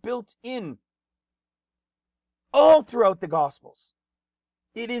out and built in all throughout the Gospels.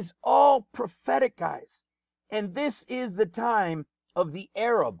 It is all prophetic, guys. And this is the time of the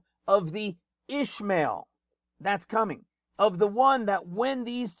Arab, of the Ishmael that's coming, of the one that when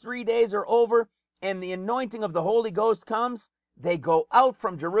these 3 days are over and the anointing of the Holy Ghost comes, they go out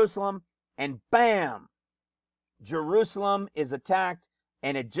from Jerusalem, and bam, Jerusalem is attacked,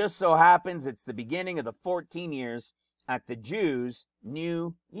 and it just so happens it's the beginning of the 14 years at the Jews'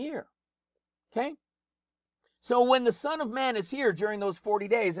 New Year. Okay? So when the Son of Man is here during those 40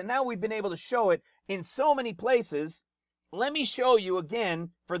 days, and now we've been able to show it in so many places, let me show you again,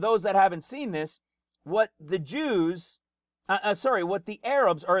 for those that haven't seen this, what the Jews, what the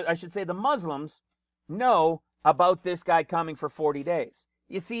Arabs, or I should say the Muslims, know about this guy coming for 40 days.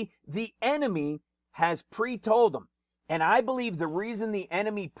 You see, the enemy has pre-told them. And I believe the reason the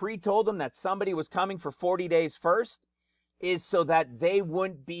enemy pre-told them that somebody was coming for 40 days first is so that they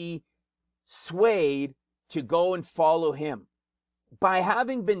wouldn't be swayed to go and follow him. By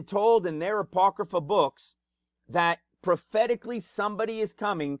having been told in their apocrypha books that prophetically somebody is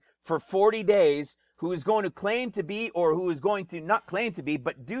coming for 40 days who is going to claim to be, or who is going to not claim to be,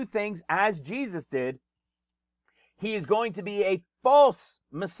 but do things as Jesus did, he is going to be a false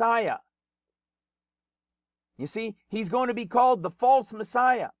Messiah. You see, he's going to be called the false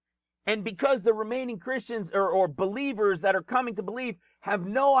Messiah. And because the remaining Christians or believers that are coming to believe have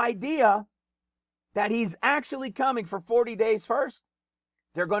no idea that he's actually coming for 40 days first,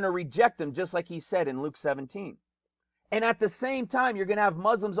 they're going to reject him, just like he said in Luke 17. And at the same time, you're going to have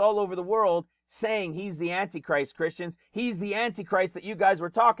Muslims all over the world saying he's the Antichrist, Christians. He's the Antichrist that you guys were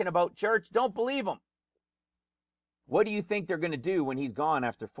talking about, church. Don't believe him. What do you think they're going to do when he's gone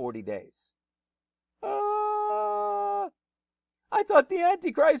after 40 days? I thought the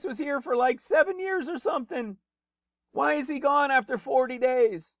Antichrist was here for like 7 years or something. Why is he gone after 40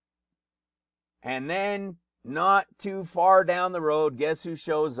 days? And then, not too far down the road, guess who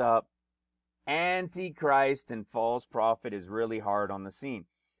shows up? Antichrist and false prophet is really hard on the scene.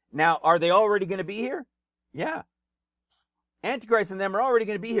 Now, are they already going to be here? Yeah. Antichrist and them are already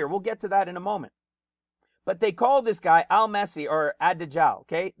going to be here. We'll get to that in a moment. But they call this guy Al-Masih, or Ad-Dajjal,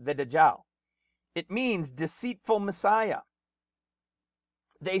 okay? The Dajjal. It means deceitful Messiah.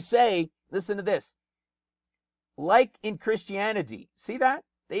 They say, listen to this, like in Christianity, see that?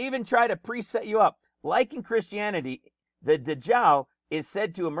 They even try to preset you up. Like in Christianity, the Dajjal is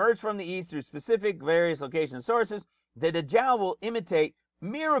said to emerge from the east through specific various location and sources. The Dajjal will imitate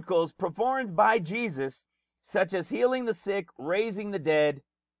miracles performed by Jesus, such as healing the sick, raising the dead.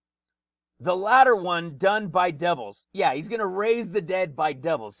 The latter one done by devils. Yeah, he's going to raise the dead by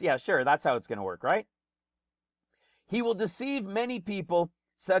devils. Yeah, sure, that's how it's going to work, right? He will deceive many people,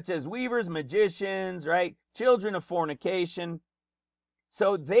 such as weavers, magicians, right? Children of fornication.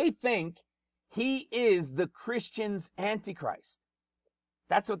 So they think he is the Christian's Antichrist.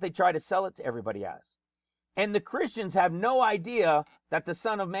 That's what they try to sell it to everybody as. And the Christians have no idea that the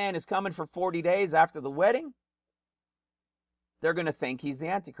Son of Man is coming for 40 days after the wedding. They're going to think he's the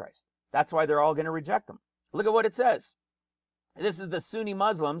Antichrist. That's why they're all going to reject him. Look at what it says. This is the Sunni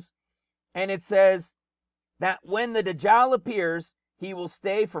Muslims, and it says that when the Dajjal appears, he will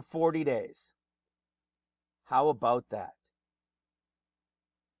stay for 40 days. How about that?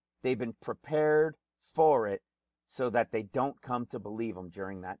 They've been prepared for it so that they don't come to believe him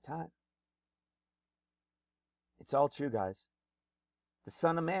during that time. It's all true, guys. The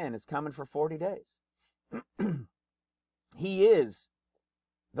Son of Man is coming for 40 days. He is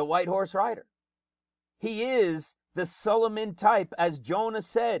the white horse rider. He is the Solomon type, as Jonah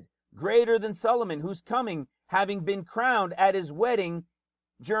said, greater than Solomon, who's coming, having been crowned at his wedding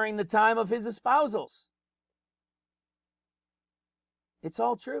during the time of his espousals. It's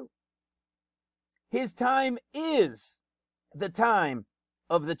all true. His time is the time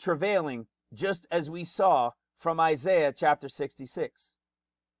of the travailing, just as we saw from Isaiah chapter 66.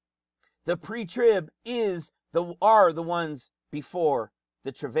 The pre-trib are the ones before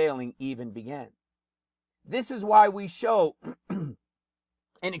the travailing even began. This is why we show and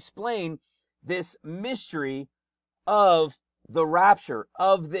explain this mystery of the rapture,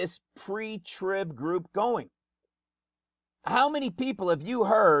 of this pre-trib group going. How many people have you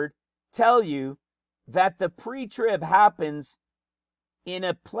heard tell you that the pre-trib happens in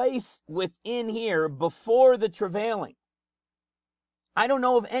a place within here before the travailing? I don't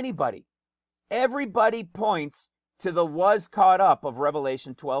know of anybody. Everybody points to the was caught up of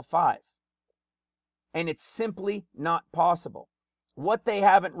Revelation 12:5. And it's simply not possible. What they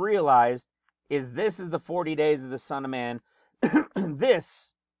haven't realized is this is the 40 days of the Son of Man.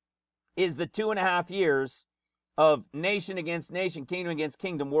 This is the 2.5 years of nation against nation, kingdom against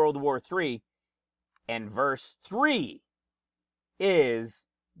kingdom, World War III. And verse 3 is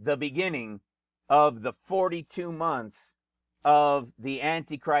the beginning of the 42 months of the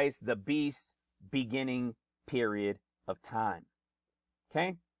Antichrist, the beast, beginning period of time.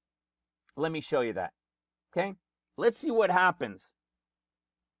 Okay? Let me show you that. Okay? Let's see what happens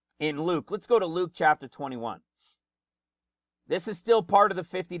in Luke. Let's go to Luke chapter 21. This is still part of the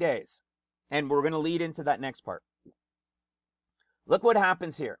 50 days. And we're going to lead into that next part. Look what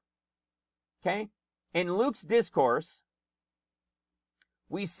happens here. Okay? In Luke's discourse,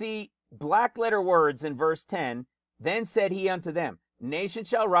 we see black letter words in verse 10. Then said he unto them, nation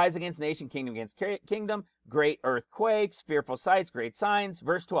shall rise against nation, kingdom against kingdom, great earthquakes, fearful sights, great signs.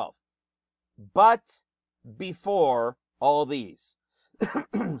 Verse 12. But before all these.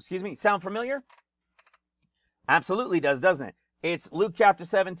 Excuse me. Sound familiar? Absolutely does, doesn't it? It's Luke chapter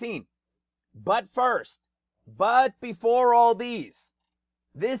 17. But first, but before all these.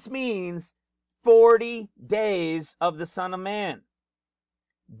 This means 40 days of the Son of Man.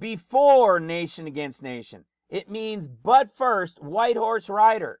 Before nation against nation. It means but first, white horse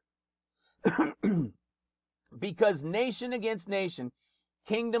rider. Because nation against nation,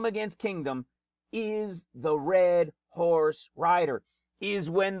 kingdom against kingdom, is the red horse rider. Is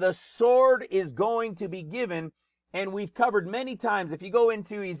when the sword is going to be given. And we've covered many times, if you go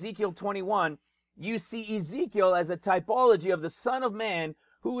into Ezekiel 21, you see Ezekiel as a typology of the Son of Man,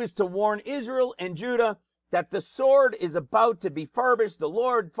 who is to warn Israel and Judah that the sword is about to be furbished. The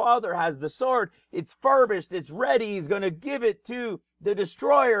Lord Father has the sword. It's furbished. It's ready. He's going to give it to the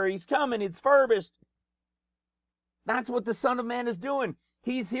destroyer. He's coming. It's furbished. That's what the Son of Man is doing.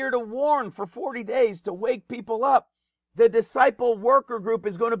 He's here to warn for 40 days to wake people up. The disciple worker group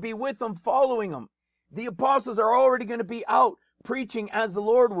is going to be with them, following them. The apostles are already going to be out preaching as the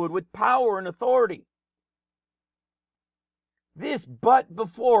Lord would, with power and authority. This but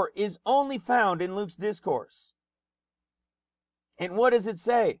before is only found in Luke's discourse. And what does it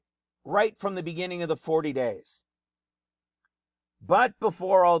say? Right from the beginning of the 40 days. But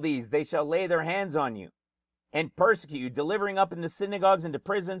before all these, they shall lay their hands on you and persecute you, delivering up into synagogues and to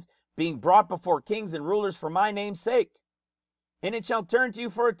prisons, being brought before kings and rulers for my name's sake. And it shall turn to you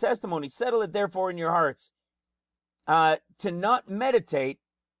for a testimony. Settle it therefore in your hearts, to not meditate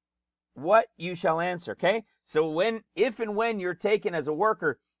what you shall answer. Okay? So if and when you're taken as a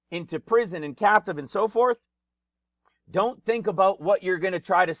worker into prison and captive and so forth, don't think about what you're going to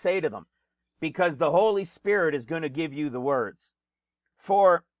try to say to them, because the Holy Spirit is going to give you the words.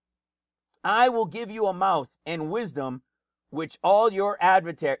 For I will give you a mouth and wisdom which all your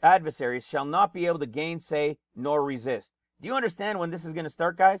adversaries shall not be able to gainsay nor resist. Do you understand when this is going to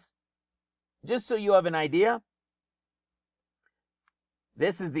start, guys? Just so you have an idea,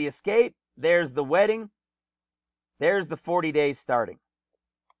 This is the escape. There's the wedding. There's the 40 days starting.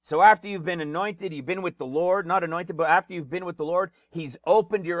 So after you've been anointed, you've been with the Lord, not anointed, but after you've been with the Lord, he's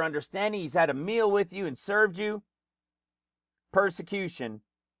opened your understanding. He's had a meal with you and served you. Persecution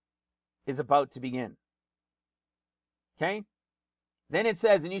is about to begin. Okay? Then it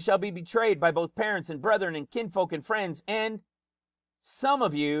says, and you shall be betrayed by both parents and brethren and kinfolk and friends, and some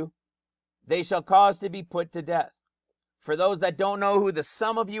of you they shall cause to be put to death. For those that don't know who the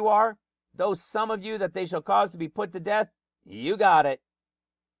some of you are, those some of you that they shall cause to be put to death, you got it.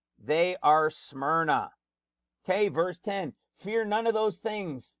 They are Smyrna. Okay, verse 10. Fear none of those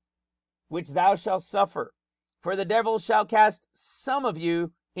things which thou shalt suffer. For the devil shall cast some of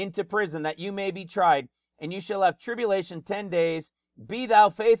you into prison, that you may be tried, and you shall have tribulation 10 days. Be thou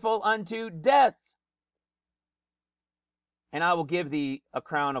faithful unto death, and I will give thee a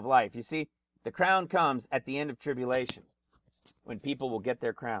crown of life. You see, the crown comes at the end of tribulation, when people will get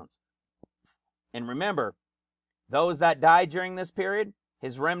their crowns. And remember, those that died during this period,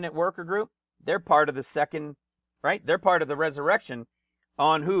 his remnant worker group, they're part of the second, right? They're part of the resurrection,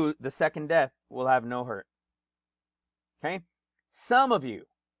 on who the second death will have no hurt. Okay? Some of you,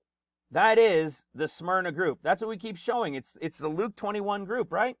 that is the Smyrna group. That's what we keep showing. It's the Luke 21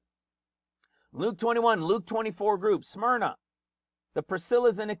 group, right? Luke 21, Luke 24 group, Smyrna. The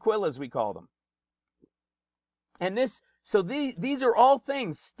Priscillas and Aquilas, we call them. And so these are all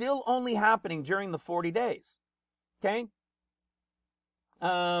things still only happening during the 40 days. Okay?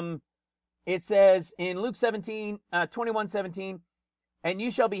 It says in Luke 21:17, and you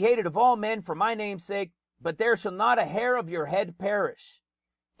shall be hated of all men for my name's sake, but there shall not a hair of your head perish.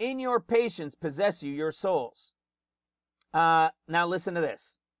 In your patience possess you your souls. Now listen to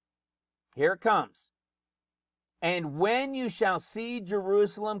this. Here it comes. And when you shall see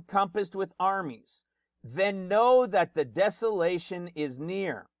Jerusalem compassed with armies, then know that the desolation is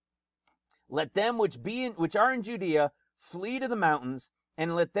near. Let them which are in Judea flee to the mountains,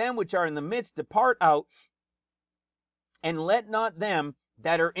 and let them which are in the midst depart out, and let not them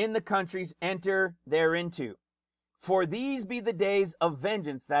that are in the countries enter thereinto. For these be the days of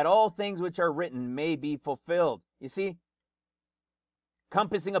vengeance, that all things which are written may be fulfilled. You see,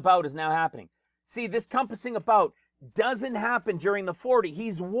 compassing about is now happening. See, this compassing about doesn't happen during the 40.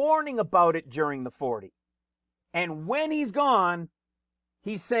 He's warning about it during the 40. And when he's gone,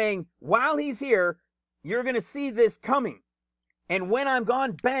 he's saying, while he's here, you're going to see this coming. And when I'm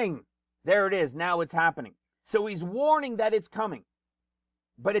gone, bang, there it is. Now it's happening. So he's warning that it's coming.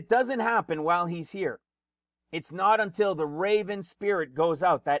 But it doesn't happen while he's here. It's not until the raven spirit goes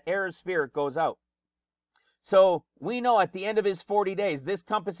out, that error spirit goes out. So we know at the end of his 40 days, this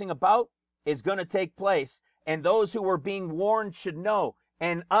compassing about is going to take place. And those who were being warned should know.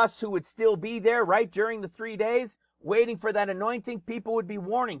 And us who would still be there, right, during the 3 days, waiting for that anointing, people would be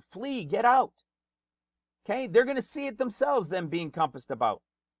warning, flee, get out. Okay, they're going to see it themselves, them being compassed about.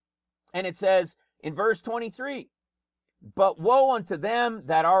 And it says in verse 23, but woe unto them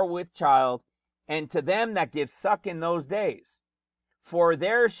that are with child, and to them that give suck in those days. For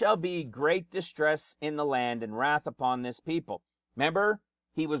there shall be great distress in the land, and wrath upon this people. Remember,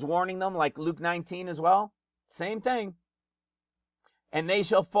 he was warning them like Luke 19 as well. Same thing. And they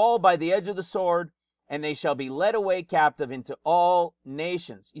shall fall by the edge of the sword, and they shall be led away captive into all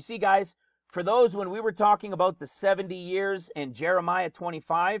nations. You see, guys, for those, when we were talking about the 70 years and Jeremiah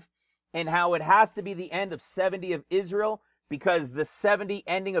 25, and how it has to be the end of 70 of Israel, because the 70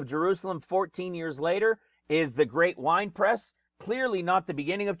 ending of Jerusalem 14 years later is the great winepress, clearly not the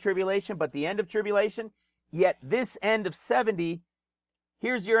beginning of tribulation, but the end of tribulation. Yet this end of 70,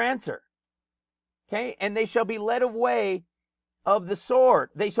 here's your answer. Okay, and they shall be led away of the sword.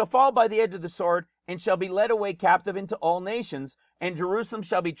 They shall fall by the edge of the sword, and shall be led away captive into all nations, and Jerusalem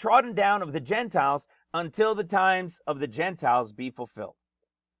shall be trodden down of the Gentiles until the times of the Gentiles be fulfilled.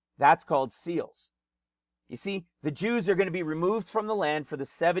 That's called seals. You see, the Jews are going to be removed from the land for the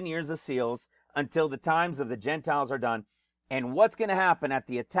 7 years of seals until the times of the Gentiles are done. And what's going to happen at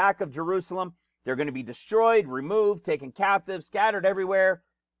the attack of Jerusalem? They're going to be destroyed, removed, taken captive, scattered everywhere,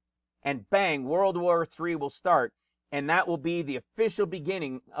 and bang, World War III will start. And that will be the official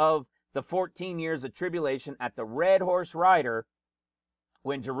beginning of the 14 years of tribulation at the red horse rider,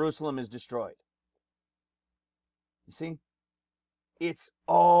 when Jerusalem is destroyed. You see? It's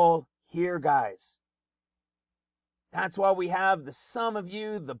all here, guys. That's why we have the some of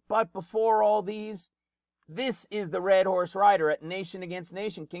you, the but before all these. This is the red horse rider at nation against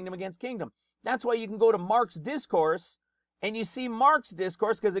nation, kingdom against kingdom. That's why you can go to Mark's discourse, and you see Mark's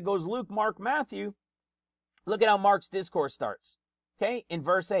discourse, because it goes Luke, Mark, Matthew. Look at how Mark's discourse starts. Okay, in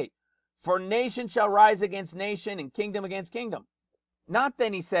verse 8. For nation shall rise against nation, and kingdom against kingdom. not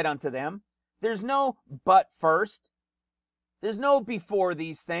then he said unto them. There's no but first. There's no before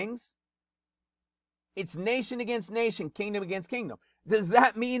these things. It's nation against nation, kingdom against kingdom. Does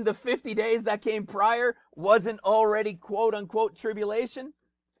that mean the 50 days that came prior wasn't already quote unquote tribulation?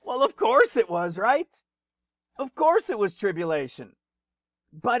 Well, of course it was, right? Of course it was tribulation.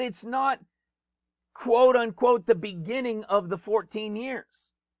 But it's not quote unquote the beginning of the 14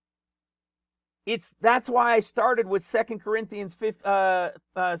 years. That's why I started with 2 Corinthians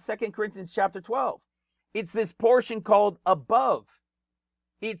chapter 12. It's this portion called above.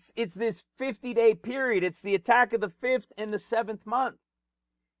 It's this 50-day period. It's the attack of the 5th and the 7th month.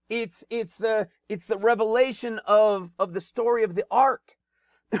 It's the revelation of the story of the ark.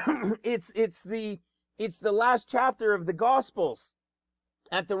 it's the last chapter of the Gospels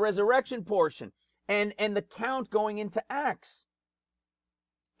at the resurrection portion, and the count going into Acts.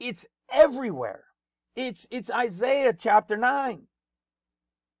 It's everywhere. It's Isaiah chapter 9.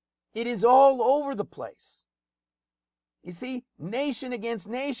 It is all over the place. You see, nation against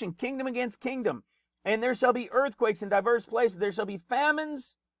nation, kingdom against kingdom. And there shall be earthquakes in diverse places. There shall be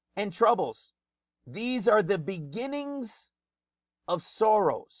famines and troubles. These are the beginnings of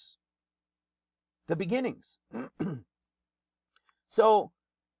sorrows. The beginnings. So,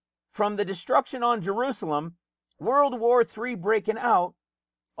 from the destruction on Jerusalem, World War III breaking out,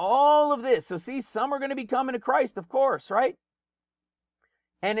 all of this. So see, some are going to be coming to Christ, of course, right?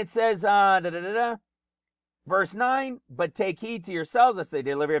 And it says, verse 9, but take heed to yourselves, lest they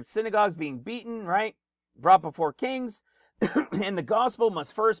deliver up synagogues, being beaten, right? Brought before kings. And the gospel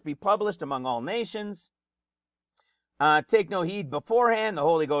must first be published among all nations. Take no heed beforehand, the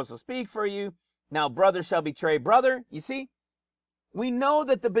Holy Ghost will speak for you. Now brother shall betray brother. You see, we know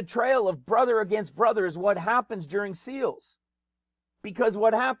that the betrayal of brother against brother is what happens during seals. Because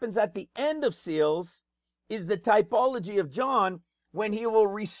what happens at the end of seals is the typology of John, when he will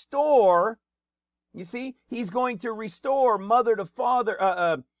restore. You see, he's going to restore mother to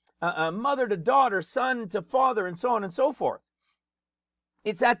father, mother to daughter, son to father, and so on and so forth.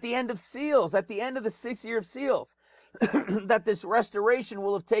 It's at the end of seals, at the end of the 6th year of seals, that this restoration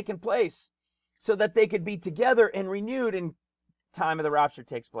will have taken place, so that they could be together and renewed, and time of the rapture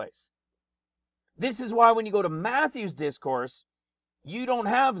takes place. This is why when you go to Matthew's discourse, you don't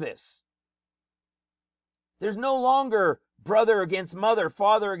have this. There's no longer brother against mother,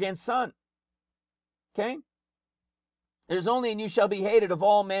 father against son. Okay? There's only, and you shall be hated of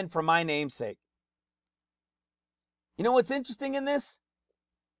all men for my name's sake. You know what's interesting in this?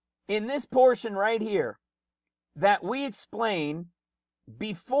 In this portion right here, that we explain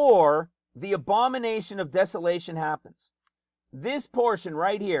before the abomination of desolation happens. This portion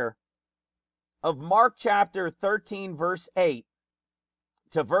right here of Mark chapter 13, verse 8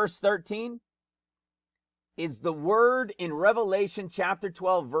 to verse 13 is the word in Revelation chapter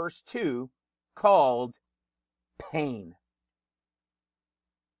 12, verse 2 called pain.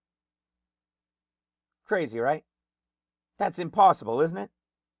 Crazy, right? That's impossible, isn't it?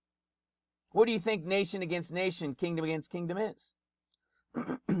 What do you think nation against nation, kingdom against kingdom is?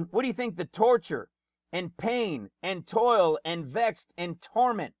 What do you think the torture and pain and toil and vexed and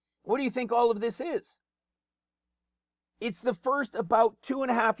torment, what do you think all of this is? It's the first about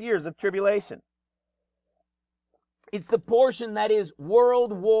 2.5 years of tribulation. It's the portion that is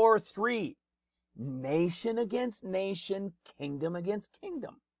World War III. Nation against nation, kingdom against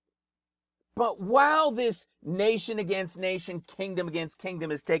kingdom. But while this nation against nation, kingdom against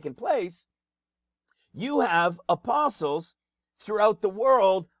kingdom is taking place, you have apostles throughout the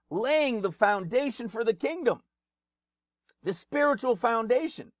world laying the foundation for the kingdom, the spiritual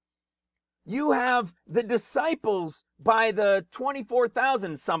foundation. You have the disciples by the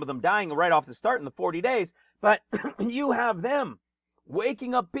 24,000, some of them dying right off the start in the 40 days, but you have them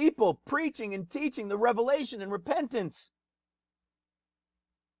waking up people, preaching and teaching the revelation and repentance.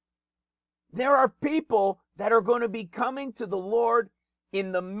 There are people that are going to be coming to the Lord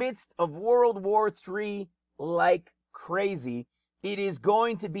in the midst of World War III like crazy. It is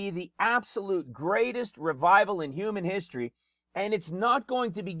going to be the absolute greatest revival in human history, and it's not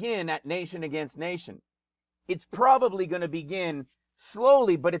going to begin at nation against nation. It's probably going to begin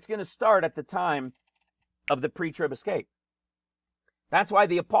slowly, but it's going to start at the time of the pre-trib escape. That's why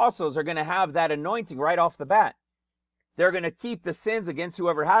the apostles are going to have that anointing right off the bat. They're going to keep the sins against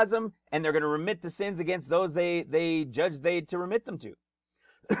whoever has them, and they're going to remit the sins against those they judge to remit them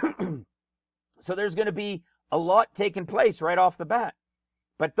to. So there's going to be a lot taking place right off the bat.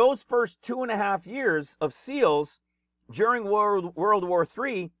 But those first 2.5 years of seals during World War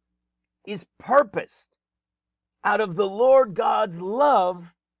III is purposed out of the Lord God's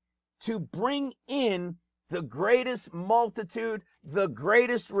love to bring in the greatest multitude, the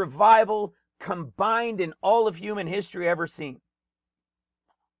greatest revival combined in all of human history ever seen.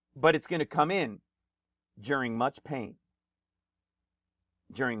 But it's going to come in during much pain.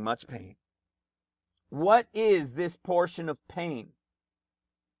 During much pain. What is this portion of pain?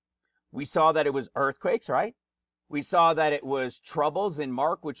 We saw that it was earthquakes, right? We saw that it was troubles in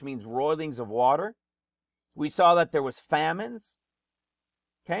Mark, which means roilings of water. We saw that there was famines.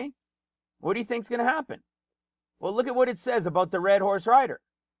 Okay? What do you think is going to happen? Well, look at what it says about the red horse rider.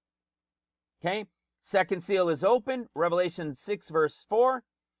 Okay? Second seal is opened, Revelation 6, verse 4.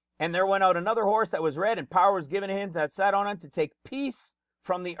 And there went out another horse that was red, and power was given to him that sat on it to take peace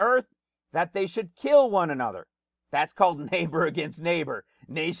from the earth, that they should kill one another. That's called neighbor against neighbor,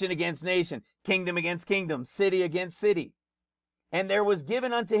 nation against nation, kingdom against kingdom, city against city. And there was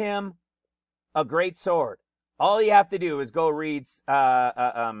given unto him a great sword. All you have to do is go read,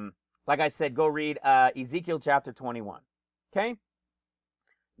 like I said, go read Ezekiel chapter 21. Okay?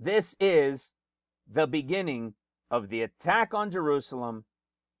 This is the beginning of the attack on Jerusalem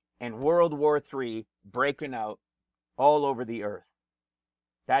and World War III breaking out all over the earth.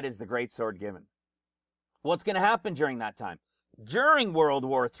 That is the great sword given. What's going to happen during that time? During World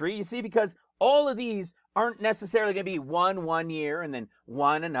War III, you see, because all of these aren't necessarily going to be one year, and then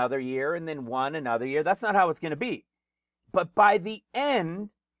one another year, and then one another year. That's not how it's going to be. But by the end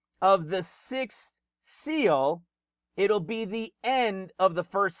of the sixth seal, it'll be the end of the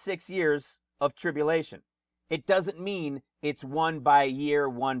first 6 years of tribulation. It doesn't mean it's one by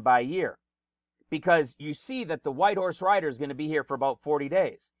year. Because you see that the white horse rider is going to be here for about 40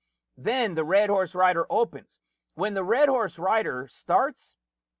 days. Then the red horse rider opens. When the red horse rider starts,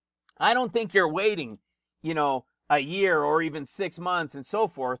 I don't think you're waiting, a year or even 6 months and so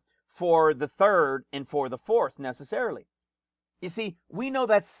forth for the third and for the fourth necessarily. You see, we know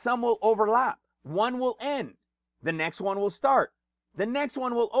that some will overlap. One will end. The next one will start. The next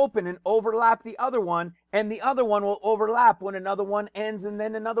one will open and overlap the other one, and the other one will overlap when another one ends and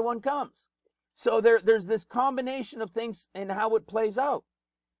then another one comes. So there's this combination of things and how it plays out.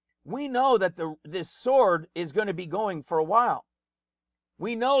 We know that this sword is going to be going for a while.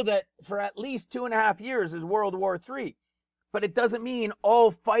 We know that for at least 2.5 years is World War III. But it doesn't mean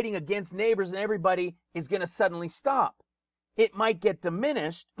all fighting against neighbors and everybody is going to suddenly stop. It might get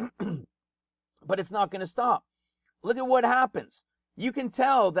diminished, but it's not going to stop. Look at what happens. You can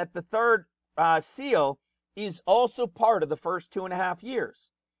tell that the third seal is also part of the first 2.5 years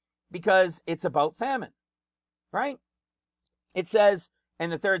because it's about famine, right? It says,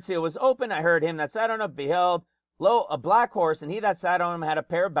 and the third seal was open. I heard him that sat on it, beheld, lo, a black horse, and he that sat on him had a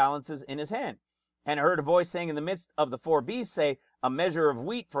pair of balances in his hand. And I heard a voice saying in the midst of the 4 beasts, say, a measure of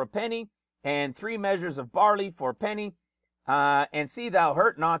wheat for a penny, and 3 measures of barley for a penny, and see thou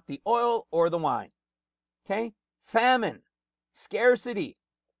hurt not the oil or the wine. Okay? Famine, scarcity.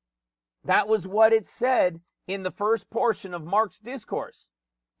 That was what it said in the first portion of Mark's discourse.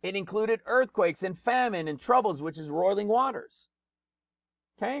 It included earthquakes and famine and troubles, which is roiling waters.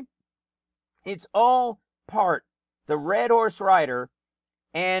 Okay? It's all part. The red horse rider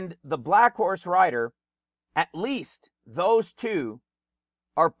and the black horse rider, at least those two,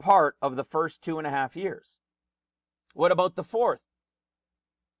 are part of the first 2.5 years. What about the fourth?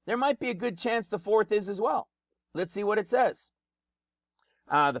 There might be a good chance the fourth is as well. Let's see what it says.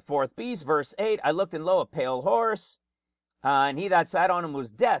 The fourth beast, verse 8, I looked, and lo, a pale horse, and he that sat on him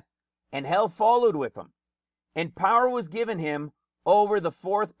was death, and hell followed with him. And power was given him over the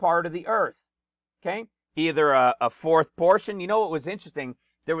fourth part of the earth. Okay? Either a fourth portion. You know what was interesting?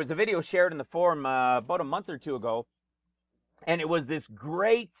 There was a video shared in the forum about a month or two ago, and it was this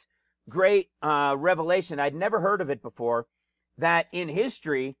great revelation. I'd never heard of it before, that in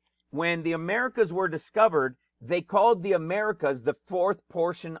history, when the Americas were discovered, they called the Americas the fourth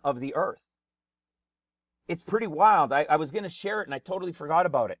portion of the earth. It's pretty wild. I was going to share it, and I totally forgot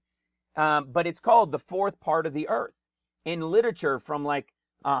about it. But it's called the fourth part of the earth in literature from like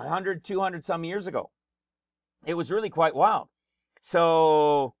 100, 200 some years ago. It was really quite wild.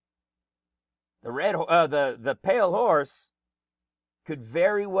 So the pale horse could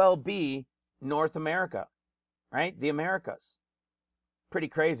very well be North America, right? The Americas. Pretty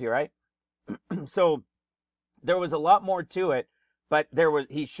crazy, right? So there was a lot more to it, but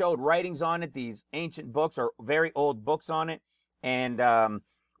he showed writings on it, these ancient books or very old books on it, and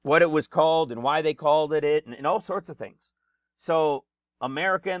what it was called and why they called it, and all sorts of things. So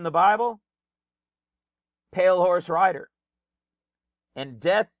America in the Bible, pale horse rider. And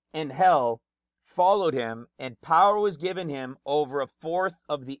death and hell followed him, and power was given him over a fourth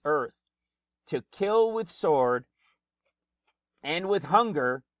of the earth, to kill with sword, and with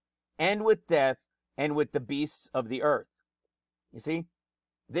hunger, and with death, and with the beasts of the earth. You see,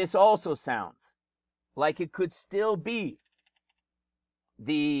 this also sounds like it could still be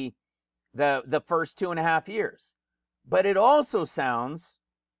the first 2.5 years. But it also sounds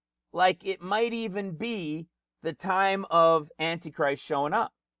like it might even be the time of Antichrist showing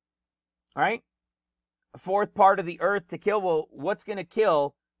up. All right? A fourth part of the earth to kill. Well, what's going to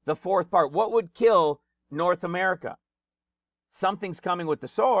kill the fourth part? What would kill North America? Something's coming with the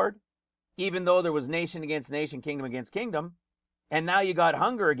sword, even though there was nation against nation, kingdom against kingdom. And now you got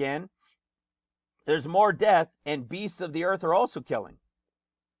hunger again. There's more death, and beasts of the earth are also killing.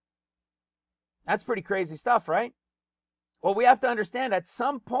 That's pretty crazy stuff, right? Well, we have to understand at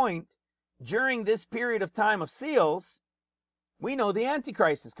some point during this period of time of seals, we know the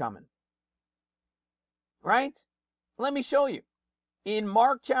Antichrist is coming. Right? Let me show you. In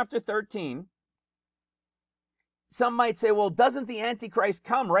Mark chapter 13, some might say, well, doesn't the Antichrist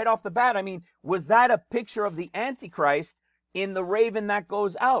come right off the bat? I mean, was that a picture of the Antichrist in the raven that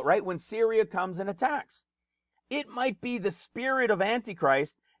goes out, right? When Syria comes and attacks. It might be the spirit of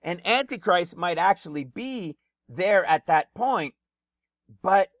Antichrist, and Antichrist might actually be there at that point,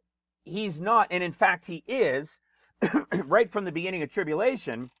 but he's not. And in fact, he is right from the beginning of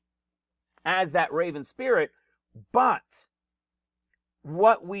tribulation as that raven spirit. But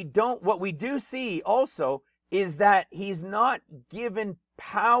what we do see also is that he's not given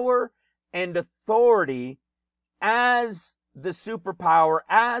power and authority as the superpower,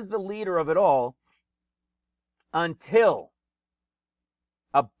 as the leader of it all, until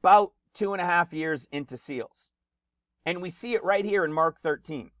about 2.5 years into seals. And we see it right here in Mark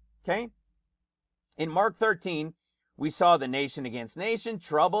 13. Okay? In Mark 13, we saw the nation against nation,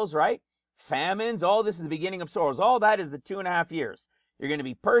 troubles, right? Famines, all this is the beginning of sorrows. All that is the 2.5 years. You're going to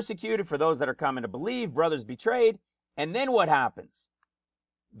be persecuted for those that are coming to believe, brothers betrayed. And then what happens?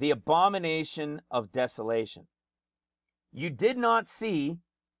 The abomination of desolation. You did not see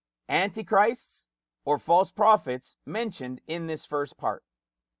antichrists or false prophets mentioned in this first part.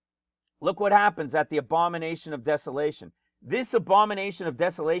 Look what happens at the abomination of desolation. This abomination of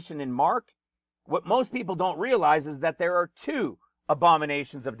desolation in Mark, what most people don't realize is that there are 2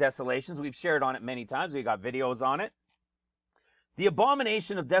 abominations of desolations. We've shared on it many times. We got videos on it. The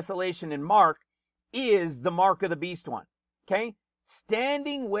abomination of desolation in Mark is the mark of the beast one. Okay?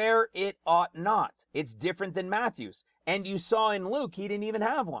 Standing where it ought not. It's different than Matthew's. And you saw in Luke, he didn't even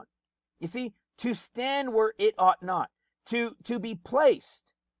have one. You see, to stand where it ought not. To be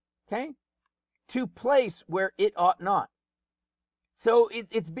placed. Okay? To place where it ought not. So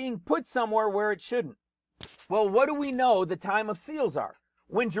it's being put somewhere where it shouldn't. Well, what do we know the time of seals are?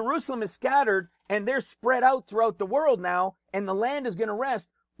 When Jerusalem is scattered and they're spread out throughout the world now, and the land is going to rest,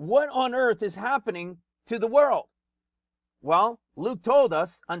 what on earth is happening to the world? Well, Luke told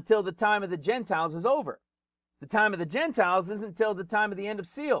us until the time of the Gentiles is over. The time of the Gentiles isn't until the time of the end of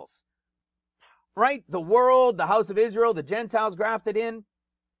seals. Right? The world, the house of Israel, the Gentiles grafted in.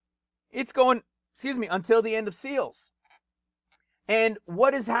 It's going, until the end of seals. And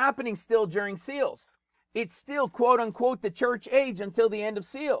what is happening still during seals? It's still, quote unquote, the church age until the end of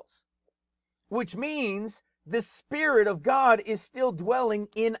seals. Which means the Spirit of God is still dwelling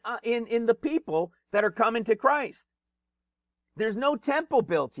in the people that are coming to Christ. There's no temple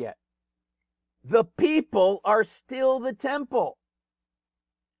built yet. The people are still the temple.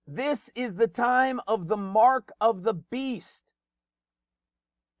 This is the time of the mark of the beast.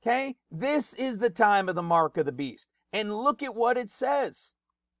 Okay? This is the time of the mark of the beast. And look at what it says.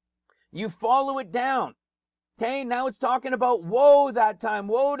 You follow it down. Okay? Now it's talking about woe that time.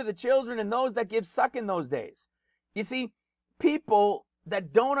 Woe to the children and those that give suck in those days. You see, people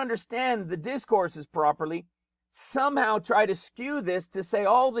that don't understand the discourses properly somehow try to skew this to say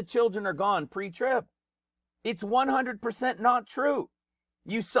all the children are gone pre-trib. It's 100% not true.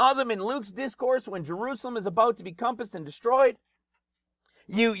 You saw them in Luke's discourse when Jerusalem is about to be compassed and destroyed.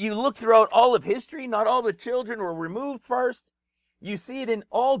 You look throughout all of history, not all the children were removed first. You see it in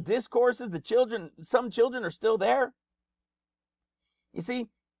all discourses, some children are still there. You see,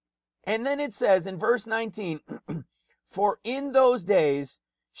 and then it says in verse 19, for in those days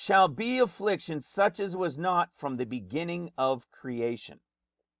shall be affliction such as was not from the beginning of creation.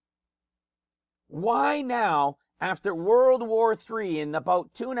 Why now, after World War III and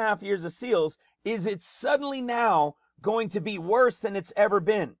about 2.5 years of seals, is it suddenly now going to be worse than it's ever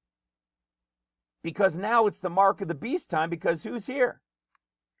been? Because now it's the mark of the beast time, because who's here?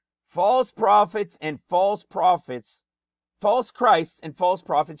 False prophets and false prophets, false Christs and false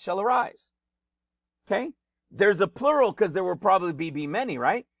prophets shall arise. Okay? There's a plural because there will probably be many,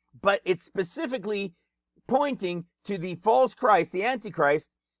 right? But it's specifically pointing to the false Christ, the Antichrist,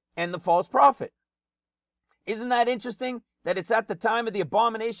 and the false prophet. Isn't that interesting? That it's at the time of the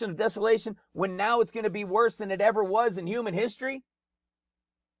abomination of desolation, when now it's going to be worse than it ever was in human history?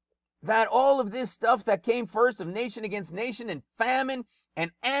 That all of this stuff that came first of nation against nation and famine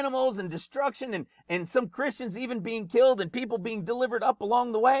and animals and destruction and some Christians even being killed and people being delivered up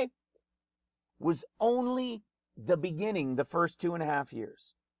along the way was only the beginning, the first 2.5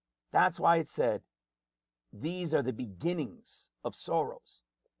 years. That's why it said, these are the beginnings of sorrows.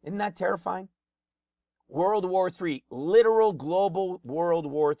 Isn't that terrifying? World War III, literal global World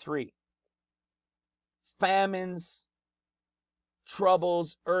War III. Famines,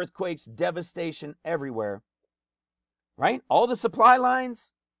 troubles, earthquakes, devastation everywhere. Right? All the supply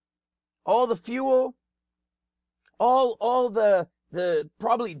lines, all the fuel, all the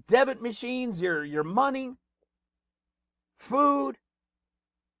probably debit machines, your money, food.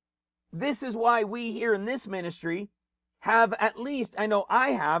 This is why we here in this ministry have, at least, I know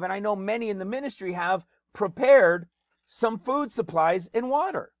I have, and I know many in the ministry have, prepared some food supplies and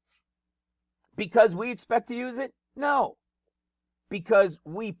water. Because we expect to use it? No. Because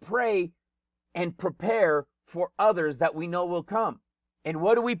we pray and prepare for others that we know will come. And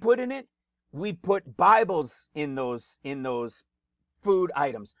what do we put in it? We put Bibles in those food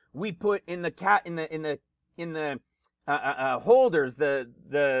items. We put in the holders,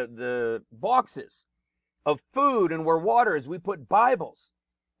 the boxes of food, and where water is, we put Bibles.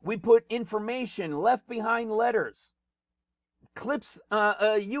 We put information, left behind letters, clips,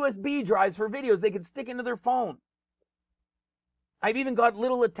 USB drives for videos they could stick into their phone. I've even got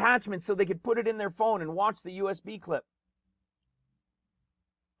little attachments so they could put it in their phone and watch the USB clip.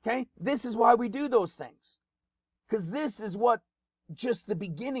 Okay? This is why we do those things. Because this is what just the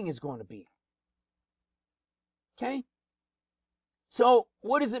beginning is going to be. Okay? So,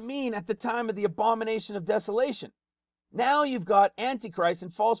 what does it mean at the time of the abomination of desolation? Now you've got Antichrist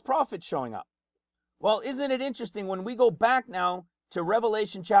and false prophets showing up. Well, isn't it interesting when we go back now to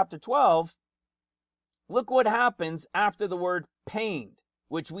Revelation chapter 12, look what happens after the word pained,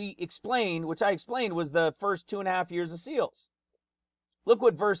 which I explained was the first 2.5 years of seals. Look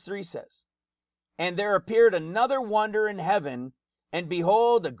what verse 3 says. And there appeared another wonder in heaven, and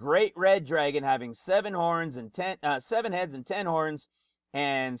behold, a great red dragon having 7 horns and 7 heads and 10 horns,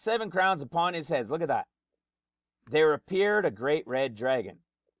 and 7 crowns upon his heads. Look at that. There appeared a great red dragon.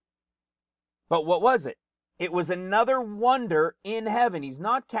 But what was it? It was another wonder in heaven. He's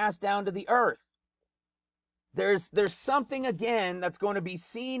not cast down to the earth. There's something again that's going to be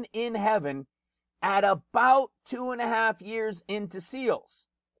seen in heaven at about 2.5 years into seals.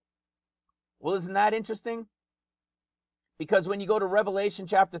 Well, isn't that interesting? Because when you go to Revelation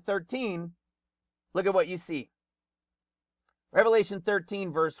chapter 13, look at what you see. Revelation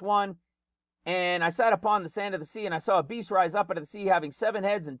 13 verse 1, and I sat upon the sand of the sea, and I saw a beast rise up out of the sea, having 7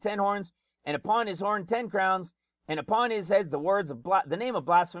 heads and 10 horns, and upon his horn 10 crowns, and upon his heads the name of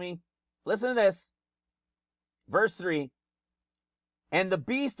blasphemy. Listen to this. Verse 3, and the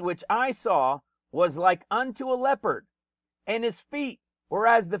beast which I saw was like unto a leopard, and his feet were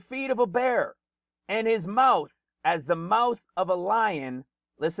as the feet of a bear, and his mouth as the mouth of a lion.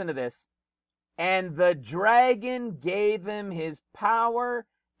 Listen to this. And the dragon gave him his power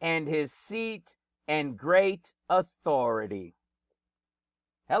and his seat and great authority.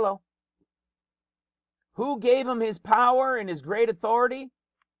 Hello. Who gave him his power and his great authority?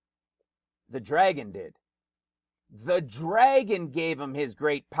 The dragon did. The dragon gave him his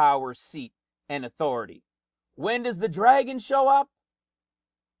great power, seat, and authority. When does the dragon show up?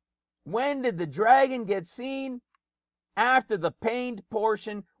 When did the dragon get seen? After the pained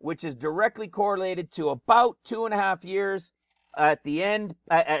portion, which is directly correlated to about 2.5 years at the end,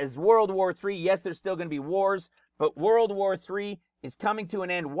 as World War III. Yes, there's still going to be wars, but World War III is coming to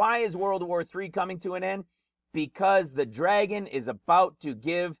an end. Why is World War III coming to an end? Because the dragon is about to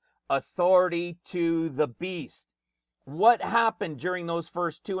give authority to the beast. What happened during those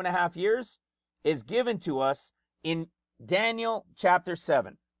first 2.5 years is given to us in Daniel chapter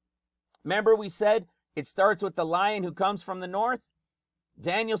 7. Remember we said it starts with the lion who comes from the north?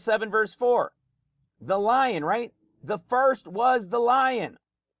 Daniel 7 verse 4. The lion, right? The first was the lion.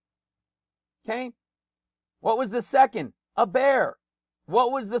 Okay? What was the second? A bear.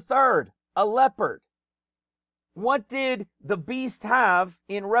 What was the third? A leopard. What did the beast have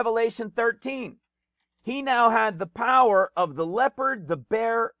in Revelation 13? He now had the power of the leopard, the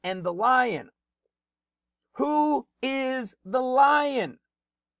bear, and the lion. Who is the lion?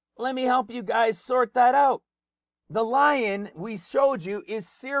 Let me help you guys sort that out. The lion we showed you is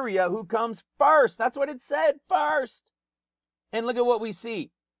Syria, who comes first. That's what it said, first. And look at what we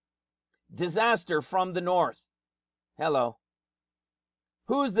see. Disaster from the north. Hello.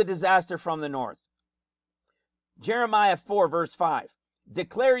 Who's the disaster from the north? Jeremiah 4, verse 5.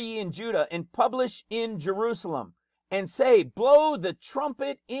 Declare ye in Judah, and publish in Jerusalem, and say, blow the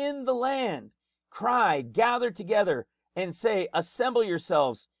trumpet in the land. Cry, gather together, and say, assemble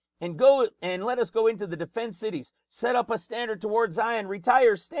yourselves, and go, and let us go into the defense cities. Set up a standard toward Zion.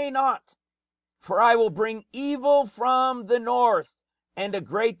 Retire, stay not. For I will bring evil from the north, and a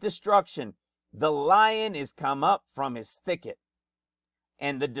great destruction. The lion is come up from his thicket,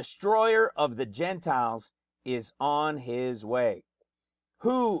 and the destroyer of the Gentiles is on his way.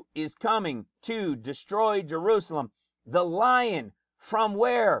 Who is coming to destroy Jerusalem? The lion. From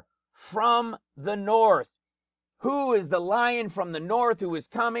where? From the north. Who is the lion from the north who is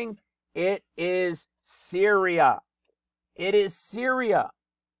coming? It is Syria. It is Syria.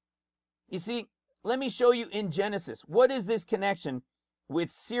 You see, let me show you in Genesis. What is this connection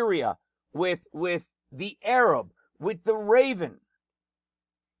with Syria, with the Arab, with the raven?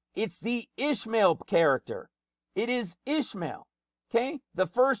 It's the Ishmael character. It is Ishmael. Okay? The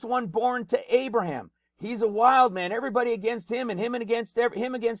first one born to Abraham. He's a wild man. Everybody against him, and him against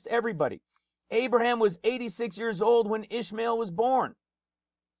everybody. Abraham was 86 years old when Ishmael was born.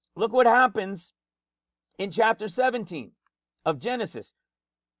 Look what happens in chapter 17 of Genesis.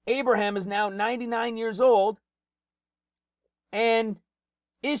 Abraham is now 99 years old, and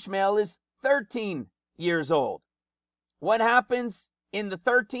Ishmael is 13 years old. What happens in the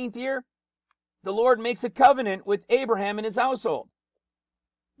 13th year? The Lord makes a covenant with Abraham and his household.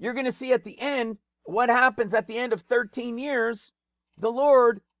 You're going to see at the end what happens at the end of 13 years. The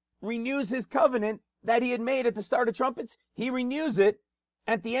Lord renews his covenant that he had made at the start of trumpets. He renews it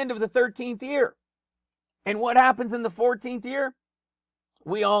at the end of the 13th year. And what happens in the 14th year?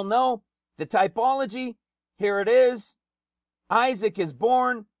 We all know the typology. Here it is. Isaac is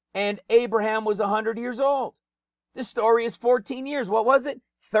born, and Abraham was 100 years old. The story is 14 years. What was it?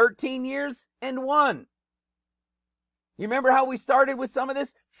 13 years and 1. You remember how we started with some of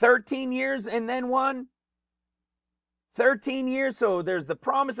this? 13 years and then 1. 13 years, so there's the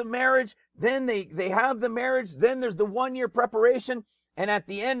promise of marriage, then they have the marriage, then there's the 1 year preparation, and at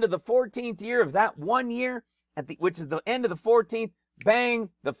the end of the 14th year of that 1 year, which is the end of the 14th, bang,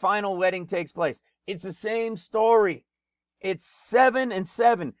 the final wedding takes place. It's the same story. It's 7 and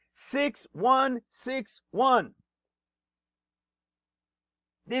 7. 6, 1, 6, 1.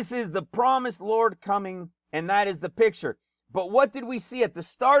 This is the promised Lord coming, and that is the picture. But what did we see at the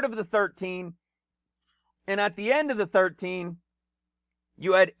start of the 13 and at the end of the 13?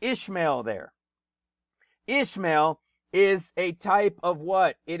 You had Ishmael there. Ishmael is a type of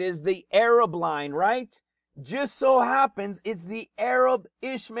what? It is the Arab line, right? Just so happens it's the Arab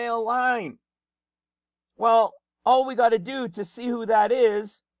Ishmael line. Well, all we got to do to see who that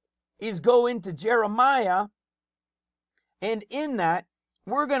is go into Jeremiah, and in that,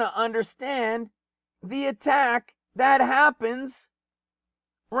 we're going to understand the attack that happens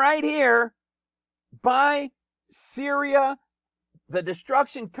right here by Syria, the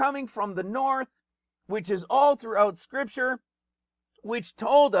destruction coming from the north, which is all throughout Scripture, which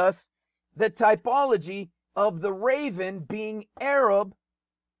told us the typology of the raven being Arab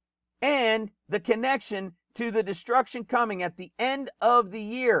and the connection to the destruction coming at the end of the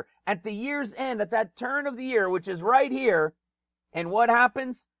year, at the year's end, at that turn of the year, which is right here. And what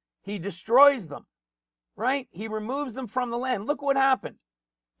happens? He destroys them, right? He removes them from the land. Look what happened.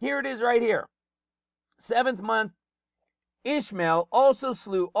 Here it is right here. 7th month, Ishmael also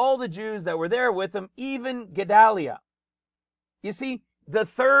slew all the Jews that were there with him, even Gedaliah. You see, the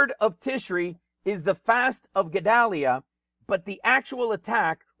 3rd of Tishri is the fast of Gedaliah, but the actual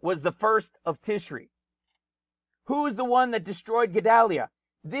attack was the 1st of Tishri. Who is the one that destroyed Gedaliah?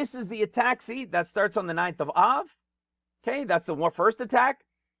 This is the attack, see, that starts on the 9th of Av. Okay, that's the first attack.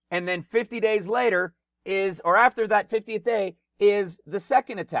 And then 50 days later or after that 50th day, is the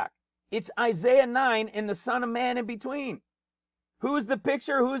second attack. It's Isaiah 9 and the Son of Man in between. Who's the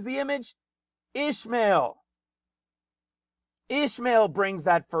picture? Who's the image? Ishmael. Ishmael brings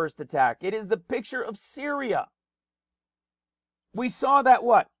that first attack. It is the picture of Syria. We saw that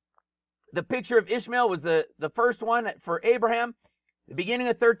what? The picture of Ishmael was the first one for Abraham. The beginning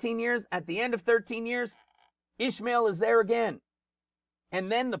of 13 years. At the end of 13 years, Ishmael is there again. And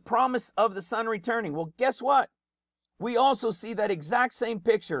then the promise of the son returning. Well, guess what? We also see that exact same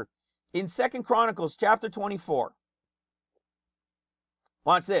picture in 2 Chronicles chapter 24.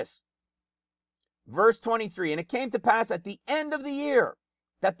 Watch this. Verse 23. And it came to pass at the end of the year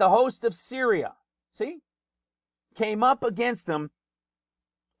that the host of Syria, see, came up against them,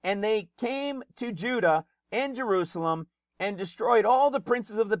 and they came to Judah and Jerusalem and destroyed all the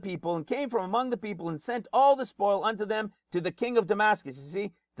princes of the people, and came from among the people, and sent all the spoil unto them to the king of Damascus. You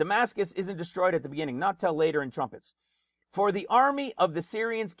see, Damascus isn't destroyed at the beginning, not till later in trumpets. For the army of the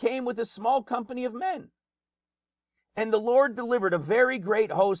Syrians came with a small company of men. And the Lord delivered a very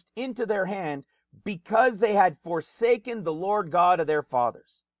great host into their hand, because they had forsaken the Lord God of their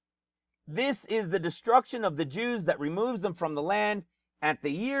fathers. This is the destruction of the Jews that removes them from the land at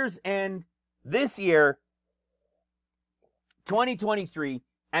the year's end, this year, 2023,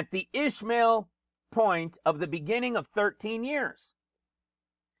 at the Ishmael point of the beginning of 13 years.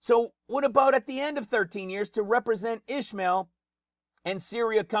 So what about at the end of 13 years to represent Ishmael and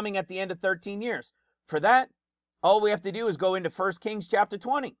Syria coming at the end of 13 years? For that, all we have to do is go into 1 Kings chapter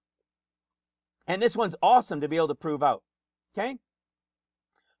 20. And this one's awesome to be able to prove out. Okay?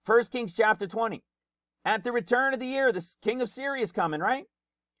 1 Kings chapter 20. At the return of the year, the king of Syria is coming, right?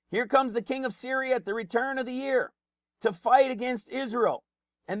 Here comes the king of Syria at the return of the year to fight against Israel.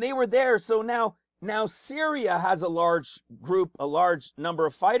 And they were there. So now Syria has a large group, a large number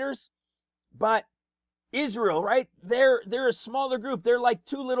of fighters. But Israel, right? They're a smaller group. They're like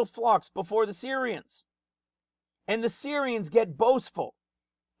two little flocks before the Syrians. And the Syrians get boastful.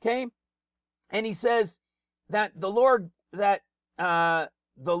 Okay? And he says that the Lord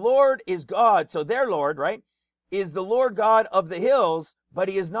is God. So their Lord, right, is the Lord God of the hills, but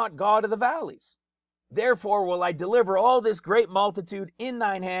he is not God of the valleys. Therefore will I deliver all this great multitude in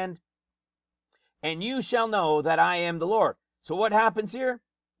thine hand, and you shall know that I am the Lord. So what happens here?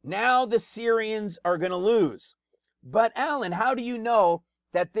 Now the Syrians are going to lose. But Alan, how do you know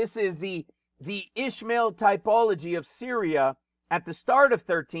that this is the Ishmael typology of Syria at the start of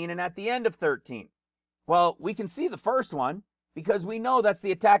 13 and at the end of 13? Well, we can see the first one because we know that's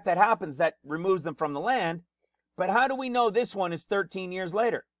the attack that happens that removes them from the land. But how do we know this one is 13 years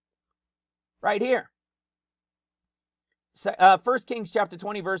later? Right here. 1 Kings chapter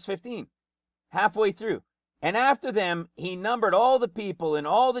 20, verse 15. Halfway through. And after them, he numbered all the people and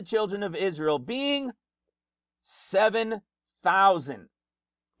all the children of Israel, being 7,000.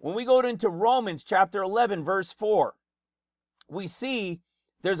 When we go into Romans chapter 11, verse 4, we see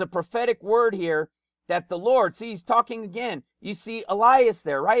there's a prophetic word here that the Lord, see, he's talking again. You see Elias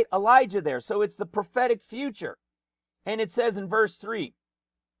there, right? Elijah there. So it's the prophetic future. And it says in verse 3,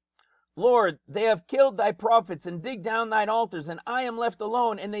 Lord, they have killed thy prophets and digged down thine altars, and I am left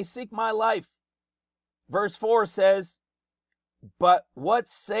alone, and they seek my life. Verse 4 says, But what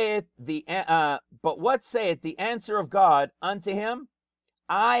saith the answer of God unto him?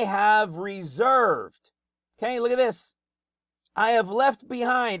 I have reserved. Okay, look at this. I have left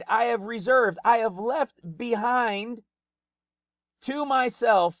behind, I have reserved, I have left behind to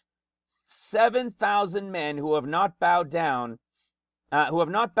myself 7,000 men who have not bowed down, who have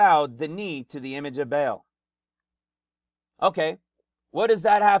not bowed the knee to the image of Baal. Okay, what does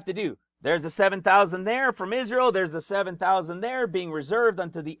that have to do? There's a 7,000 there from Israel. There's a 7,000 there being reserved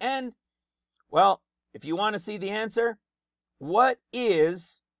unto the end. Well, if you want to see the answer, what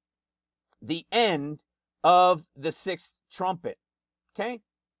is the end of the sixth trumpet? Okay?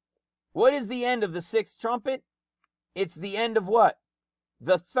 What is the end of the sixth trumpet? It's the end of what?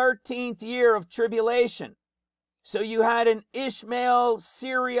 The 13th year of tribulation. So you had an Ishmael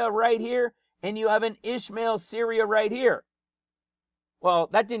Syria right here, and you have an Ishmael Syria right here. Well,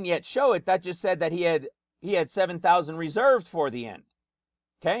 that didn't yet show it. That just said that he had 7,000 reserved for the end.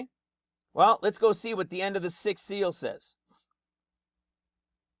 Okay? Well, let's go see what the end of the sixth seal says.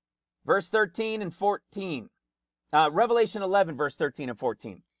 Verse 13 and 14. Revelation 11, verse 13 and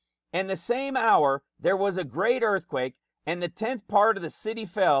 14. In the same hour there was a great earthquake, and the 10th part of the city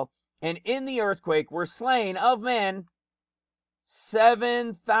fell, and in the earthquake were slain of men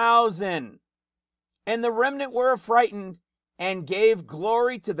 7,000. And the remnant were affrighted, and gave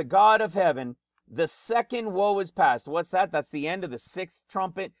glory to the God of heaven. The second woe is past. What's that? That's the end of the sixth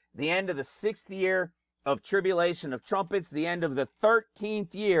trumpet, the end of the sixth year of tribulation of trumpets, the end of the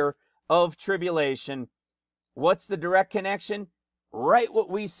 13th year of tribulation. What's the direct connection? Right what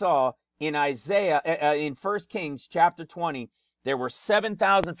we saw in Isaiah, in 1 Kings chapter 20. There were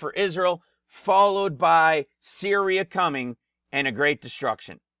 7,000 for Israel, followed by Syria coming and a great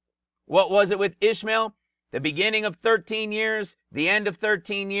destruction. What was it with Ishmael? The beginning of 13 years, the end of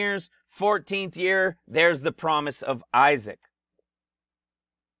 13 years, 14th year, there's the promise of Isaac.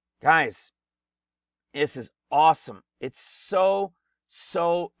 Guys, this is awesome. It's so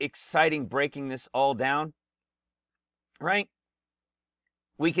exciting breaking this all down, right?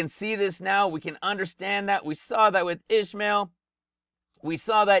 We can see this now. We can understand that. We saw that with Ishmael. We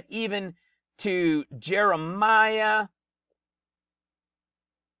saw that even to Jeremiah.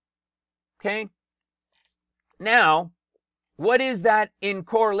 Okay? Now, what is that in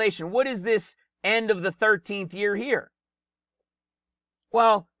correlation? What is this end of the 13th year here?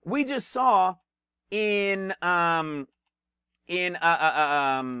 Well, we just saw excuse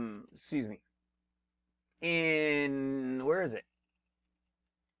me, in, where is it?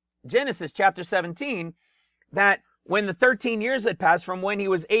 Genesis chapter 17, that when the 13 years had passed from when he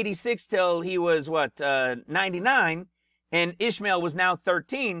was 86 till he was, 99, and Ishmael was now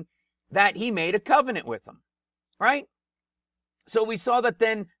 13, that he made a covenant with him, right? So we saw that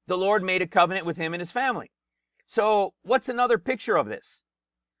then the Lord made a covenant with him and his family. So what's another picture of this?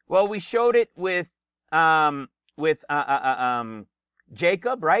 Well, we showed it with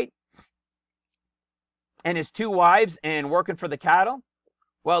Jacob, right? And his 2 wives and working for the cattle.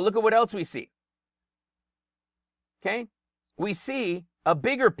 Well, look at what else we see. Okay? We see a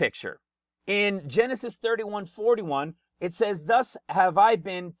bigger picture. In Genesis 31:41, it says, "Thus have I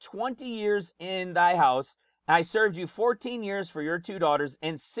been 20 years in thy house. I served you 14 years for your 2 daughters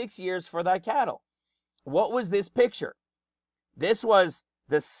and 6 years for thy cattle." What was this picture? This was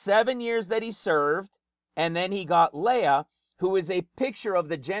the 7 years that he served, and then he got Leah, who is a picture of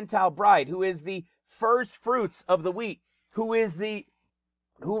the Gentile bride, who is the first fruits of the wheat, who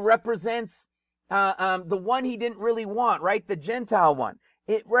represents the one he didn't really want, right? The Gentile one.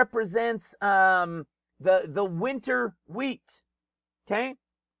 It represents the winter wheat. Okay?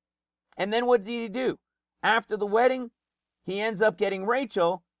 And then what did he do? After the wedding, he ends up getting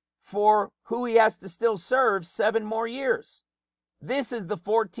Rachel, for who he has to still serve 7 more years. This is the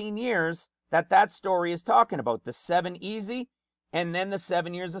 14 years that story is talking about. The 7 easy, and then the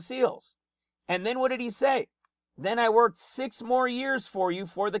 7 years of seals. And then what did he say? Then I worked 6 more years for you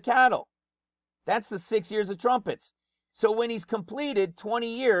for the cattle. That's the 6 years of trumpets. So when he's completed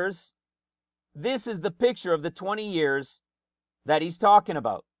 20 years, this is the picture of the 20 years that he's talking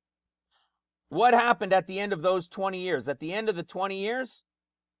about. What happened at the end of those 20 years? At the end of the 20 years,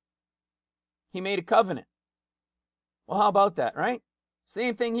 he made a covenant. Well, how about that, right?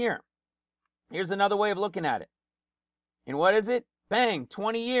 Same thing here. Here's another way of looking at it. And what is it? Bang,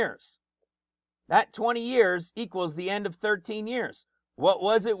 20 years. That 20 years equals the end of 13 years. What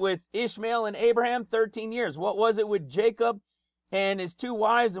was it with Ishmael and Abraham? 13 years. What was it with Jacob and his 2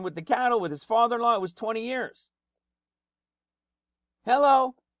 wives and with the cattle, with his father-in-law? It was 20 years.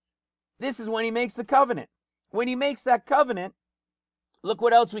 Hello. This is when he makes the covenant. When he makes that covenant, look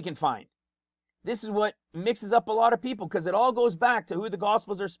what else we can find. This is what mixes up a lot of people, because it all goes back to who the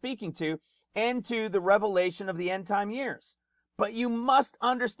Gospels are speaking to and to the revelation of the end time years. But you must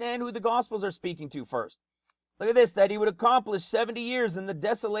understand who the Gospels are speaking to first. Look at this, that he would accomplish 70 years in the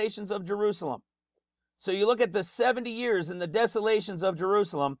desolations of Jerusalem. So you look at the 70 years in the desolations of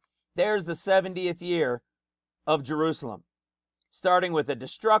Jerusalem, there's the 70th year of Jerusalem. Starting with the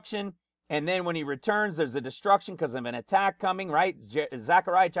destruction, and then when he returns, there's a destruction because of an attack coming, right?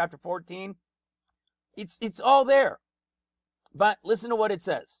 Zechariah chapter 14. It's all there. But listen to what it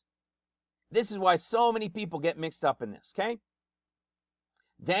says. This is why so many people get mixed up in this, okay?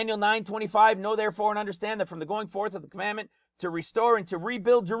 Daniel 9:25, know therefore and understand that from the going forth of the commandment to restore and to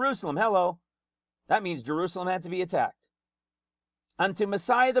rebuild Jerusalem. Hello. That means Jerusalem had to be attacked. Unto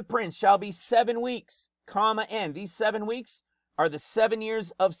Messiah the Prince shall be 7 weeks, and these 7 weeks are the 7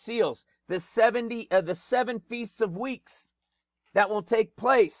 years of seals, the 7 feasts of weeks that will take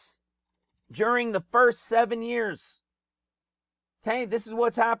place during the first 7 years. Okay, this is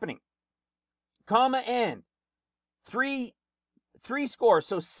what's happening. And 3 score,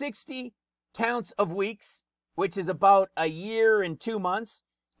 so 60 counts of weeks, which is about a year and 2 months,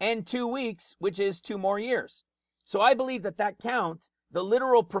 and 2 weeks, which is 2 more years. So I believe that count, the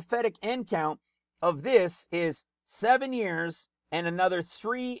literal prophetic end count of this, is 7 years and another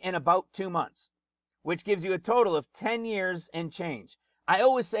 3 and about 2 months, which gives you a total of 10 years and change. I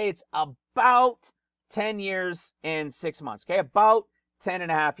always say it's about 10 years and 6 months, okay? About 10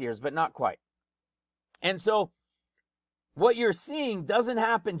 and a half years, but not quite. And so what you're seeing doesn't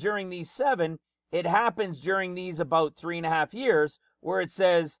happen during these 7. It happens during these about 3.5 years, where it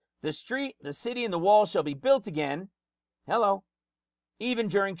says, the street, the city, and the wall shall be built again. Hello. Even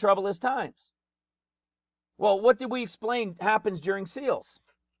during troublous times. Well, what did we explain happens during seals?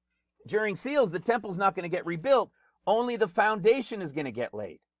 During seals, the temple's not going to get rebuilt. Only the foundation is going to get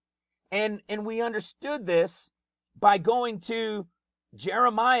laid. And we understood this by going to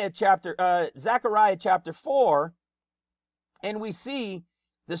Zechariah chapter 4, and we see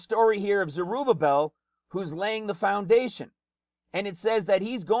the story here of Zerubbabel, who's laying the foundation. And it says that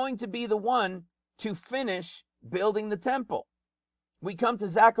he's going to be the one to finish building the temple. We come to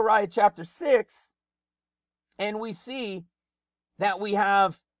Zechariah chapter 6, and we see that we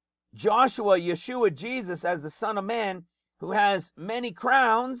have Joshua, Yeshua, Jesus, as the Son of Man, who has many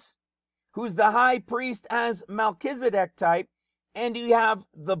crowns, who's the high priest as Melchizedek type, and you have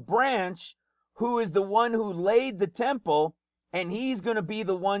the branch who is the one who laid the temple, and he's going to be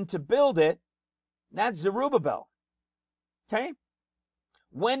the one to build it. That's Zerubbabel. Okay?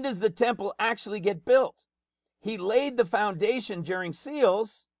 When does the temple actually get built? He laid the foundation during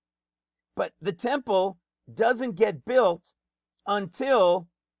seals, but the temple doesn't get built until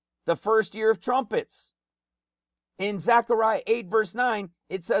the first year of trumpets. In Zechariah 8 verse 9,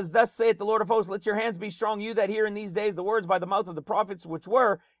 it says, "Thus saith the Lord of hosts, let your hands be strong, you that hear in these days the words by the mouth of the prophets, which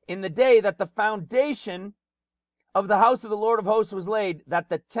were in the day that the foundation of the house of the Lord of hosts was laid, that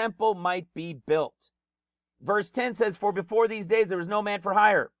the temple might be built." Verse 10 says, "For before these days there was no man for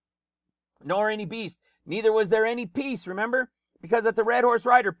hire, nor any beast, neither was there any peace." Remember? Because at the red horse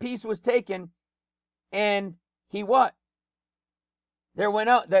rider, peace was taken, and he what? There went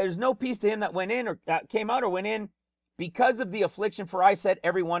out, there's no peace to him that went in, or came out, or went in, because of the affliction, for I set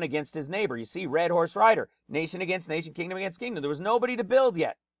everyone against his neighbor. You see, red horse rider, nation against nation, kingdom against kingdom. There was nobody to build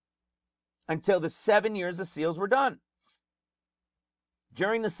yet until the 7 years of seals were done.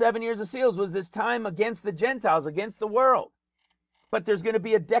 During the 7 years of seals was this time against the Gentiles, against the world. But there's going to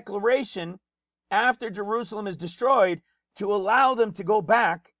be a declaration after Jerusalem is destroyed to allow them to go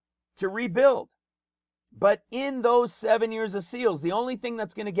back to rebuild. But in those 7 years of seals, the only thing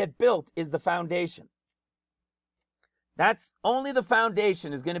that's going to get built is the foundation. That's only the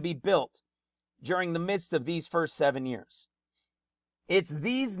foundation is going to be built during the midst of these first 7 years. It's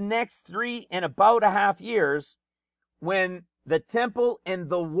these next 3.5 years when the temple and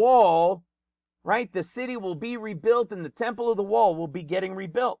the wall, right? The city will be rebuilt and the temple of the wall will be getting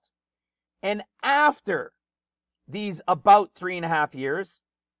rebuilt. And after these about 3.5 years,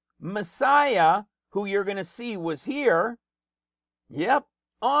 Messiah, who you're going to see was here, yep,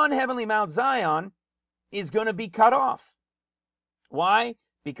 on heavenly Mount Zion, is going to be cut off. Why?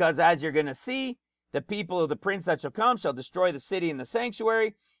 Because as you're going to see, the people of the prince that shall come shall destroy the city and the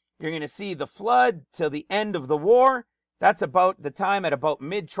sanctuary. You're going to see the flood till the end of the war. That's about the time at about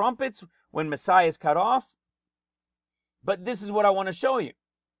mid-trumpets when Messiah is cut off. But this is what I want to show you.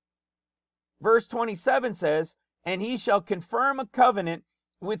 Verse 27 says, "And he shall confirm a covenant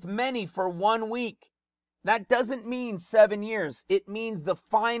with many for 1 week." That doesn't mean 7 years. It means the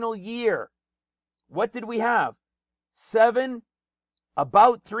final year. What did we have? 7,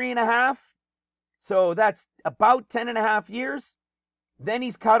 about 3.5. So that's about 10.5 years. Then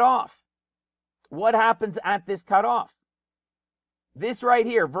he's cut off. What happens at this cutoff? This right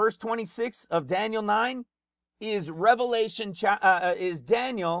here, verse 26 of Daniel 9, is is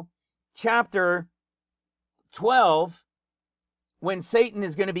Daniel chapter 12, when Satan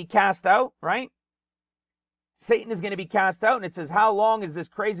is going to be cast out, right? Satan is going to be cast out, and it says, how long is this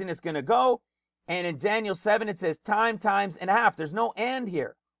craziness going to go? And in Daniel 7, it says times and a half. There's no and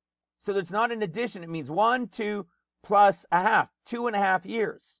here. So it's not an addition. It means 1, 2, plus a half. 2.5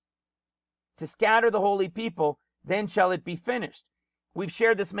 years. To scatter the holy people, then shall it be finished. We've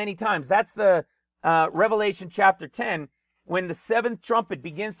shared this many times. That's the Revelation chapter 10. When the 7th trumpet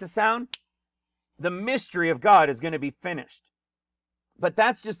begins to sound, the mystery of God is going to be finished. But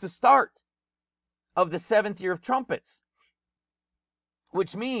that's just the start of the 7th year of trumpets.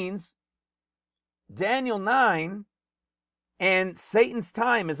 Which means Daniel 9 and Satan's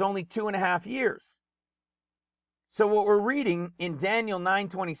time is only 2.5 years. So what we're reading in Daniel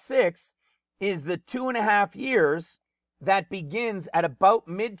 9:26 is the 2.5 years that begins at about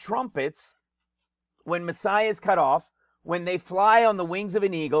mid-trumpets, when Messiah is cut off, when they fly on the wings of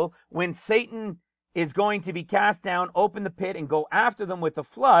an eagle, when Satan is going to be cast down, open the pit, and go after them with a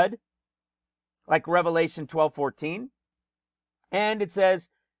flood, like Revelation 12:14. And it says,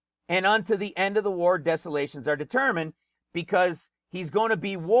 and unto the end of the war, desolations are determined, because he's going to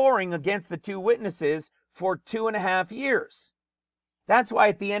be warring against the 2 witnesses for 2.5 years. That's why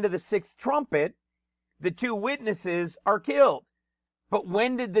at the end of the 6th trumpet, the 2 witnesses are killed. But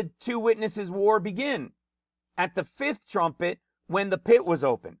when did the 2 witnesses' war begin? At the 5th trumpet, when the pit was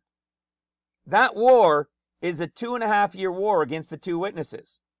opened. That war is a 2.5 year war against the 2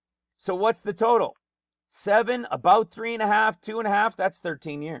 witnesses. So what's the total? 7, about 3.5, 2.5, that's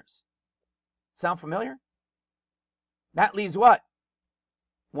 13 years. Sound familiar? That leaves what?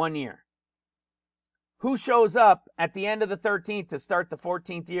 1 year. Who shows up at the end of the 13th to start the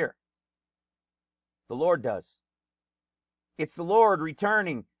 14th year? The Lord does. It's the Lord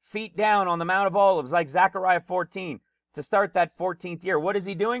returning, feet down on the Mount of Olives, like Zechariah 14, to start that 14th year. What is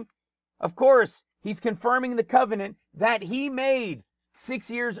he doing? Of course, he's confirming the covenant that he made 6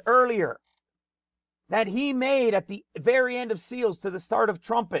 years earlier, that he made at the very end of seals to the start of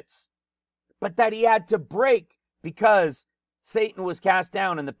trumpets, but that he had to break because Satan was cast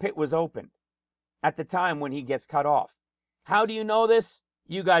down and the pit was opened at the time when he gets cut off. How do you know this?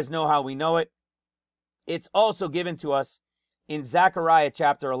 You guys know how we know it. It's also given to us in Zechariah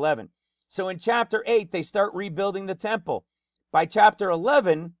chapter 11. So in chapter 8, they start rebuilding the temple. By chapter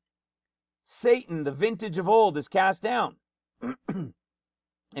 11, Satan, the vintage of old, is cast down.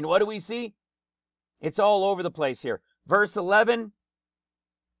 And what do we see? It's all over the place here. Verse 10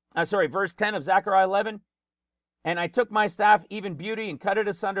 of Zechariah 11. And I took my staff, even beauty, and cut it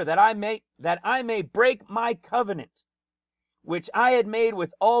asunder, that I may break my covenant, which I had made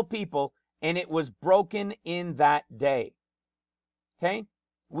with all people, and it was broken in that day. Okay?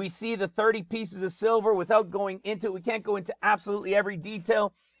 We see the 30 pieces of silver without going into it. We can't go into absolutely every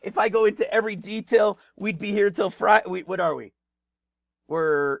detail. If I go into every detail, we'd be here till Friday. What are we?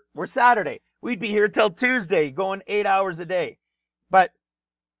 We're Saturday. We'd be here till Tuesday, going 8 hours a day. But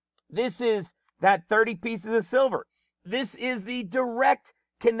this is that 30 pieces of silver. This is the direct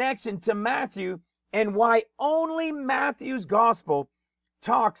connection to Matthew, and why only Matthew's gospel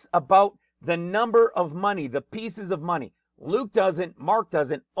talks about the number of money, the pieces of money. Luke doesn't, Mark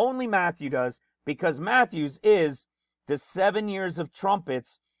doesn't, only Matthew does, because Matthew's is the 7 years of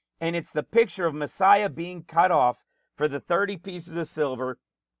trumpets, and it's the picture of Messiah being cut off for the 30 pieces of silver.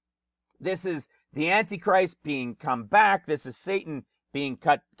 This is the Antichrist being come back. This is Satan being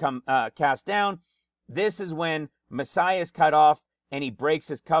cast down. This is when Messiah is cut off and he breaks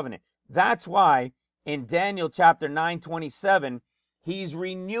his covenant. That's why in Daniel chapter 9:27, he's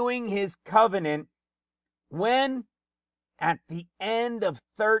renewing his covenant when? At the end of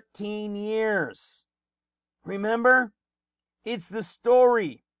 13 years. Remember? It's the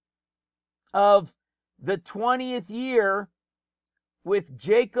story of the 20th year with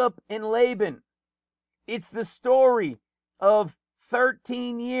Jacob and Laban. It's the story of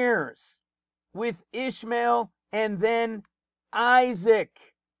 13 years with Ishmael and then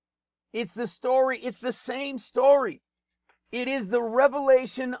Isaac. It's the story, it's the same story. It is the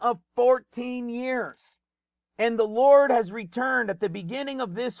revelation of 14 years. And the Lord has returned at the beginning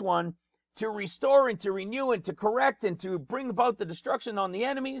of this one to restore and to renew and to correct and to bring about the destruction on the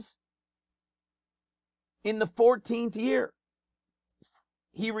enemies in the 14th year.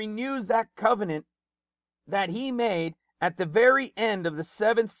 He renews that covenant that he made at the very end of the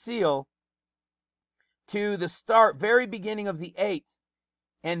 7th seal to the very beginning of the 8th.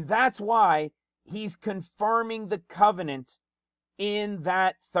 And that's why he's confirming the covenant in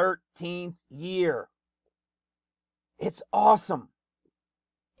that 13th year. It's awesome.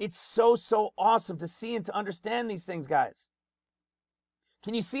 It's so awesome to see and to understand these things, guys.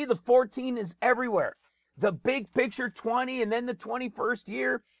 Can you see the 14 is everywhere? The big picture 20 and then the 21st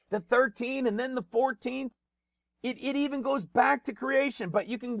year, the 13 and then the 14th. It even goes back to creation, but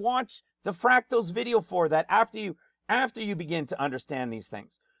you can watch the Fractals video for that after you begin to understand these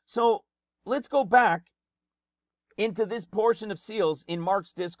things. So let's go back into this portion of seals in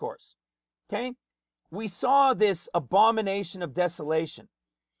Mark's discourse. Okay? We saw this abomination of desolation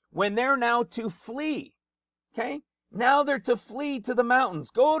when they're now to flee. Okay? Now they're to flee to the mountains.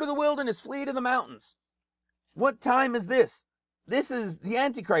 Go to the wilderness, flee to the mountains. What time is this? This is the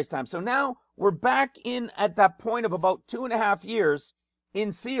Antichrist time. So now we're back in at that point of about 2.5 years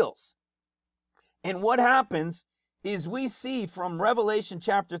in seals. And what happens is we see from Revelation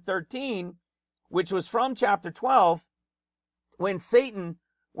chapter 13, which was from chapter 12, when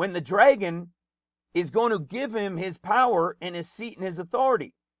the dragon is going to give him his power and his seat and his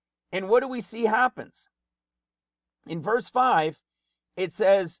authority. And what do we see happens? In verse 5, it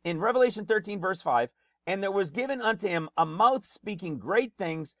says, in Revelation 13, verse 5, and there was given unto him a mouth speaking great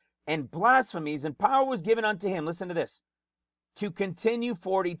things and blasphemies, and power was given unto him, listen to this, to continue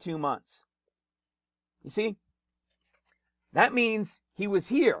 42 months. You see? That means he was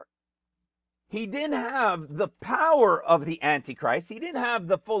here. He didn't have the power of the Antichrist. He didn't have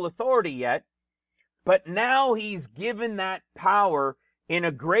the full authority yet. But now he's given that power in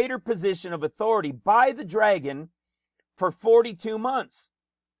a greater position of authority by the dragon for 42 months.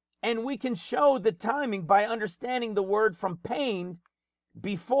 And we can show the timing by understanding the word from pain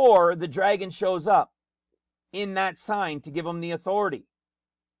before the dragon shows up in that sign to give him the authority.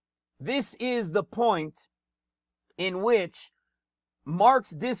 This is the point in which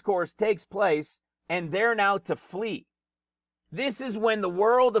Mark's discourse takes place, and they're now to flee. This is when the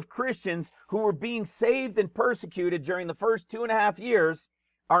world of Christians who were being saved and persecuted during the first 2.5 years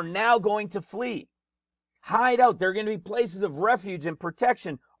are now going to flee. Hide out. There are going to be places of refuge and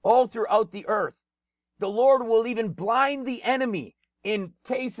protection all throughout the earth. The Lord will even blind the enemy in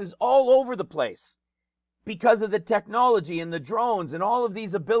cases all over the place because of the technology and the drones and all of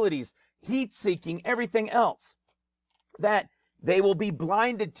these abilities, heat-seeking, everything else, that they will be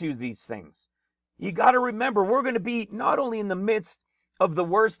blinded to these things. You got to remember, we're going to be not only in the midst of the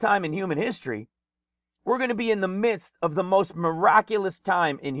worst time in human history, we're going to be in the midst of the most miraculous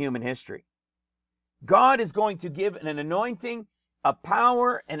time in human history. God is going to give an anointing, a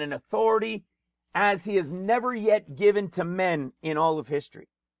power, and an authority as he has never yet given to men in all of history.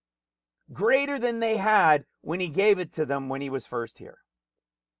 Greater than they had when he gave it to them when he was first here.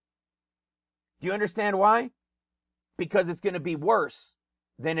 Do you understand why? Because it's going to be worse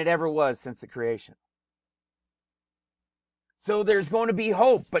than it ever was since the creation. So there's going to be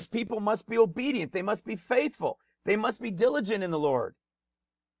hope, but people must be obedient. They must be faithful. They must be diligent in the Lord.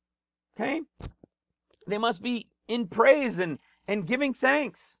 Okay? They must be in praise and giving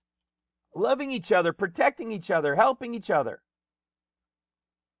thanks, loving each other, protecting each other, helping each other.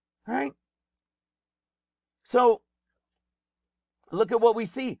 All right? So, look at what we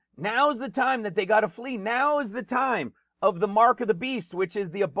see. Now is the time that they got to flee. Now is the time of the mark of the beast, which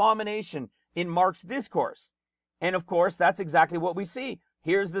is the abomination in Mark's discourse. And of course, that's exactly what we see.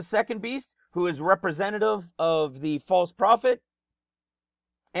 Here's the second beast, who is representative of the false prophet.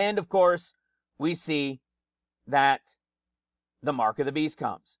 And of course, we see that the mark of the beast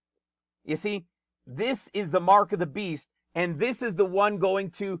comes. You see, this is the mark of the beast, and this is the one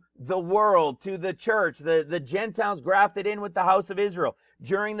going to the world, to the church, the Gentiles grafted in with the house of Israel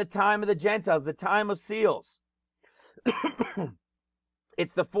during the time of the Gentiles, the time of seals.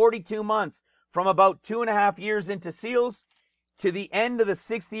 It's the 42 months from about 2.5 years into seals to the end of the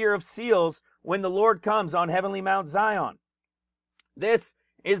 6th year of seals when the Lord comes on heavenly Mount Zion. This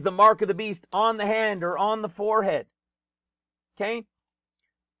is the mark of the beast on the hand or on the forehead. Okay?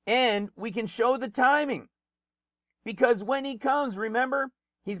 And we can show the timing. Because when he comes, remember,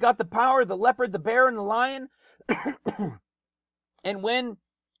 he's got the power of the leopard, the bear, and the lion. And when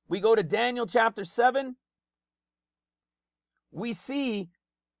we go to Daniel chapter 7, we see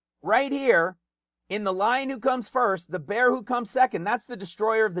right here in the lion who comes first, the bear who comes second. That's the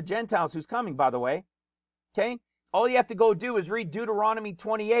destroyer of the Gentiles who's coming, by the way. Okay? All you have to go do is read Deuteronomy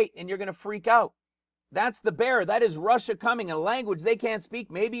 28 and you're going to freak out. That's the bear. That is Russia coming, a language they can't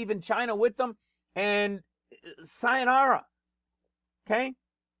speak, maybe even China with them, and sayonara. Okay?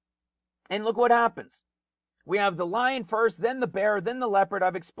 And look what happens. We have the lion first, then the bear, then the leopard.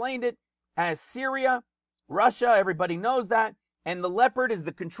 I've explained it as Syria, Russia, everybody knows that. And the leopard is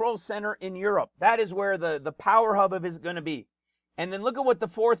the control center in Europe. That is where the power hub of it is going to be. And then look at what the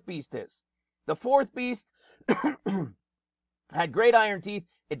fourth beast is. The fourth beast had great iron teeth.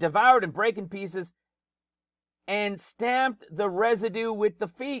 It devoured and brake in pieces and stamped the residue with the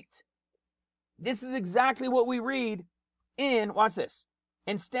feet. This is exactly what we read in, watch this,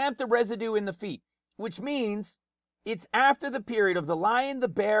 and stamped the residue in the feet, which means it's after the period of the lion, the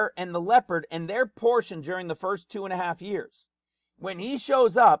bear, and the leopard and their portion during the first 2.5 years. When he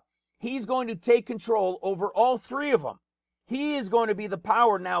shows up, he's going to take control over all three of them. He is going to be the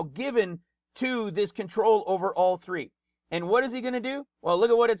power now given to this control over all three. And what is he going to do? Well,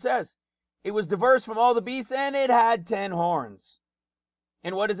 look at what it says. It was diverse from all the beasts, and it had 10 horns.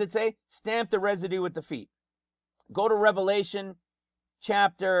 And what does it say? Stamp the residue with the feet. Go to Revelation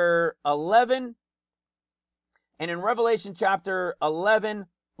chapter 11. And in Revelation chapter 11,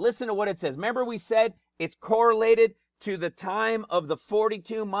 listen to what it says. Remember we said it's correlated to the time of the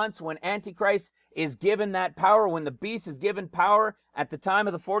 42 months when Antichrist is given that power, when the beast is given power at the time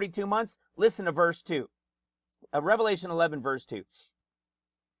of the 42 months. Listen to verse 2. Revelation 11, verse 2.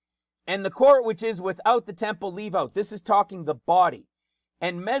 And the court which is without the temple leave out. This is talking the body.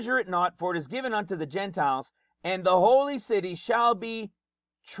 And measure it not, for it is given unto the Gentiles, and the holy city shall be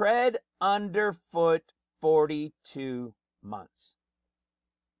tread under foot 42 months.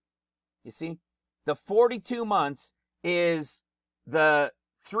 You see, the 42 months is the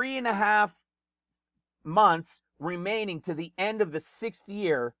 3.5 months remaining to the end of the 6th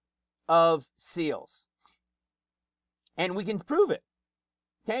year of seals. And we can prove it.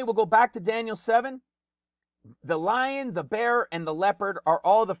 Okay, we'll go back to Daniel 7. The lion, the bear, and the leopard are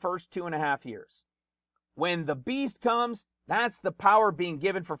all the first 2.5 years. When the beast comes, that's the power being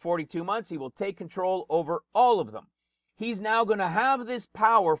given for 42 months. He will take control over all of them. He's now going to have this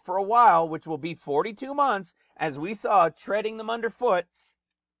power for a while, which will be 42 months, as we saw, treading them underfoot,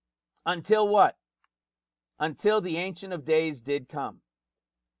 until what? Until the Ancient of Days did come.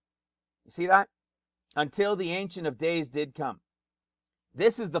 You see that? Until the Ancient of Days did come.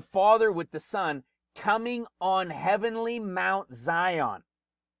 This is the Father with the Son coming on heavenly Mount Zion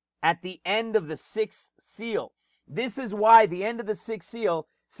at the end of the 6th seal. This is why the end of the 6th seal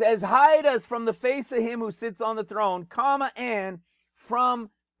says, hide us from the face of him who sits on the throne, comma, and from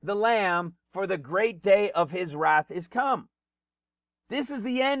the Lamb, for the great day of his wrath is come. This is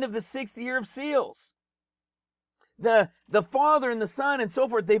the end of the 6th year of seals. The Father and the Son and so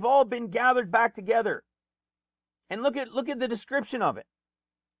forth, they've all been gathered back together. And look at the description of it.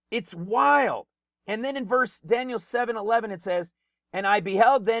 It's wild. And then in Daniel 7:11 it says, "And I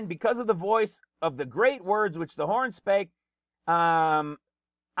beheld then, because of the voice of the great words which the horn spake,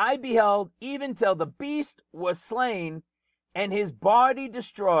 I beheld even till the beast was slain, and his body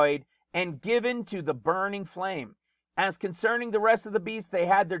destroyed, and given to the burning flame. As concerning the rest of the beasts, they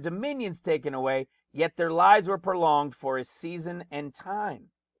had their dominions taken away, yet their lives were prolonged for a season and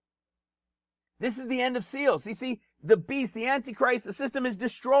time." This is the end of seals. You see, the beast, the Antichrist, the system is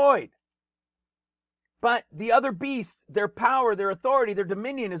destroyed. But the other beasts, their power, their authority, their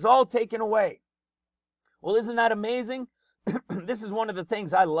dominion is all taken away. Well, isn't that amazing? This is one of the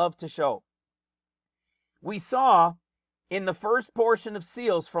things I love to show. We saw in the first portion of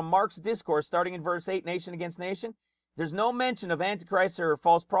seals from Mark's discourse, starting in verse 8, nation against nation, there's no mention of Antichrist or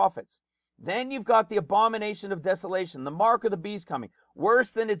false prophets. Then you've got the abomination of desolation, the mark of the beast coming,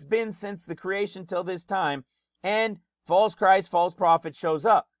 worse than it's been since the creation till this time, and false Christ, false prophet shows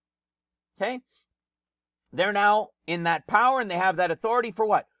up. Okay? They're now in that power, and they have that authority for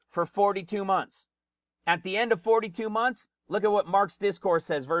what? For 42 months. At the end of 42 months, look at what Mark's discourse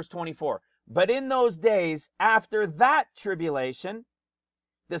says, verse 24. "But in those days, after that tribulation,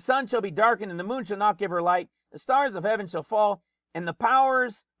 the sun shall be darkened, and the moon shall not give her light, the stars of heaven shall fall, and the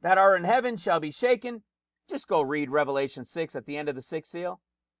powers that are in heaven shall be shaken." Just go read Revelation 6 at the end of the 6th seal.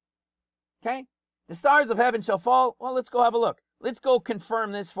 Okay? The stars of heaven shall fall. Well, let's go have a look. Let's go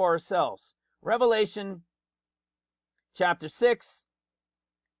confirm this for ourselves. Revelation chapter 6,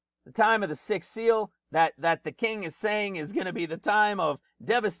 the time of the 6th seal, that the king is saying is going to be the time of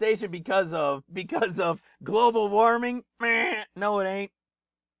devastation because of global warming. No, it ain't.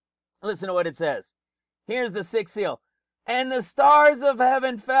 Listen to what it says. Here's the 6th seal. "And the stars of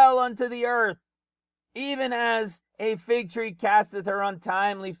heaven fell unto the earth, even as a fig tree casteth her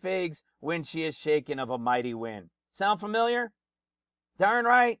untimely figs when she is shaken of a mighty wind." Sound familiar? Darn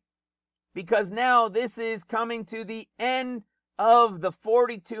right. Because now this is coming to the end of the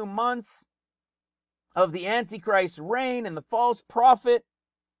 42 months of the Antichrist reign and the false prophet.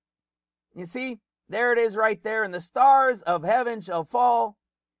 You see, there it is right there. "And the stars of heaven shall fall,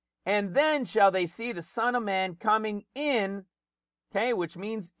 and then shall they see the Son of Man coming in," okay, which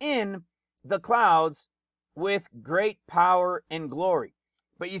means in the clouds, "with great power and glory."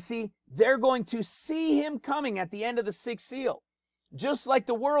 But you see, they're going to see him coming at the end of the 6th seal. Just like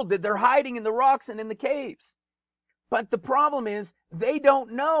the world did. They're hiding in the rocks and in the caves. But the problem is, they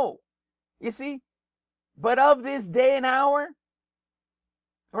don't know. You see? But of this day and hour,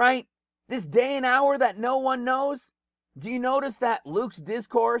 right? This day and hour that no one knows, do you notice that Luke's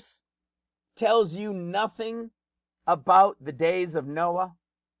discourse tells you nothing about the days of Noah?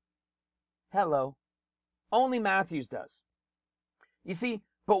 Hello. Only Matthew's does. You see,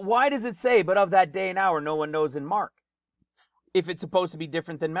 but why does it say, "but of that day and hour no one knows" in Mark, if it's supposed to be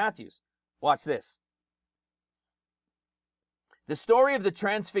different than Matthew's? Watch this. The story of the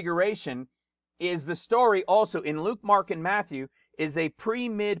Transfiguration is the story also in Luke, Mark, and Matthew, is a pre,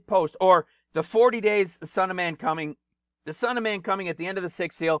 mid, post, or the 40 days, the Son of Man coming at the end of the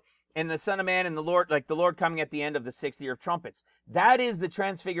 6th seal, and the Son of Man and the Lord, like the Lord coming at the end of the 6th year of trumpets. That is the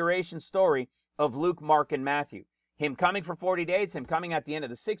Transfiguration story of Luke, Mark, and Matthew. Him coming for 40 days, him coming at the end of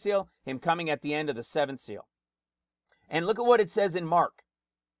the 6th seal, him coming at the end of the 7th seal. And look at what it says in Mark.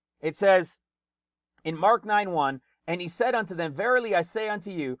 It says in Mark 9:1, "And he said unto them, Verily I say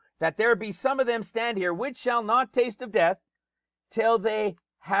unto you, that there be some of them stand here, which shall not taste of death, till they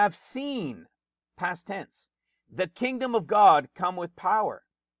have seen," past tense, "the kingdom of God come with power."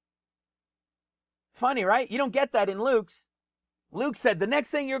 Funny, right? You don't get that in Luke's. Luke said the next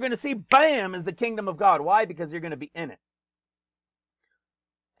thing you're going to see, bam, is the kingdom of God. Why? Because you're going to be in it.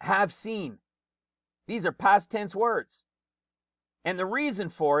 Have seen. These are past tense words. And the reason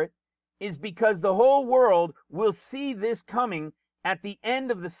for it is because the whole world will see this coming at the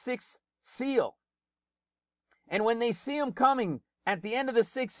end of the 6th seal. And when they see him coming at the end of the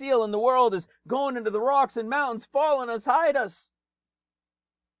 6th seal and the world is going into the rocks and mountains, fall on us, hide us.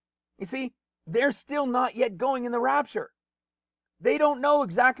 You see, they're still not yet going in the rapture. They don't know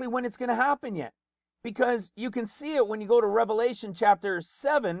exactly when it's going to happen yet. Because you can see it when you go to Revelation chapter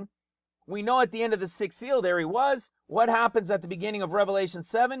 7. We know at the end of the 6th seal, there he was. What happens at the beginning of Revelation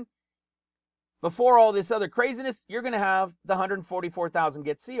 7? Before all this other craziness, you're going to have the 144,000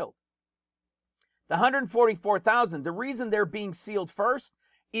 get sealed. The 144,000, the reason they're being sealed first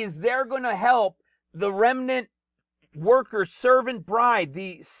is they're going to help the remnant worker, servant, bride,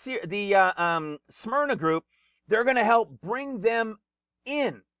 the Smyrna group. They're going to help bring them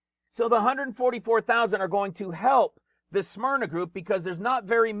in. So the 144,000 are going to help the Smyrna group because there's not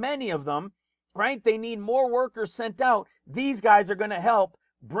very many of them, right? They need more workers sent out. These guys are going to help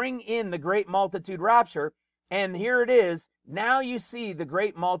bring in the great multitude rapture. And here it is. Now you see the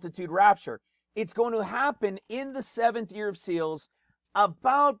great multitude rapture. It's going to happen in the 7th year of seals,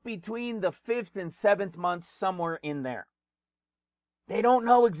 about between the 5th and 7th month, somewhere in there. They don't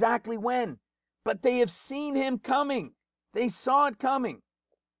know exactly when, but they have seen him coming. They saw it coming,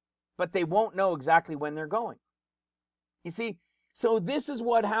 but they won't know exactly when they're going. You see, so this is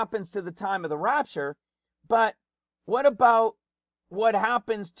what happens to the time of the rapture, but what about what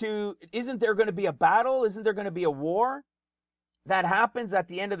happens to, isn't there going to be a battle? Isn't there going to be a war that happens at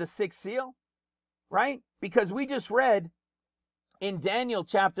the end of the 6th seal, right? Because we just read in Daniel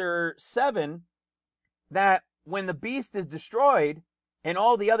chapter 7 that when the beast is destroyed and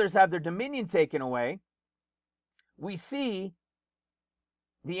all the others have their dominion taken away, we see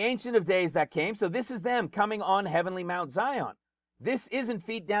the Ancient of Days that came. So this is them coming on heavenly Mount Zion. This isn't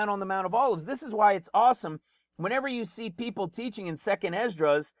feet down on the Mount of Olives. This is why it's awesome whenever you see people teaching in 2nd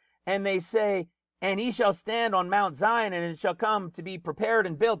Esdras and they say, and he shall stand on Mount Zion and it shall come to be prepared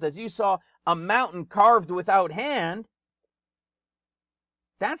and built, as you saw a mountain carved without hand.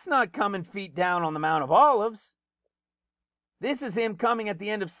 That's not coming feet down on the Mount of Olives. This is him coming at the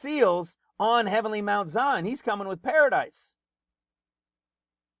end of seals on heavenly Mount Zion. He's coming with paradise.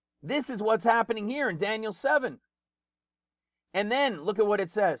 This is what's happening here in Daniel 7. And then look at what it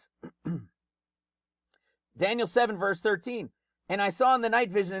says. Daniel 7 verse 13. And I saw in the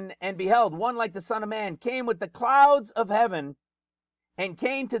night vision, and beheld, one like the Son of Man came with the clouds of heaven, and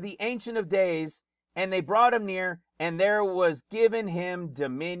came to the Ancient of Days, and they brought him near, and there was given him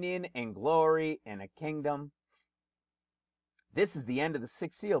dominion and glory and a kingdom. This is the end of the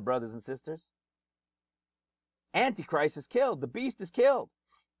 6th seal, brothers and sisters. Antichrist is killed. The beast is killed.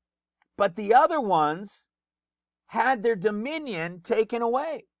 But the other ones had their dominion taken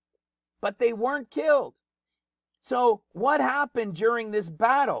away. But they weren't killed. So what happened during this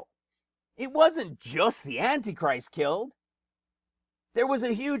battle? It wasn't just the Antichrist killed. There was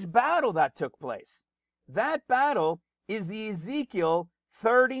a huge battle that took place. That battle is the Ezekiel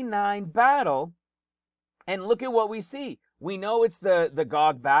 39 battle. And look at what we see. We know it's the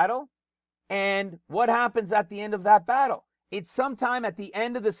Gog battle. And what happens at the end of that battle? It's sometime at the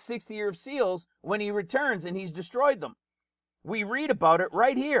end of the 6th year of seals when he returns and he's destroyed them. We read about it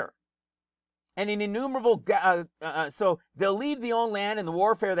right here. And an innumerable, so they'll leave the own land and the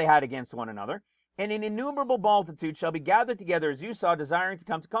warfare they had against one another. And an innumerable multitude shall be gathered together, as you saw, desiring to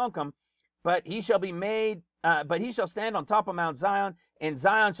come to Concom. But he shall be made, but he shall stand on top of Mount Zion, and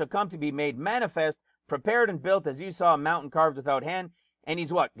Zion shall come to be made manifest, prepared and built, as you saw, a mountain carved without hand. And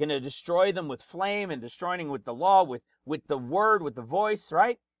he's what? Going to destroy them with flame and destroying with the law, with the word, with the voice,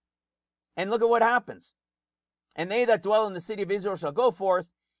 right? And look at what happens. And they that dwell in the city of Israel shall go forth,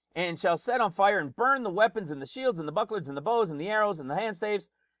 and shall set on fire and burn the weapons and the shields and the bucklers and the bows and the arrows and the handstaves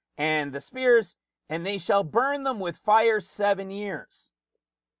and the spears, and they shall burn them with fire 7 years.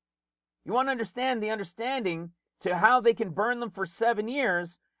 You want to understand the understanding to how they can burn them for 7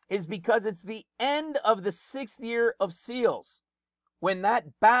 years is because it's the end of the 6th year of seals when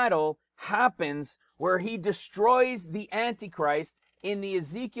that battle happens where he destroys the Antichrist in the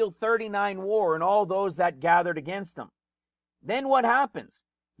Ezekiel 39 war and all those that gathered against him. Then what happens?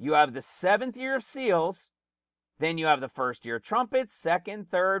 You have the 7th year of seals, then you have the 1st year of trumpets, 2nd,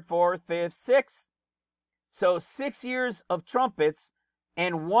 3rd, 4th, 5th, 6th. So 6 years of trumpets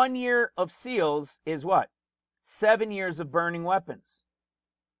and 1 year of seals is what? 7 years of burning weapons.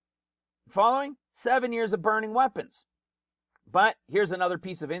 Following? 7 years of burning weapons. But here's another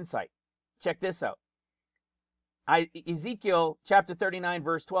piece of insight. Check this out. Ezekiel chapter 39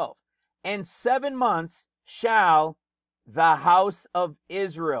 verse 12. And 7 months shall the house of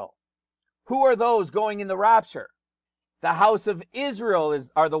Israel. Who are those going in the rapture? The house of Israel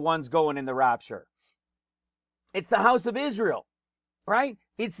are the ones going in the rapture. It's the house of Israel, right?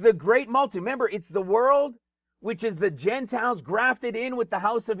 It's the great multitude. Remember, it's the world, which is the Gentiles grafted in with the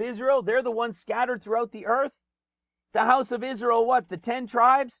house of Israel. They're the ones scattered throughout the earth. The house of Israel, what? The 10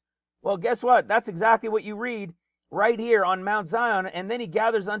 tribes? Well, guess what? That's exactly what you read right here on Mount Zion. And then he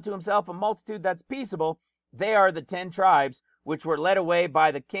gathers unto himself a multitude that's peaceable. They are the 10 tribes which were led away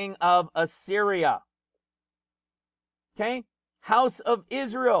by the king of Assyria. Okay? House of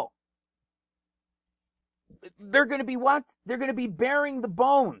Israel. They're going to be what? They're going to be bearing the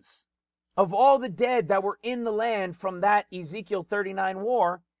bones of all the dead that were in the land from that Ezekiel 39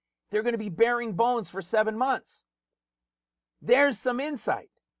 war. They're going to be bearing bones for 7 months. There's some insight,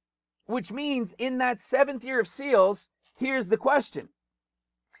 which means in that 7th year of seals, here's the question.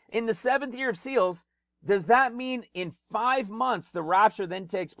 In the 7th year of seals, does that mean in 5 months the rapture then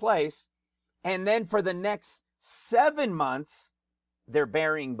takes place, and then for the next 7 months they're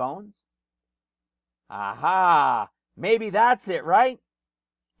burying bones? Aha! Maybe that's it, right?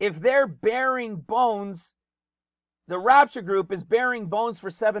 If they're burying bones, the rapture group is burying bones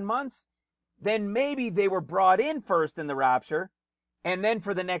for 7 months, then maybe they were brought in first in the rapture, and then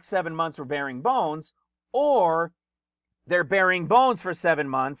for the next 7 months we're burying bones, or they're burying bones for 7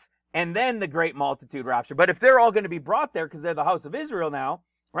 months, and then the great multitude rapture. But if they're all going to be brought there because they're the house of Israel now,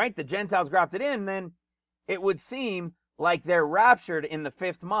 right, the Gentiles grafted in, then it would seem like they're raptured in the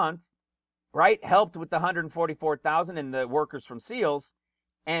 5th month, right, helped with the 144,000 and the workers from seals,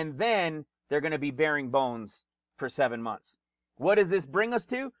 and then they're going to be bearing bones for 7 months. What does this bring us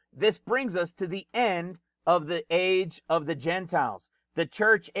to? This brings us to the end of the age of the Gentiles. The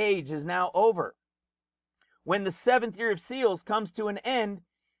church age is now over. When the 7th year of seals comes to an end,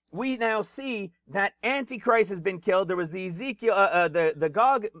 we now see that Antichrist has been killed. There was the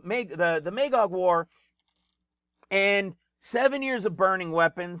the Magog war, and 7 years of burning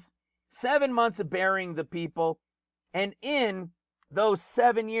weapons, 7 months of burying the people, and in those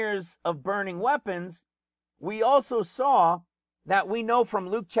 7 years of burning weapons, we also saw that we know from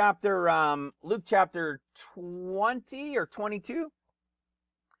Luke chapter 20 or 22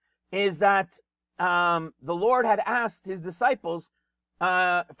 is that the Lord had asked his disciples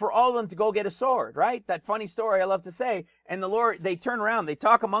for all of them to go get a sword, right? That funny story I love to say. And the Lord, they turn around, they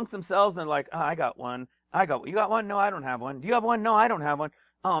talk amongst themselves and like, oh, I got one. You got one? No, I don't have one. Do you have one? No, I don't have one.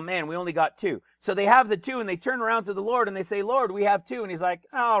 Oh man, we only got 2. So they have the 2 and they turn around to the Lord and they say, Lord, we have 2. And he's like,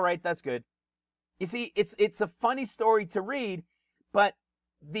 oh, all right, that's good. You see, it's a funny story to read, but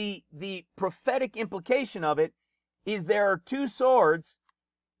the prophetic implication of it is there are 2 swords,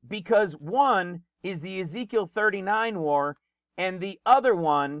 because one is the Ezekiel 39 war and the other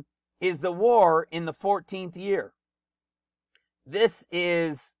one is the war in the 14th year. This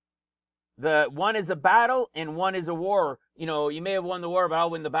is one is a battle and one is a war. You know, you may have won the war, but I'll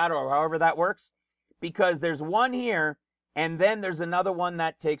win the battle, or however that works, because there's one here and then there's another one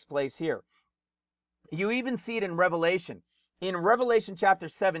that takes place here. You even see it in Revelation. In Revelation chapter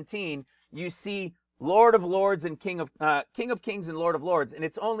 17, you see Lord of Lords and King of Kings and Lord of Lords, and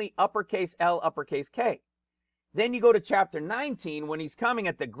it's only uppercase L, uppercase K. Then you go to chapter 19, when he's coming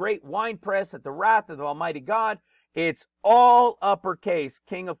at the great winepress, at the wrath of the Almighty God, it's all uppercase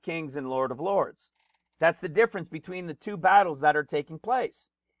King of Kings and Lord of Lords. That's the difference between the 2 battles that are taking place.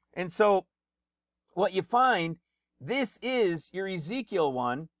 And so what you find, this is your Ezekiel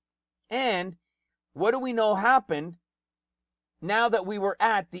one, and what do we know happened now that we were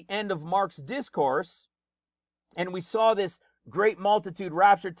at the end of Mark's discourse and we saw this great multitude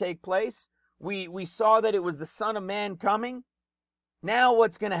rapture take place? We saw that it was the Son of Man coming. Now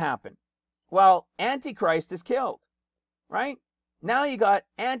what's going to happen? Well, Antichrist is killed, right? Now you got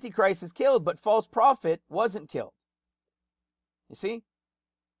Antichrist is killed, but false prophet wasn't killed. You see?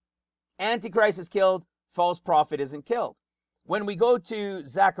 Antichrist is killed, false prophet isn't killed. When we go to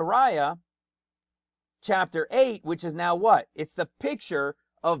Zechariah chapter 8, which is now what? It's the picture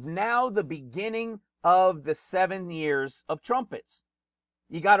of now the beginning of the 7 years of trumpets.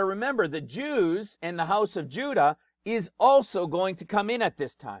 You got to remember, the Jews and the house of Judah is also going to come in at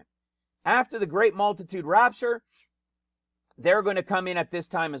this time. After the great multitude rapture, they're going to come in at this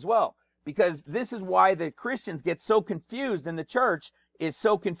time as well. Because this is why the Christians get so confused, and the church is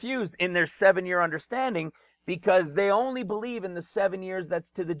so confused in their 7-year understanding, because they only believe in the 7 years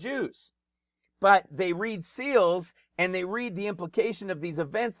that's to the Jews. But they read seals and they read the implication of these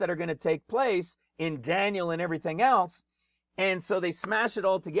events that are going to take place in Daniel and everything else. And so they smash it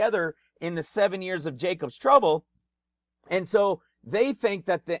all together in the 7 years of Jacob's trouble. And so they think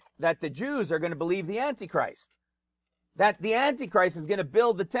that the Jews are going to believe the Antichrist. That the Antichrist is going to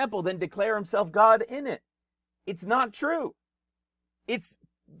build the temple, then declare himself God in it. It's not true. It's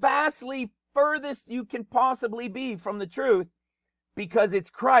vastly furthest you can possibly be from the truth, because it's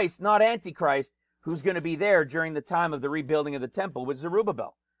Christ, not Antichrist, who's going to be there during the time of the rebuilding of the temple with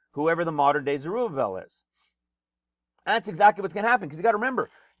Zerubbabel, whoever the modern day Zerubbabel is. That's exactly what's going to happen, because you got to remember,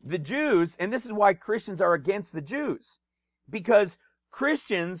 the Jews, and this is why Christians are against the Jews, because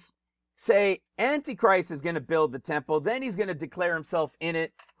Christians say Antichrist is going to build the temple, then he's going to declare himself in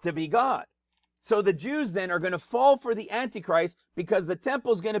it to be God. So the Jews then are going to fall for the Antichrist because the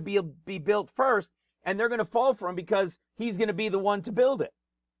temple is going to be built first, and they're going to fall for him because he's going to be the one to build it.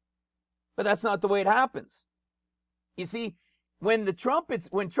 But that's not the way it happens. You see, when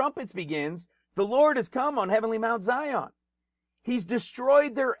trumpets begins, the Lord has come on heavenly Mount Zion. He's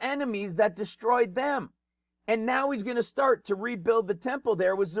destroyed their enemies that destroyed them. And now he's going to start to rebuild the temple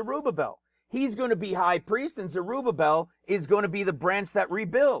there with Zerubbabel. He's going to be high priest, and Zerubbabel is going to be the branch that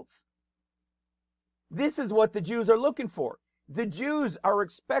rebuilds. This is what the Jews are looking for. The Jews are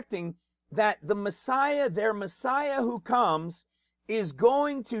expecting that the Messiah, their Messiah who comes, is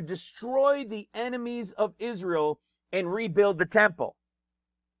going to destroy the enemies of Israel and rebuild the temple.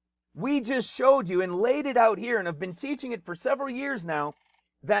 We just showed you and laid it out here, and have been teaching it for several years now,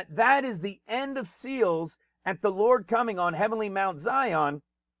 that that is the end of seals at the Lord coming on heavenly Mount Zion,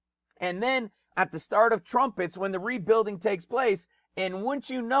 and then at the start of trumpets when the rebuilding takes place. And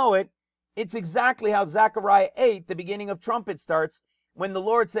wouldn't you know it, it's exactly how Zechariah 8, the beginning of trumpet, starts, when the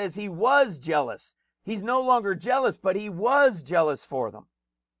Lord says he was jealous. He's no longer jealous, but he was jealous for them.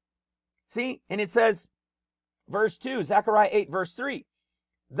 See? And it says, verse 2, Zechariah 8, verse 3,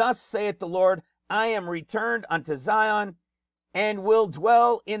 thus saith the Lord, I am returned unto Zion, and will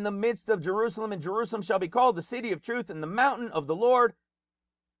dwell in the midst of Jerusalem, and Jerusalem shall be called the city of truth, and the mountain of the Lord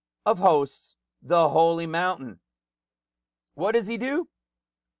of hosts, the holy mountain. What does he do?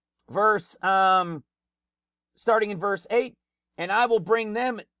 Starting in verse 8, and I will bring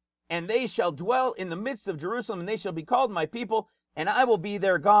them, and they shall dwell in the midst of Jerusalem, and they shall be called my people, and I will be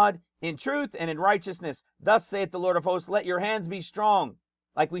their God in truth and in righteousness. Thus saith the Lord of hosts, let your hands be strong.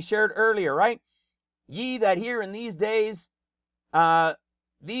 Like we shared earlier, right? Ye that hear in these days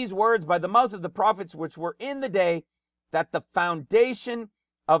these words by the mouth of the prophets which were in the day that the foundation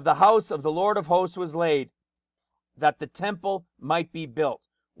of the house of the Lord of hosts was laid, that the temple might be built.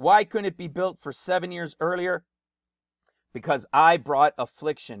 Why couldn't it be built for 7 years earlier? Because I brought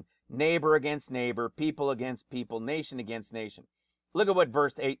affliction, neighbor against neighbor, people against people, nation against nation. Look at what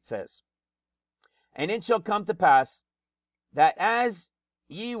verse 8 says. And it shall come to pass that as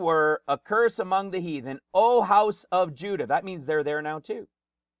ye were a curse among the heathen, O house of Judah, that means they're there now too,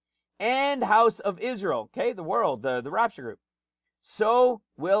 and house of Israel, okay, the world, the rapture group, so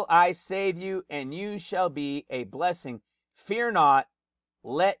will I save you, and you shall be a blessing. Fear not,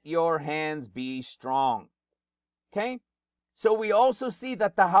 let your hands be strong. Okay? So we also see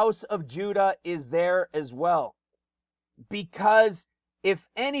that the house of Judah is there as well. Because if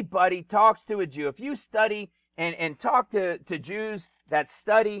anybody talks to a Jew, if you study and talk to Jews that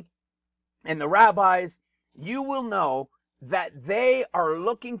study and the rabbis, you will know that they are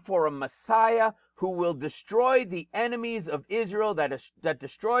looking for a Messiah who will destroy the enemies of Israel, that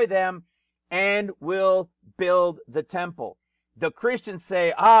destroy them, and will build the temple. The Christians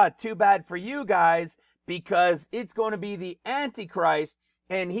say, too bad for you guys, because it's going to be the Antichrist,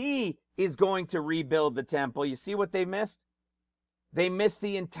 and he is going to rebuild the temple. You see what they missed? They missed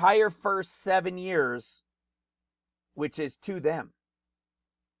the entire first 7 years, which is to them.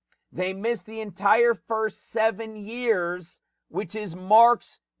 They missed the entire first 7 years, which is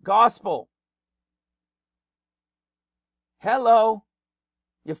Mark's gospel. Hello?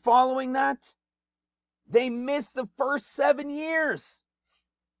 You following that? They missed the first 7 years.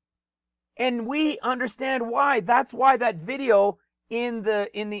 And we understand why. That's why that video in the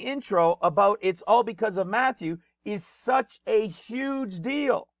intro about it's all because of Matthew is such a huge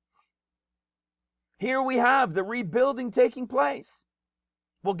deal. Here we have the rebuilding taking place.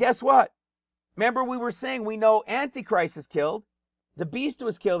 Well, guess what? Remember we were saying we know Antichrist is killed. The beast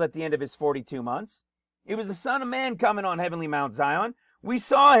was killed at the end of his 42 months. It was the Son of Man coming on heavenly Mount Zion. We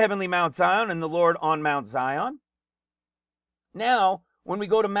saw heavenly Mount Zion and the Lord on Mount Zion. Now, when we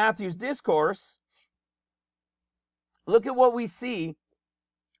go to Matthew's discourse, look at what we see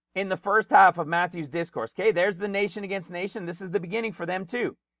in the first half of Matthew's discourse. Okay, there's the nation against nation. This is the beginning for them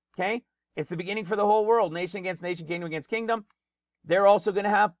too. Okay, it's the beginning for the whole world. Nation against nation, kingdom against kingdom. They're also going to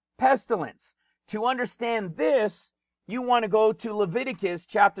have pestilence. To understand this, you want to go to Leviticus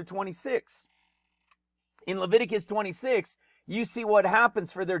chapter 26. In Leviticus 26, you see what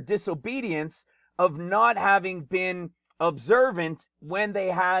happens for their disobedience of not having been observant when they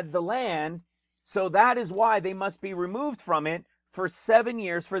had the land. So that is why they must be removed from it for 7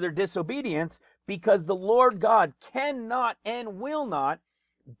 years for their disobedience, because the Lord God cannot and will not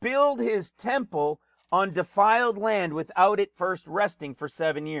build his temple on defiled land without it first resting for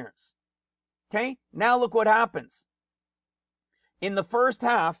 7 years. Okay, now look what happens. In the first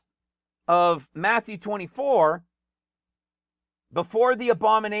half of Matthew 24, before the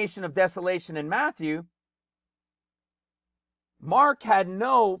abomination of desolation in Matthew, Mark had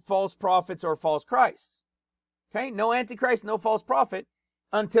no false prophets or false Christs. Okay, no Antichrist, no false prophet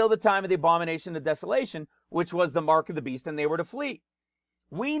until the time of the abomination of desolation, which was the mark of the beast, and they were to flee.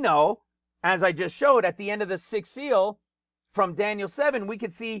 We know, as I just showed, at the end of the sixth seal from Daniel 7, we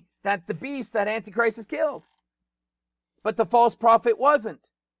could see that the beast, that Antichrist, is killed. But the false prophet wasn't.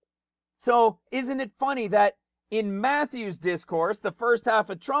 So isn't it funny that in Matthew's discourse, the first half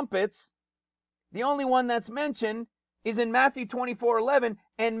of trumpets, the only one that's mentioned is in Matthew 24:11,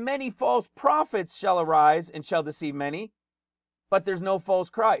 and many false prophets shall arise and shall deceive many, but there's no false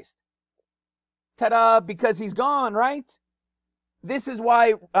Christ. Ta-da, because he's gone, right? This is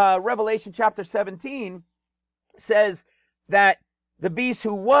why Revelation chapter 17 says that the beast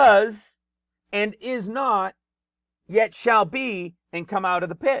who was and is not, yet shall be, and come out of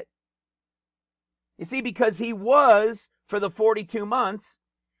the pit. You see, because he was for the 42 months,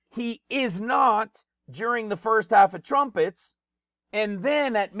 he is not during the first half of trumpets, and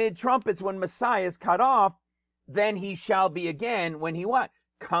then at mid-trumpets when Messiah is cut off, then he shall be again when he what?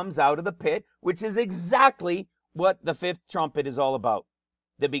 Comes out of the pit, which is exactly what the fifth trumpet is all about.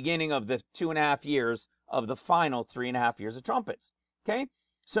 The beginning of the 2.5 years of the final 3.5 years of trumpets. Okay?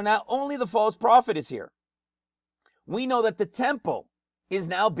 So now only the false prophet is here. We know that the temple is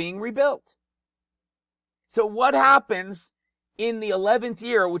now being rebuilt. So what happens in the 11th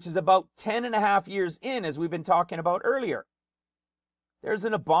year, which is about 10.5 years in, as we've been talking about earlier? There's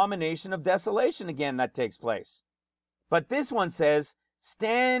an abomination of desolation again that takes place. But this one says,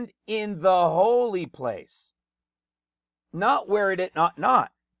 stand in the holy place. Not where it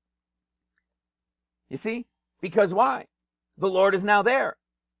not. You see? Because why? The Lord is now there.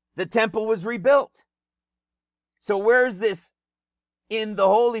 The temple was rebuilt. So where's this in the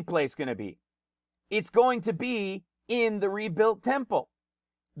holy place going to be? It's going to be in the rebuilt temple.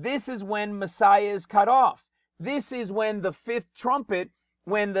 This is when Messiah is cut off. This is when the fifth trumpet,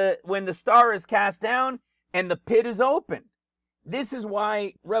 when the star is cast down and the pit is open. This is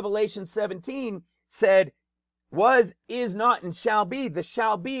why Revelation 17 said, was, is not, and shall be. The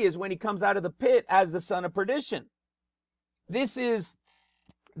shall be is when he comes out of the pit as the son of perdition. This is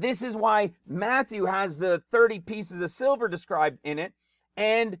why Matthew has the 30 pieces of silver described in it,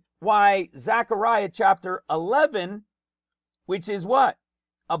 and why Zechariah chapter 11, which is what?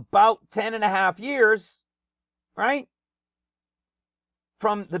 About 10.5 years, right?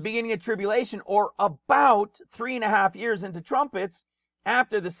 From the beginning of tribulation, or about 3.5 years into trumpets,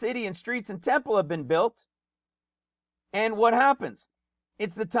 after the city and streets and temple have been built. And what happens?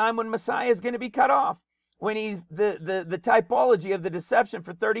 It's the time when Messiah is going to be cut off, when he's the typology of the deception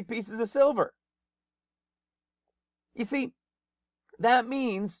for 30 pieces of silver. You see, that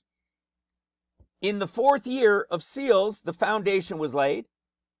means in the 4th year of seals, the foundation was laid.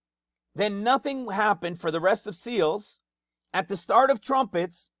 Then nothing happened for the rest of seals. At the start of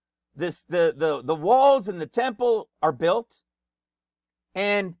trumpets, the walls in the temple are built.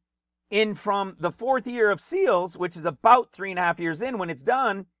 And from the 4th year of seals, which is about 3.5 years in when it's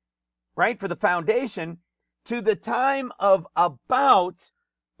done, right, for the foundation, to the time of about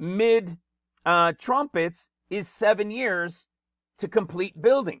mid-trumpets is 7 years to complete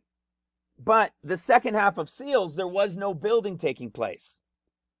building. But the second half of seals, there was no building taking place.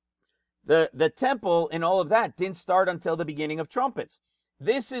 The temple and all of that didn't start until the beginning of trumpets.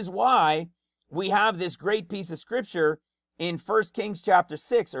 This is why we have this great piece of scripture in 1 Kings chapter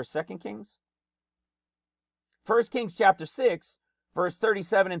 6, or 2 Kings? 1 Kings chapter 6, verse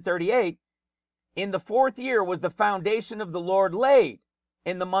 37 and 38. In the 4th year was the foundation of the Lord laid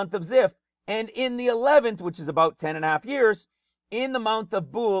in the month of Ziph, and in the 11th, which is about 10.5 years, in the month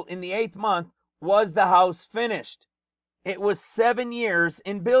of Bul, in the 8th month, was the house finished. It was 7 years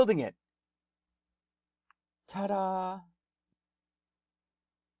in building it. Ta-da!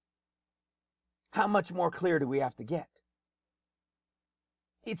 How much more clear do we have to get?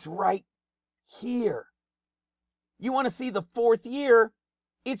 It's right here. You want to see the 4th year?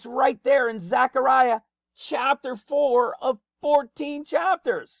 It's right there in Zechariah chapter 4 of 14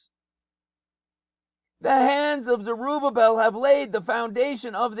 chapters. The hands of Zerubbabel have laid the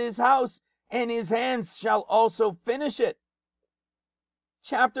foundation of this house, and his hands shall also finish it.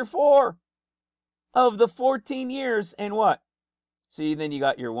 Chapter 4 of the 14 years, and what? See, then you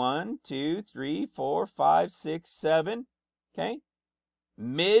got your 1, 2, 3, 4, 5, 6, 7. Okay?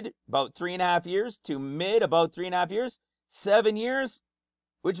 Mid, about 3.5 years, to mid, about 3.5 years. 7 years,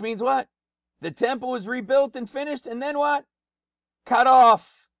 which means what? The temple was rebuilt and finished, and then what? Cut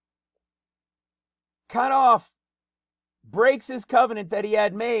off. Cut off. Breaks his covenant that he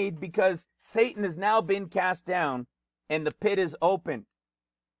had made because Satan has now been cast down and the pit is open.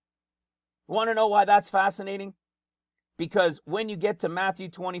 Want to know why that's fascinating? Because when you get to Matthew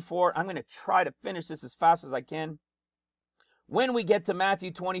 24, I'm going to try to finish this as fast as I can. When we get to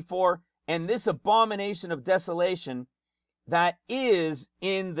Matthew 24, and this abomination of desolation that is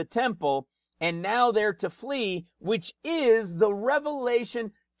in the temple, and now they're to flee, which is the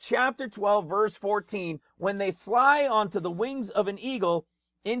Revelation chapter 12, verse 14, when they fly onto the wings of an eagle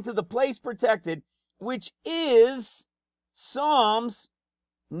into the place protected, which is Psalms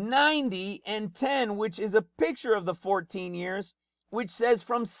 90 and 10, which is a picture of the 14 years, which says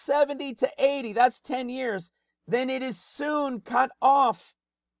from 70 to 80, that's 10 years, then it is soon cut off.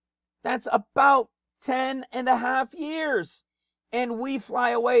 That's about 10.5 years. And we fly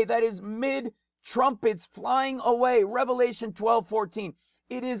away. That is mid-trumpets flying away. Revelation 12:14.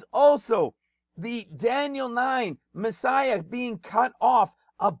 It is also the Daniel 9 Messiah being cut off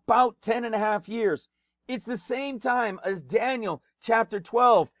about 10.5 years. It's the same time as Daniel chapter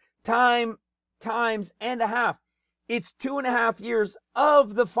 12, times and a half. It's 2.5 years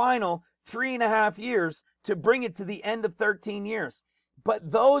of the final 3.5 years to bring it to the end of 13 years.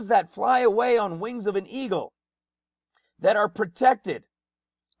 But those that fly away on wings of an eagle, that are protected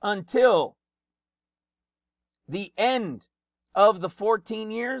until the end of the 14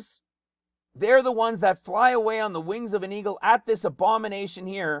 years, they're the ones that fly away on the wings of an eagle at this abomination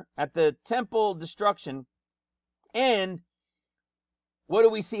here, at the temple destruction. And what do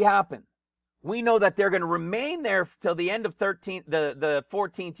we see happen? We know that they're going to remain there till the end of the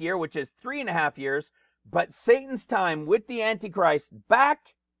 14th year, which is 3.5 years. But Satan's time with the Antichrist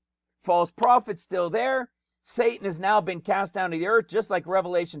back, false prophets still there. Satan has now been cast down to the earth, just like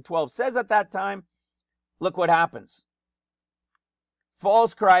Revelation 12 says at that time. Look what happens.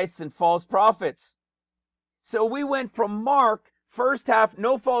 False Christs and false prophets. So we went from Mark, first half,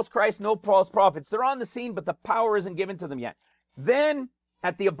 no false Christ, no false prophets. They're on the scene, but the power isn't given to them yet. Then,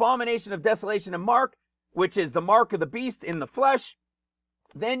 at the abomination of desolation in Mark, which is the mark of the beast in the flesh,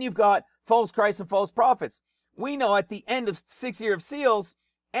 then you've got false Christ and false prophets. We know at the end of 6 year of seals,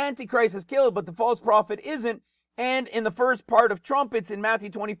 Antichrist is killed, but the false prophet isn't. And in the first part of trumpets in Matthew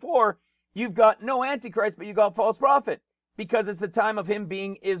 24, you've got no Antichrist, but you've got false prophet, because it's the time of him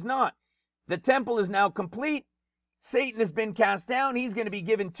being is not. The temple is now complete. Satan has been cast down. He's going to be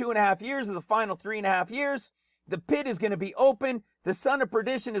given 2.5 years of the final 3.5 years. The pit is going to be open. The son of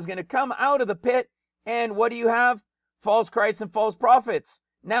perdition is going to come out of the pit. And what do you have? False Christ and false prophets.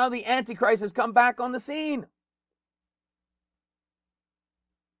 Now the Antichrist has come back on the scene.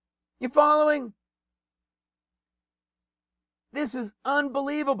 You following? This is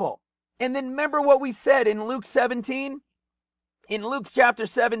unbelievable. And then remember what we said in Luke 17? In Luke's chapter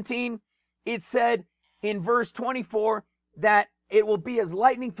 17, it said in verse 24 that it will be as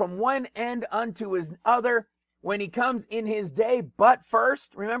lightning from one end unto his other when he comes in his day, but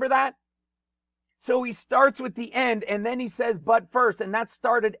first. Remember that? So he starts with the end, and then he says, but first. And that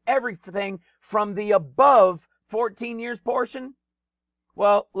started everything from the above 14 years portion.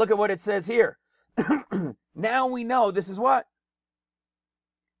 Well, look at what it says here. Now we know this is what?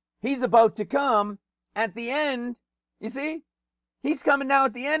 He's about to come at the end. You see? He's coming now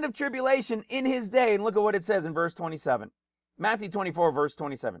at the end of tribulation in his day. And look at what it says in verse 27. Matthew 24, verse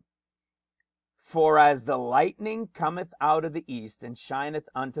 27. For as the lightning cometh out of the east and shineth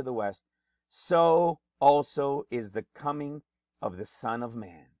unto the west, so also is the coming of the Son of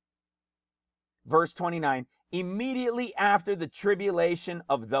Man. Verse 29. Immediately after the tribulation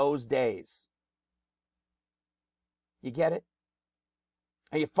of those days. You get it?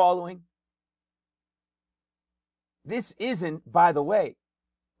 Are you following? This isn't, by the way,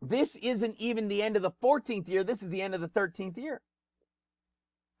 this isn't even the end of the 14th year. This is the end of the 13th year.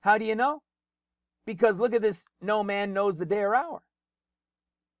 How do you know? Because look at this, no man knows the day or hour.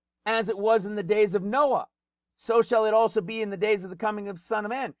 As it was in the days of Noah, so shall it also be in the days of the coming of the Son of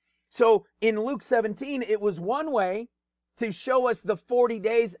Man. So in Luke 17, it was one way to show us the 40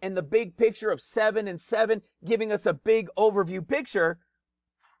 days and the big picture of 7 and 7, giving us a big overview picture.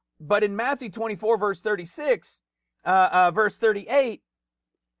 But in Matthew 24, verse 36, verse 38,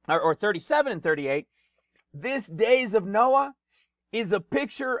 or 37 and 38, this days of Noah is a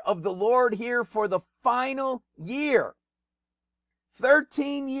picture of the Lord here for the final year.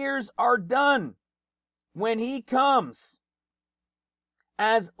 13 years are done when he comes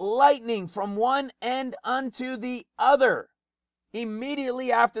as lightning from one end unto the other,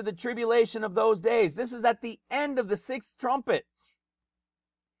 immediately after the tribulation of those days. This is at the end of the 6th trumpet.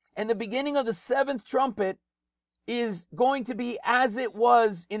 And the beginning of the 7th trumpet is going to be as it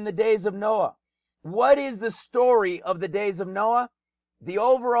was in the days of Noah. What is the story of the days of Noah? The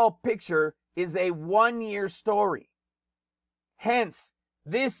overall picture is a 1-year story. Hence,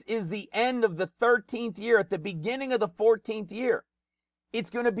 this is the end of the 13th year, at the beginning of the 14th year.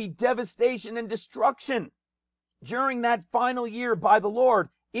 It's going to be devastation and destruction during that final year by the Lord.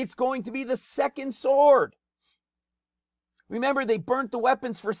 It's going to be the second sword. Remember, they burnt the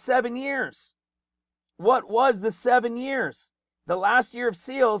weapons for 7 years. What was the 7 years? The last year of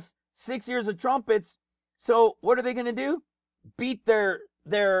seals, 6 years of trumpets. So what are they going to do? Beat their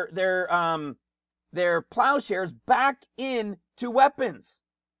their plowshares back into weapons.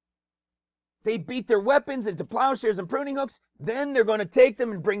 They beat their weapons into plowshares and pruning hooks. Then they're going to take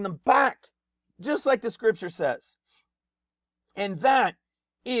them and bring them back, just like the scripture says. And that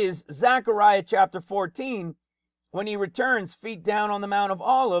is Zechariah chapter 14, when he returns, feet down on the Mount of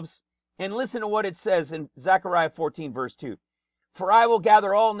Olives. And listen to what it says in Zechariah 14, verse 2. For I will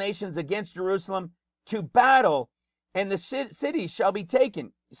gather all nations against Jerusalem to battle, and the city shall be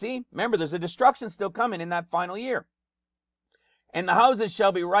taken. You see, remember, there's a destruction still coming in that final year. And the houses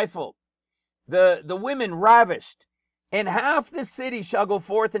shall be rifled, the women ravished, and half the city shall go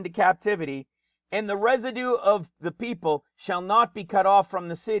forth into captivity, and the residue of the people shall not be cut off from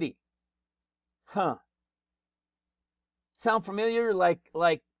the city. Sound familiar, like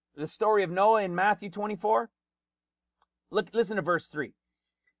the story of Noah in Matthew 24? Listen to verse 3.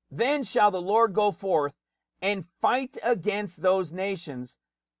 Then shall the Lord go forth and fight against those nations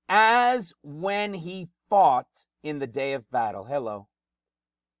as when he fought in the day of battle. Hello.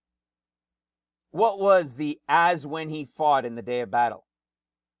 What was the as when he fought in the day of battle?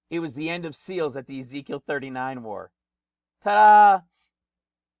 It was the end of seals at the Ezekiel 39 war. Ta-da!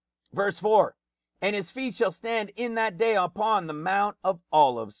 Verse 4. And his feet shall stand in that day upon the Mount of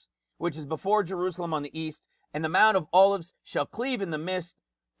Olives, which is before Jerusalem on the east, and the Mount of Olives shall cleave in the midst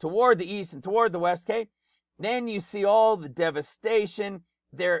toward the east and toward the west. Okay? Then you see all the devastation.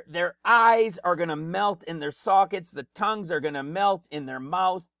 Their eyes are going to melt in their sockets. The tongues are going to melt in their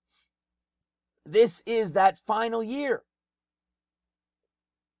mouth. This is that final year.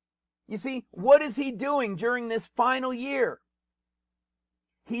 You see, what is he doing during this final year?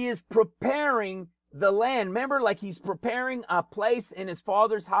 He is preparing the land. Remember, like he's preparing a place in his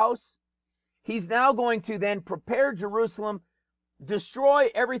father's house? He's now going to then prepare Jerusalem, destroy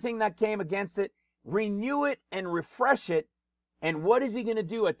everything that came against it, renew it and refresh it. And what is he going to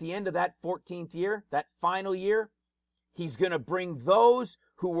do at the end of that 14th year, that final year? He's going to bring those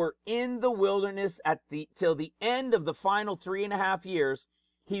who were in the wilderness till the end of the final 3.5 years.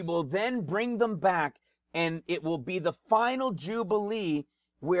 He will then bring them back, and it will be the final Jubilee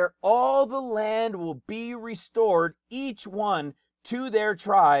where all the land will be restored, each one to their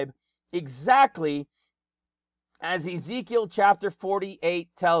tribe, exactly as Ezekiel chapter 48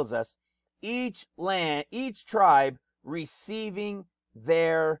 tells us, each tribe receiving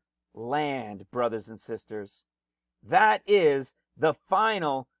their land, brothers and sisters. That is the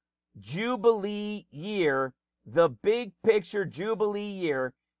final Jubilee year, the big picture Jubilee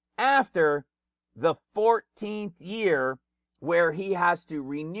year, after the 14th year, where he has to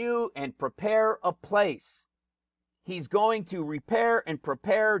renew and prepare a place. He's going to repair and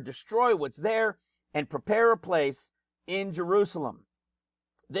prepare, destroy what's there, and prepare a place in Jerusalem.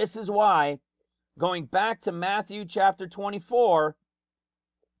 This is why, going back to Matthew chapter 24,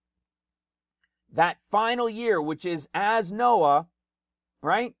 that final year, which is as Noah,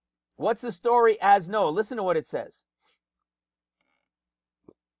 right? What's the story as Noah? Listen to what it says.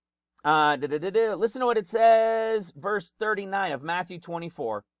 Listen to what it says, verse 39 of Matthew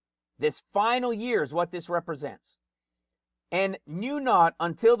 24. This final year is what this represents. And knew not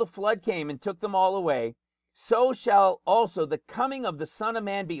until the flood came and took them all away, so shall also the coming of the Son of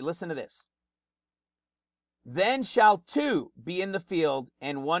Man be. Listen to this. Then shall two be in the field,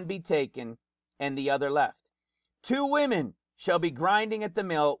 and one be taken, and the other left. 2 women shall be grinding at the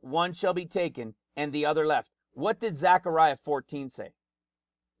mill, one shall be taken, and the other left. What did Zechariah 14 say?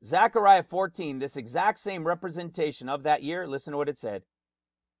 Zechariah 14, this exact same representation of that year, listen to what it said.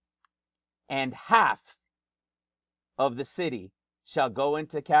 And half of the city shall go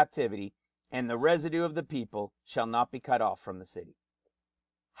into captivity, and the residue of the people shall not be cut off from the city.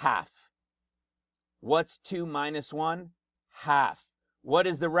 Half. What's 2 minus 1? Half. What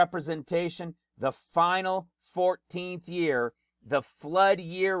is the representation? The final 14th year, the flood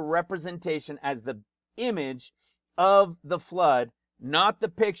year representation as the image of the flood, not the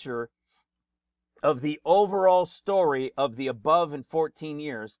picture of the overall story of the above and 14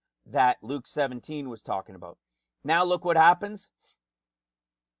 years that Luke 17 was talking about. Now look what happens.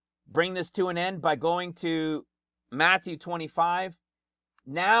 Bring this to an end by going to Matthew 25.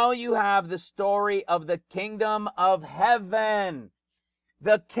 Now you have the story of the kingdom of heaven.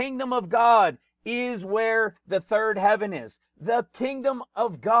 The kingdom of God is where the third heaven is. The kingdom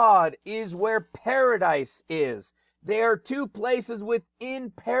of God is where paradise is. There are 2 places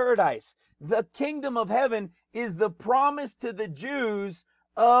within paradise. The kingdom of heaven is the promise to the Jews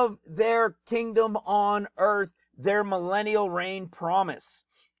of their kingdom on earth, their millennial reign promise.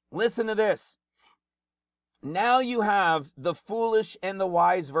 Listen to this. Now you have the foolish and the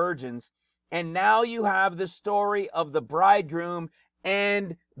wise virgins, and now you have the story of the bridegroom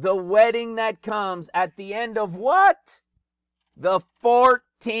And the wedding that comes at the end of what? The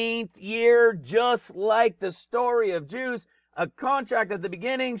 14th year, just like the story of Jews. A contract at the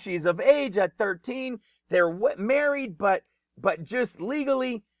beginning. She's of age at 13. They're married, but just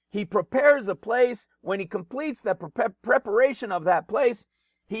legally. He prepares a place. When he completes the preparation of that place,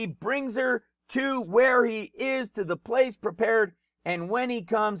 he brings her to where he is, to the place prepared. And when he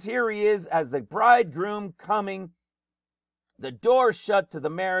comes, here he is as the bridegroom coming. The door shut to the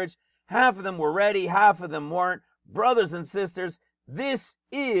marriage. Half of them were ready, half of them weren't. Brothers and sisters, this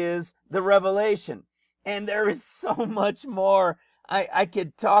is the revelation. And there is so much more. I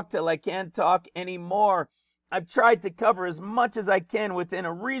could talk till I can't talk anymore. I've tried to cover as much as I can within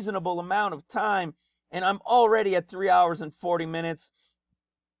a reasonable amount of time, and I'm already at 3 hours and 40 minutes.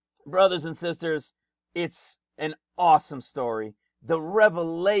 Brothers and sisters, it's an awesome story. The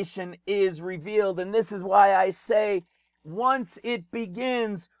revelation is revealed, and this is why I say, once it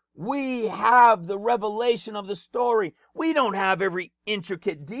begins, we have the revelation of the story. We don't have every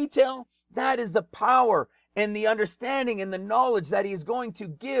intricate detail. That is the power and the understanding and the knowledge that he is going to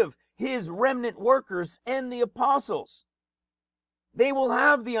give his remnant workers and the apostles. They will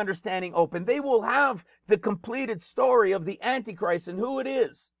have the understanding open. They will have the completed story of the Antichrist and who it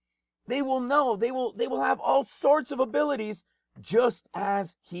is. They will know. They will have all sorts of abilities just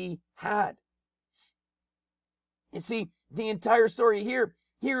as he had. You see, the entire story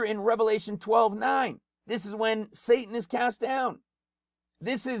here in Revelation 12:9. This is when Satan is cast down.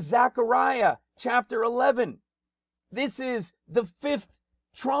 This is Zechariah chapter 11. This is the 5th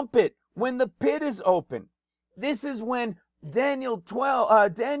trumpet when the pit is open. This is when Daniel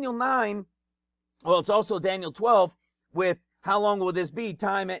 9, well, it's also Daniel 12 with how long will this be?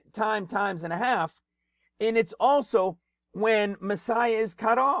 Times and a half. And it's also when Messiah is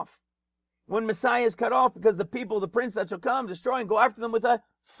cut off. When Messiah is cut off, because the people, the prince that shall come, destroy and go after them with a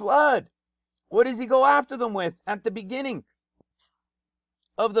flood. What does he go after them with at the beginning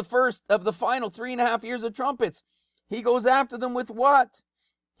of the final 3.5 years of trumpets? He goes after them with what?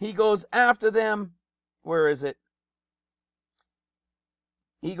 He goes after them, where is it?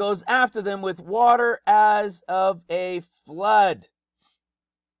 He goes after them with water as of a flood.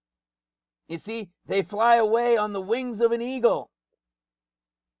 You see, they fly away on the wings of an eagle.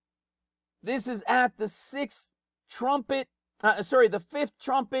 This is at the 6th trumpet, the 5th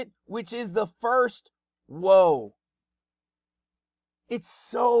trumpet, which is the first woe. It's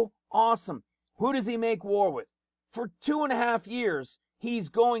so awesome. Who does he make war with? For 2.5 years, he's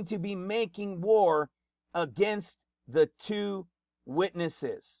going to be making war against the 2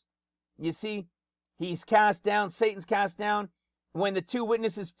 witnesses. You see, he's cast down, Satan's cast down. When the 2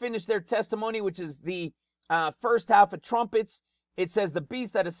 witnesses finish their testimony, which is the first half of trumpets, it says, the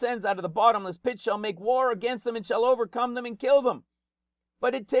beast that ascends out of the bottomless pit shall make war against them and shall overcome them and kill them.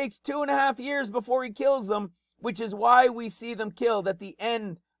 But it takes 2.5 years before he kills them, which is why we see them killed at the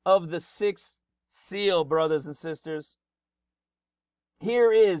end of the 6th seal, brothers and sisters.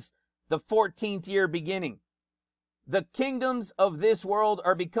 Here is the 14th year beginning. The kingdoms of this world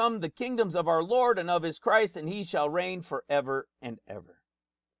are become the kingdoms of our Lord and of his Christ, and he shall reign forever and ever.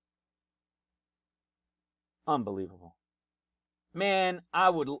 Unbelievable. Man,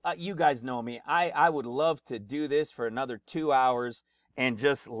 you guys know me. I would love to do this for another 2 hours and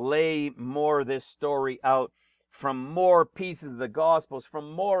just lay more of this story out from more pieces of the Gospels,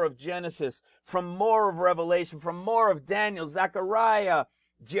 from more of Genesis, from more of Revelation, from more of Daniel, Zechariah,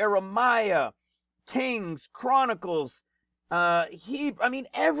 Jeremiah, Kings, Chronicles,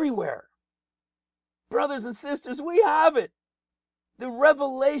 everywhere. Brothers and sisters, we have it. The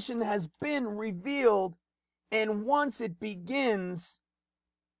revelation has been revealed. And once it begins,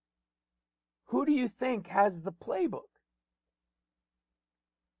 who do you think has the playbook?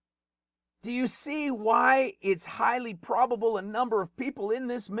 Do you see why it's highly probable a number of people in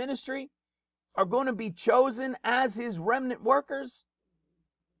this ministry are going to be chosen as his remnant workers?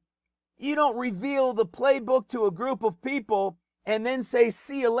 You don't reveal the playbook to a group of people and then say,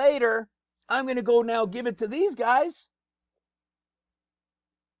 see you later. I'm going to go now give it to these guys.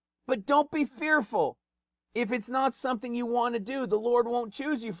 But don't be fearful. If it's not something you want to do, the Lord won't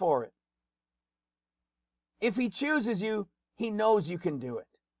choose you for it. If he chooses you, he knows you can do it.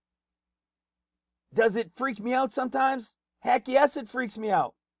 Does it freak me out sometimes? Heck yes, it freaks me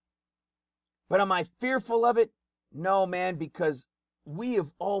out. But am I fearful of it? No, man, because we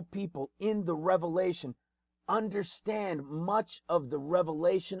of all people in the revelation understand much of the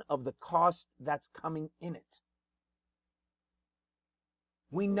revelation of the cost that's coming in it.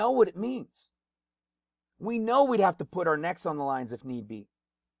 We know what it means. We know we'd have to put our necks on the lines if need be.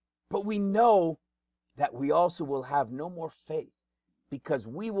 But we know that we also will have no more faith because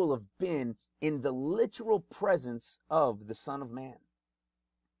we will have been in the literal presence of the Son of Man.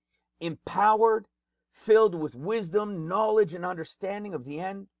 Empowered, filled with wisdom, knowledge, and understanding of the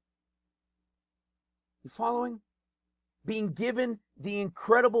end. You following? Being given the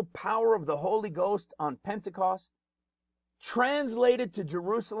incredible power of the Holy Ghost on Pentecost, translated to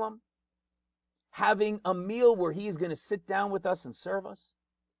Jerusalem, having a meal where he is going to sit down with us and serve us.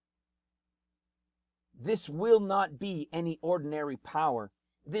 This will not be any ordinary power.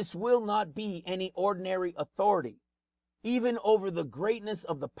 This will not be any ordinary authority. Even over the greatness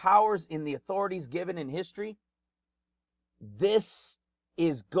of the powers in the authorities given in history, this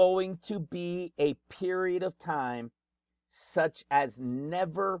is going to be a period of time such as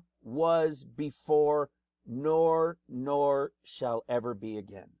never was before, nor shall ever be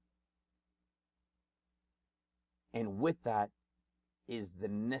again. And with that is the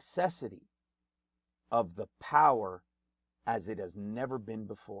necessity of the power as it has never been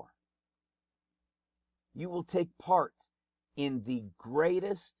before. You will take part in the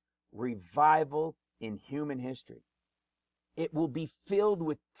greatest revival in human history. It will be filled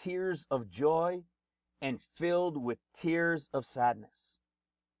with tears of joy and filled with tears of sadness.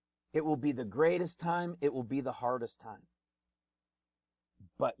 It will be the greatest time. It will be the hardest time.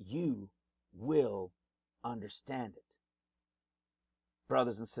 But you will understand it.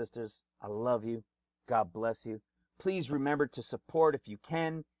 Brothers and sisters, I love you. God bless you. Please remember to support if you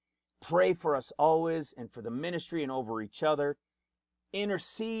can. Pray for us always and for the ministry and over each other.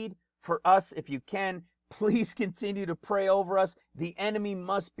 Intercede for us if you can. Please continue to pray over us. The enemy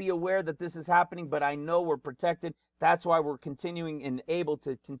must be aware that this is happening, but I know we're protected. That's why we're continuing and able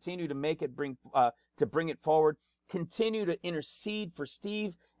to continue to make it bring it forward. Continue to intercede for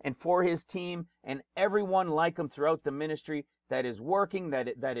Steve and for his team and everyone like him throughout the ministry that is working,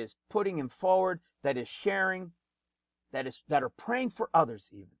 that is putting him forward, that is sharing, that are praying for others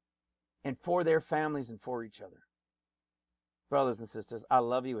even, and for their families and for each other. Brothers and sisters, I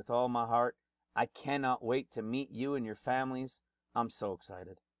love you with all my heart. I cannot wait to meet you and your families. I'm so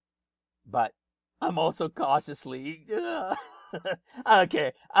excited. But I'm also cautiously...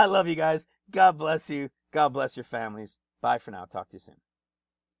 Okay, I love you guys. God bless you. God bless your families. Bye for now. Talk to you soon.